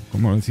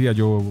 como decía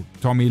yo,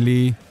 Tommy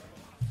Lee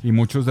y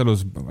muchos de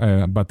los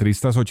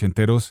bateristas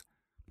ochenteros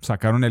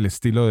sacaron el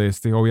estilo de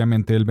este.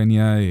 Obviamente él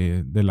venía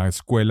de la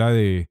escuela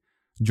de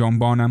John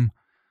Bonham,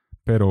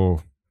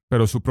 pero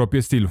su propio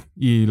estilo.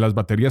 Y las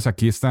baterías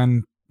aquí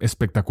están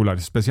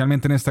espectaculares,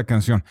 especialmente en esta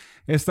canción.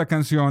 Esta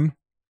canción,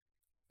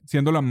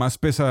 siendo la más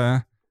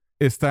pesada,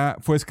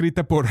 fue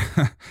escrita por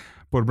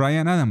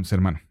Bryan Adams,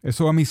 hermano.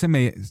 Eso a mí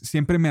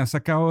siempre me ha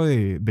sacado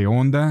de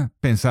onda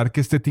pensar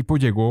que este tipo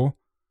llegó...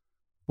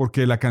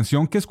 Porque la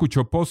canción que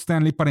escuchó Paul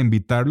Stanley para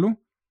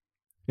invitarlo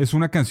es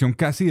una canción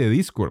casi de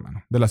disco,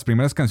 hermano. De las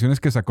primeras canciones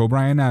que sacó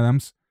Bryan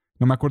Adams.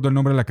 No me acuerdo el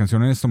nombre de la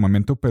canción en este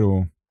momento,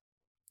 pero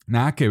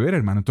nada que ver,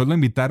 hermano. Entonces lo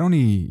invitaron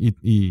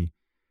y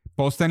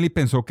Paul Stanley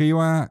pensó que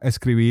iba a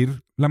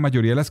escribir la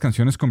mayoría de las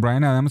canciones con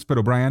Bryan Adams,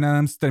 pero Bryan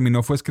Adams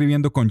fue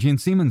escribiendo con Gene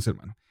Simmons,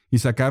 hermano. Y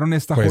sacaron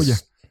esta joya.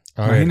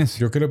 Imagínense.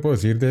 Yo qué le puedo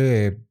decir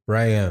de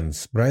Bryan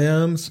Adams. Bryan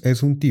Adams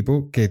es un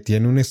tipo que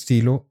tiene un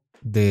estilo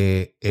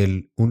de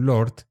un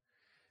lord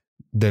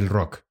del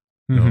rock.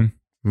 ¿no?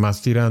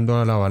 Más tirando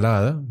a la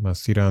balada,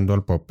 más tirando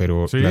al pop,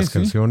 pero las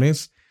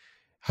canciones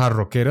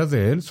jarroqueras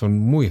de él son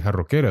muy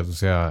jarroqueras. O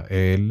sea,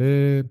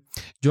 él,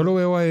 yo lo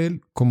veo a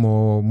él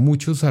como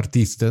muchos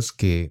artistas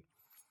que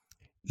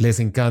les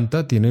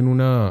encanta, tienen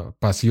una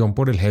pasión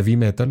por el heavy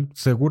metal.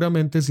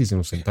 Seguramente si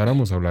nos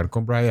sentáramos a hablar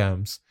con Bryan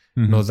Adams,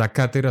 nos da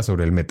cátedra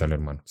sobre el metal,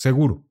 hermano.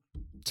 Seguro,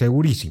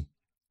 segurísimo.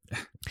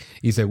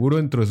 Y seguro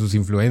dentro de sus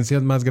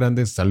influencias más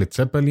grandes está Led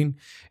Zeppelin,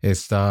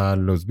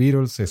 están los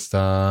Beatles,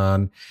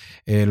 están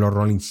los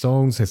Rolling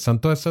Stones, están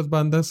todas estas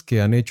bandas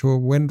que han hecho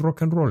buen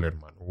rock and roll,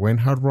 hermano, buen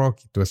hard rock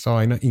y toda esta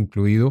vaina,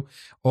 incluido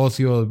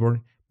Ozzy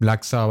Osbourne,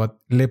 Black Sabbath.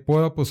 Le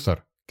puedo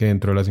apostar que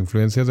dentro de las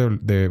influencias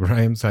de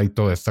Bryan hay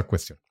toda esta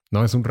cuestión.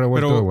 No, es un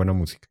revuelto de buena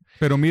música.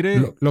 Pero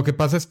mire... Lo que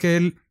pasa es que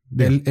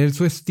él,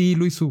 su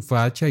estilo y su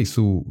facha y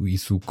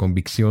su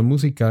convicción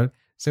musical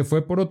se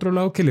fue por otro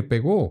lado que le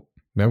pegó.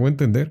 ¿Me hago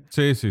entender?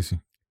 Sí.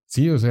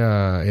 Sí, o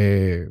sea,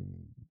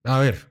 a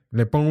ver,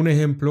 le pongo un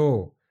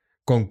ejemplo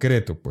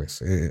concreto,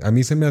 pues. A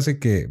mí se me hace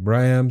que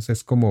Bryan Adams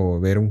es como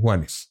ver un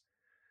Juanes,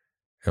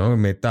 ¿no?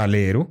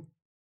 Metalero,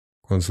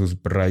 con sus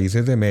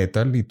raíces de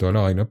metal y toda la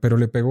vaina, pero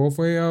le pegó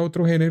fue a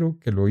otro género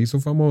que lo hizo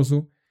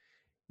famoso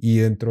y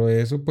dentro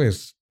de eso,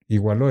 pues,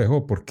 igual lo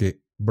dejó,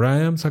 porque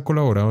Bryan Adams ha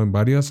colaborado en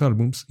varios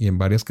álbums y en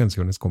varias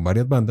canciones con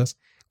varias bandas,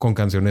 con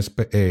canciones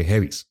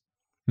heavies,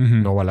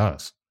 no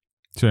baladas.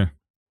 Sí.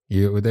 Y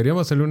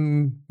deberíamos hacerle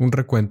un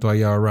recuento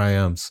ahí a Bryan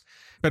Adams.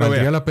 Pero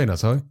valdría vea, la pena,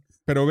 ¿sabe?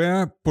 Pero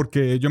vea,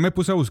 porque yo me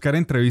puse a buscar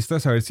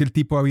entrevistas a ver si el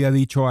tipo había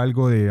dicho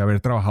algo de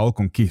haber trabajado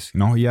con Kiss,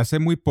 ¿no? Y hace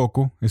muy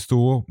poco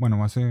estuvo,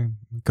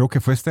 creo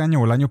que fue este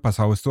año o el año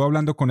pasado, estuvo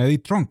hablando con Eddie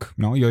Trunk,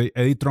 ¿no? Y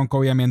Eddie Trunk,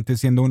 obviamente,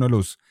 siendo uno de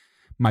los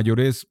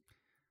mayores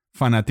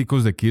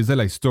fanáticos de Kiss de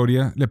la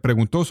historia, le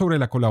preguntó sobre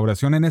la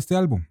colaboración en este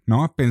álbum,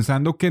 ¿no?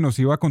 Pensando que nos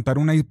iba a contar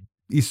una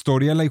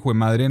historia, la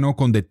hijuemadre, ¿no?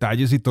 Con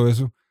detalles y todo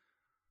eso.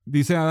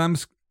 Dice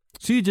Adams...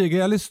 Sí,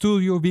 llegué al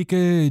estudio, vi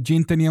que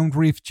Gene tenía un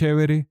riff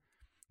chévere.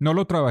 No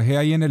lo trabajé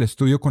ahí en el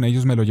estudio con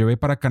ellos, me lo llevé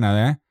para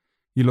Canadá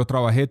y lo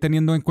trabajé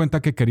teniendo en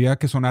cuenta que quería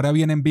que sonara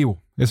bien en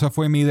vivo. Esa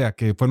fue mi idea,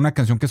 que fuera una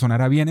canción que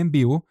sonara bien en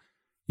vivo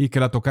y que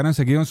la tocaran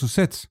seguido en sus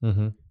sets.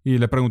 Y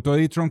le preguntó a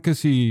Eddie Trunk que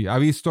si ha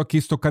visto a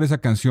Kiss tocar esa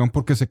canción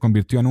porque se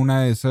convirtió en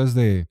una de esas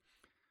de...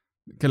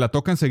 que la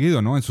tocan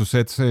seguido, ¿no? En sus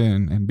sets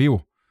en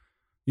vivo.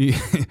 Y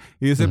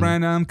dice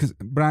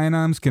Bryan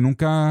Adams que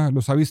nunca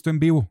los ha visto en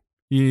vivo.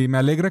 Y me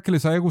alegra que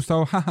les haya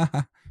gustado,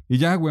 Y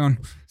ya, weón.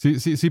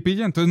 Sí,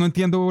 pilla. Entonces no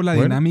entiendo la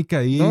dinámica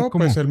ahí. No,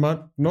 pues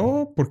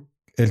hermano, porque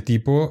el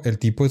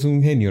tipo es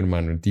un genio,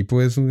 hermano. El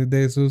tipo es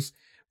de esos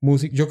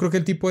músicos. Yo creo que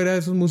el tipo era de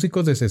esos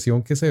músicos de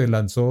sesión que se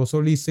lanzó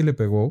solista y le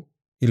pegó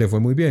y le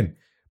fue muy bien.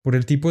 Por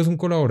el tipo es un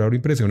colaborador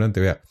impresionante.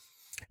 Vea,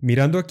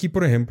 mirando aquí,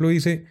 por ejemplo,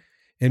 dice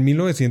en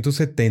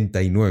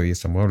 1979, y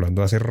estamos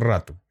hablando hace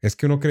rato. Es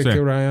que uno cree que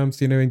Bryan Adams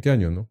tiene 20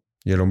 años, ¿no?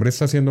 Y el hombre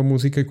está haciendo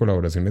música y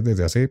colaboraciones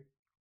desde hace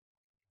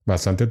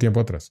bastante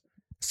tiempo atrás.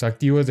 Está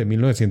activo desde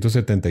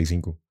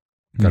 1975.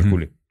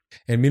 Calcule.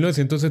 En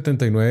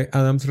 1979,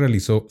 Adams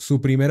realizó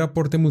su primer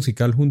aporte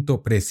musical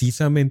junto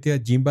precisamente a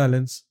Jim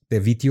Valance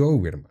de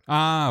VTO, hermano.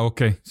 Ah,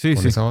 ok. Sí.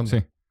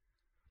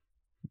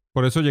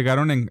 Por eso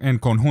llegaron en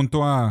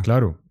conjunto a...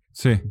 Claro.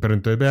 Sí. Pero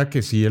entonces vea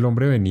que sí, el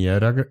hombre venía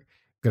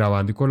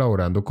grabando y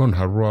colaborando con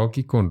hard rock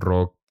y con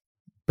rock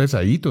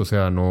pesadito. O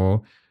sea,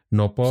 no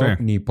pop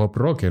ni pop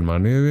rock. El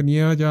man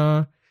venía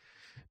ya...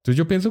 Entonces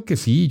yo pienso que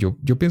sí, yo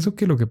pienso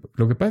que lo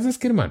que pasa es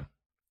que, hermano,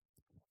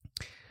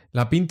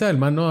 la pinta del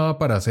man no daba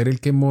para hacer el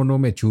que mono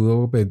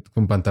mechudo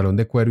con pantalón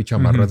de cuero y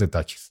chamarras de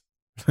taches.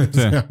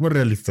 Seamos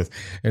realistas.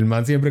 El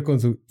man siempre con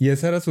su... Y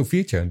esa era su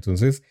ficha.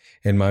 Entonces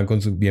el man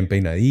con su bien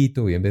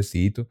peinadito, bien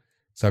vestidito,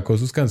 sacó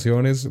sus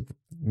canciones,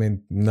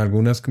 en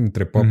algunas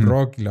entre pop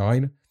rock y la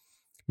vaina.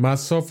 Más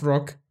soft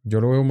rock,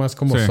 yo lo veo más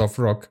como soft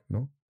rock,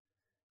 ¿no?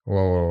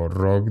 O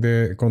rock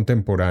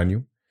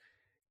contemporáneo,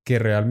 que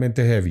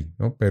realmente heavy,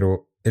 ¿no?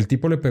 Pero el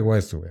tipo le pegó a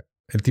esto, vea.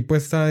 El tipo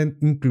está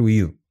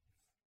incluido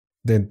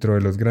dentro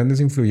de los grandes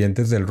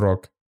influyentes del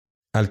rock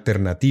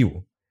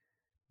alternativo,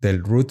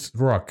 del roots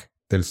rock,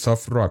 del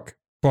soft rock,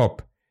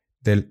 pop,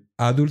 del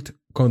adult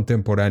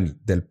contemporáneo,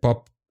 del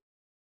pop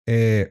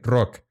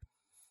rock,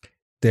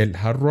 del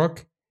hard rock,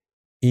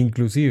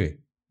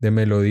 inclusive de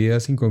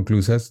melodías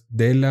inconclusas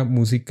de la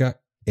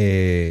música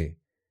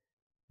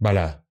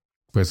balada.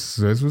 Pues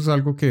eso es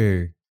algo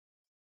que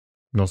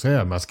no sé,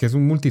 además que es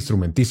un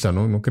multiinstrumentista,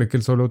 ¿no? No cree que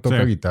él solo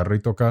toca guitarra y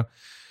toca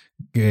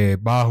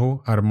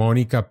bajo,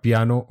 armónica,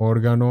 piano,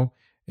 órgano,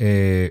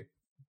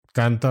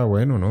 canta,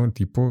 bueno, ¿no? El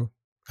tipo,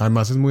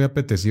 además es muy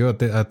apetecido,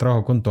 ha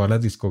trabajado con todas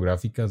las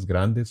discográficas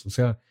grandes, o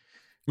sea...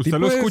 ¿Usted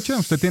lo escucha?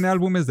 ¿Usted tiene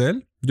álbumes de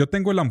él? Yo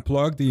tengo el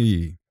Unplugged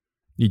y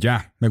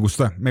ya, me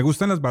gusta. Me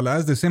gustan las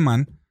baladas de ese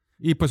man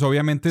y pues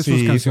obviamente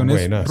sus canciones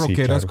buenas,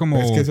 rockeras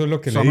como es que eso es lo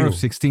que Summer of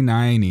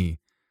 69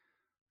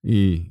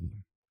 y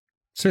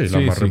sí, la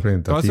más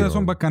representativa. Todas esas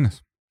son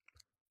bacanas.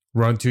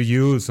 Run to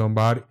You,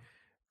 Somebody,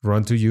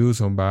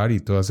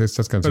 todas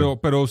estas canciones.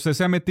 Pero ¿usted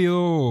se ha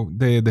metido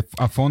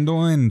a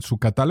fondo en su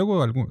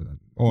catálogo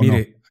o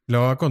Mire, no? le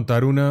voy a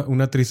contar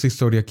una triste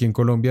historia. Aquí en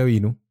Colombia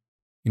vino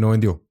y no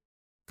vendió.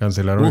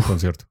 Cancelaron el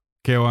concierto.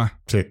 ¿Qué va?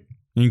 Sí.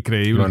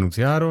 Increíble. Lo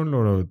anunciaron,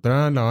 lo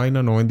traen, la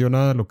vaina no vendió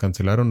nada, lo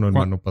cancelaron, no,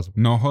 hermano, no pasó.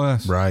 No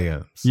jodas.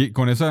 Brian. Y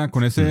con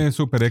ese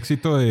super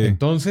éxito de...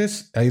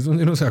 Entonces, ahí es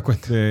donde uno se da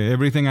cuenta. De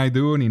Everything I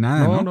Do ni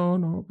nada, ¿no?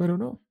 No, pero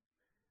no.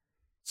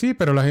 Sí,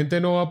 pero la gente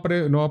no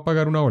va a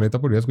pagar una boleta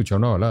por ir a escuchar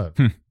una balada.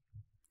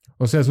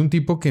 O sea, es un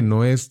tipo que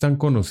no es tan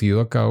conocido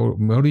acá, o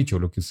mejor dicho,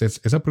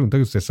 esa pregunta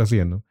que usted está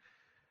haciendo,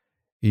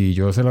 y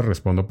yo se la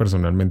respondo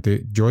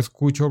personalmente. Yo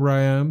escucho Brian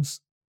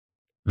Adams,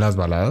 las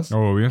baladas.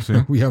 Obvio, sí.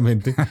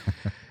 Obviamente.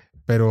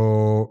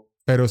 Pero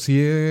sí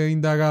he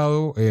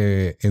indagado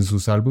en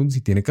sus álbumes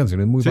y tiene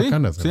canciones muy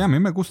bacanas. Sí, a mí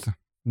me gusta.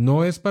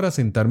 No es para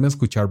sentarme a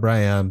escuchar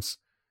Brian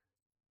Adams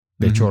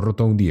de chorro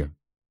todo un día,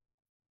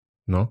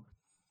 ¿no?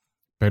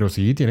 Pero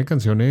sí tiene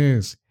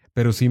canciones.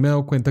 Pero sí me he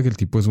dado cuenta que el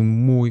tipo es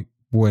un muy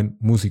buen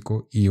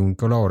músico y un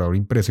colaborador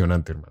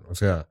impresionante, hermano. O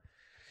sea,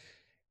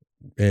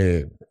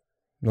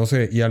 no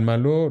sé, y al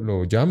man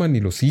lo llaman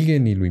y lo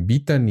siguen y lo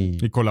invitan y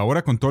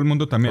colabora con todo el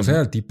mundo también. O sea,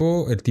 el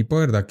tipo de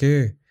verdad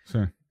que...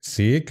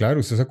 Sí,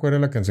 claro. ¿Usted se acuerda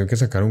de la canción que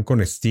sacaron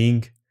con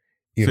Sting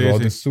y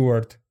Rod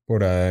Stewart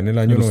por allá en el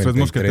año 93? Los Tres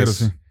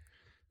Mosqueteros,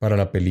 para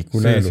la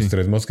película de Los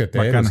Tres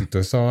Mosqueteros. Bacana. Y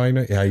toda esta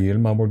vaina. Y ahí el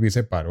man volvió y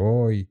se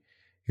paró y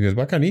es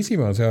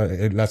bacanísima. O sea,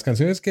 las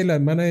canciones que la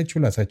man ha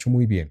hecho, las ha hecho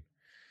muy bien.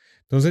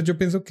 Entonces yo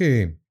pienso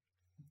que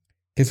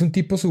es un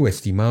tipo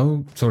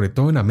subestimado, sobre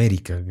todo en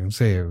América. Yo no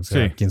sé, o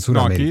sea, aquí en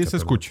Sudamérica. No, aquí se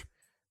escucha.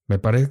 Me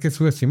parece que es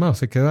subestimado.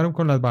 Se quedaron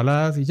con las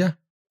baladas y ya.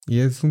 Y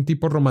es un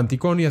tipo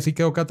romanticón y así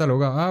quedó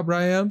catalogado.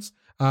 Brian Adams.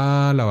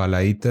 La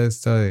baladita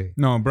esta de...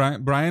 No,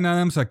 Brian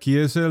Adams aquí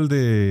es el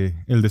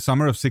de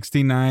Summer of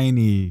 69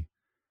 y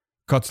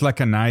Cuts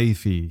Like a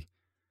Knife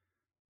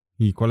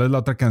y ¿cuál es la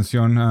otra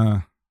canción?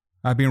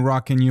 I've Been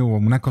Rocking You, o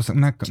una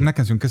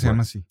canción que se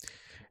llama así.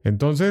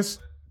 Entonces,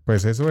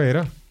 pues eso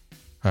era.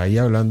 Ahí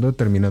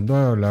terminando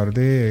de hablar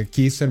de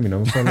Kiss,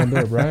 terminamos hablando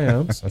de Brian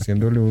Adams,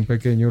 haciéndole un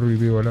pequeño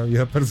review a la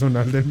vida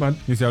personal del man.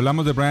 Y si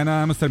hablamos de Brian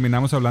Adams,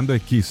 terminamos hablando de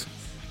Kiss.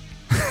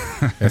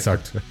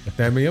 Exacto.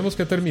 Teníamos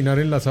que terminar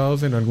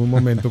enlazados en algún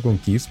momento con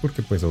Kiss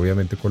porque pues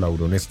obviamente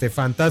colaboró en este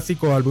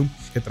fantástico álbum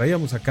que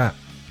traíamos acá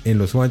en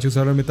Los Juanchos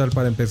Hablan Metal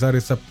para empezar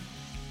esta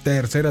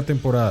tercera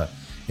temporada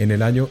en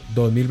el año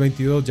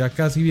 2022. Ya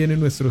casi viene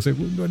nuestro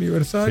segundo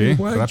aniversario,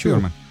 Juancho. Rápido,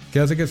 hermano. ¿Qué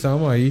hace que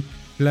estábamos ahí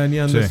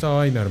planeando esta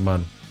vaina,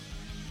 hermano?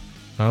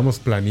 Estábamos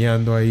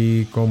planeando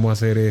ahí cómo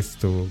hacer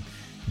esto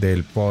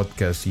del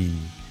podcast y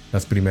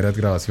las primeras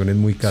grabaciones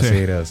muy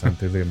caseras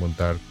antes de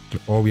montar,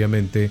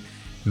 obviamente,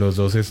 los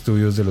dos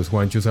estudios de Los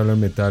Juanchos Hablan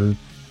Metal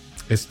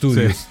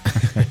Estudios.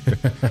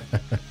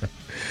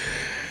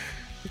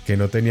 Que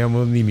no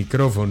teníamos ni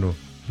micrófono.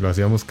 Lo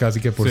hacíamos casi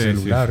que por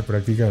celular,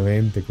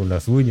 prácticamente, con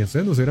las uñas.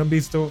 Ustedes nos hubieran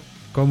visto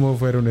cómo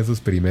fueron esos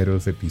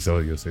primeros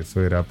episodios.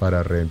 Eso era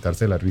para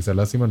reventarse la risa.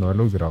 Lástima no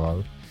haberlos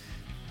grabado.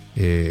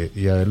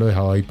 Y haberlo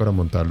dejado ahí para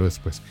montarlo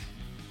después.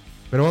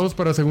 Pero vamos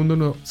para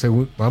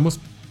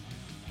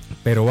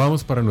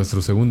vamos para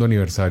nuestro segundo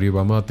aniversario y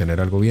vamos a tener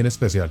algo bien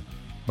especial.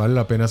 Vale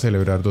la pena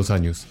celebrar 2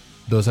 años.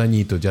 2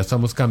 añitos. Ya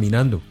estamos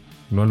caminando.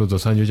 Uno a los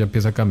 2 años ya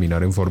empieza a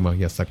caminar en forma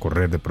y hasta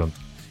correr de pronto.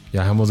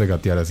 Ya dejamos de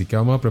gatear. Así que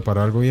vamos a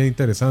preparar algo bien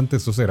interesante.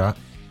 Esto será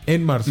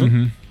en marzo.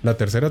 La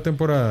tercera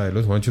temporada de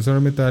Los Juanchos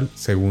Hablan Metal.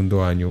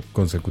 Segundo año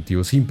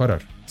consecutivo sin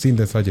parar. Sin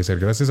desfallecer.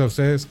 Gracias a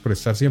ustedes por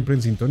estar siempre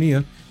en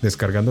sintonía.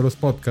 Descargando los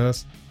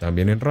podcasts.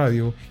 También en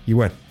radio. Y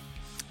bueno.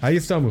 Ahí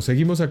estamos.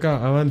 Seguimos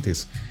acá.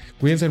 Avantes.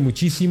 Cuídense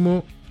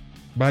muchísimo.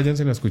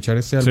 Váyanse a escuchar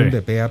este álbum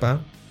de pe a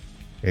pa.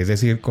 Es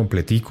decir,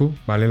 completico,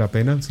 vale la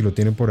pena. Si lo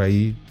tienen por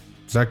ahí,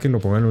 sáquenlo,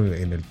 pónganlo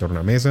en el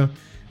tornamesa.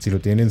 Si lo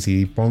tienen en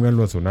CD,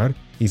 pónganlo a sonar.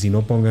 Y si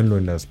no, pónganlo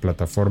en las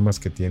plataformas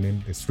que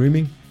tienen de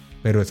streaming.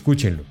 Pero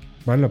escúchenlo,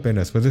 vale la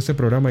pena. Después de este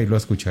programa, irlo a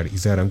escuchar y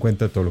se darán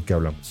cuenta de todo lo que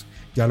hablamos.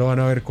 Ya lo van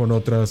a ver con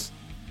otros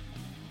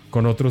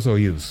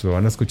oídos. Lo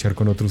van a escuchar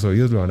con otros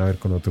oídos, lo van a ver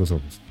con otros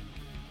ojos.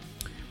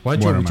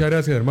 Juancho, muchas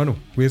gracias, hermano.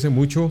 Cuídense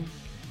mucho.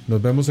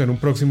 Nos vemos en un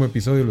próximo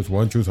episodio de Los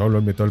Juanchos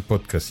Hablan Metal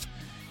Podcast.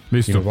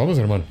 Listo. Y nos vamos,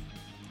 hermano.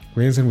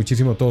 Cuídense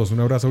muchísimo todos.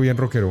 Un abrazo bien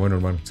rockero. Bueno,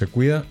 hermano, se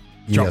cuida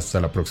y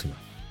hasta la próxima.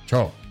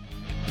 Chao.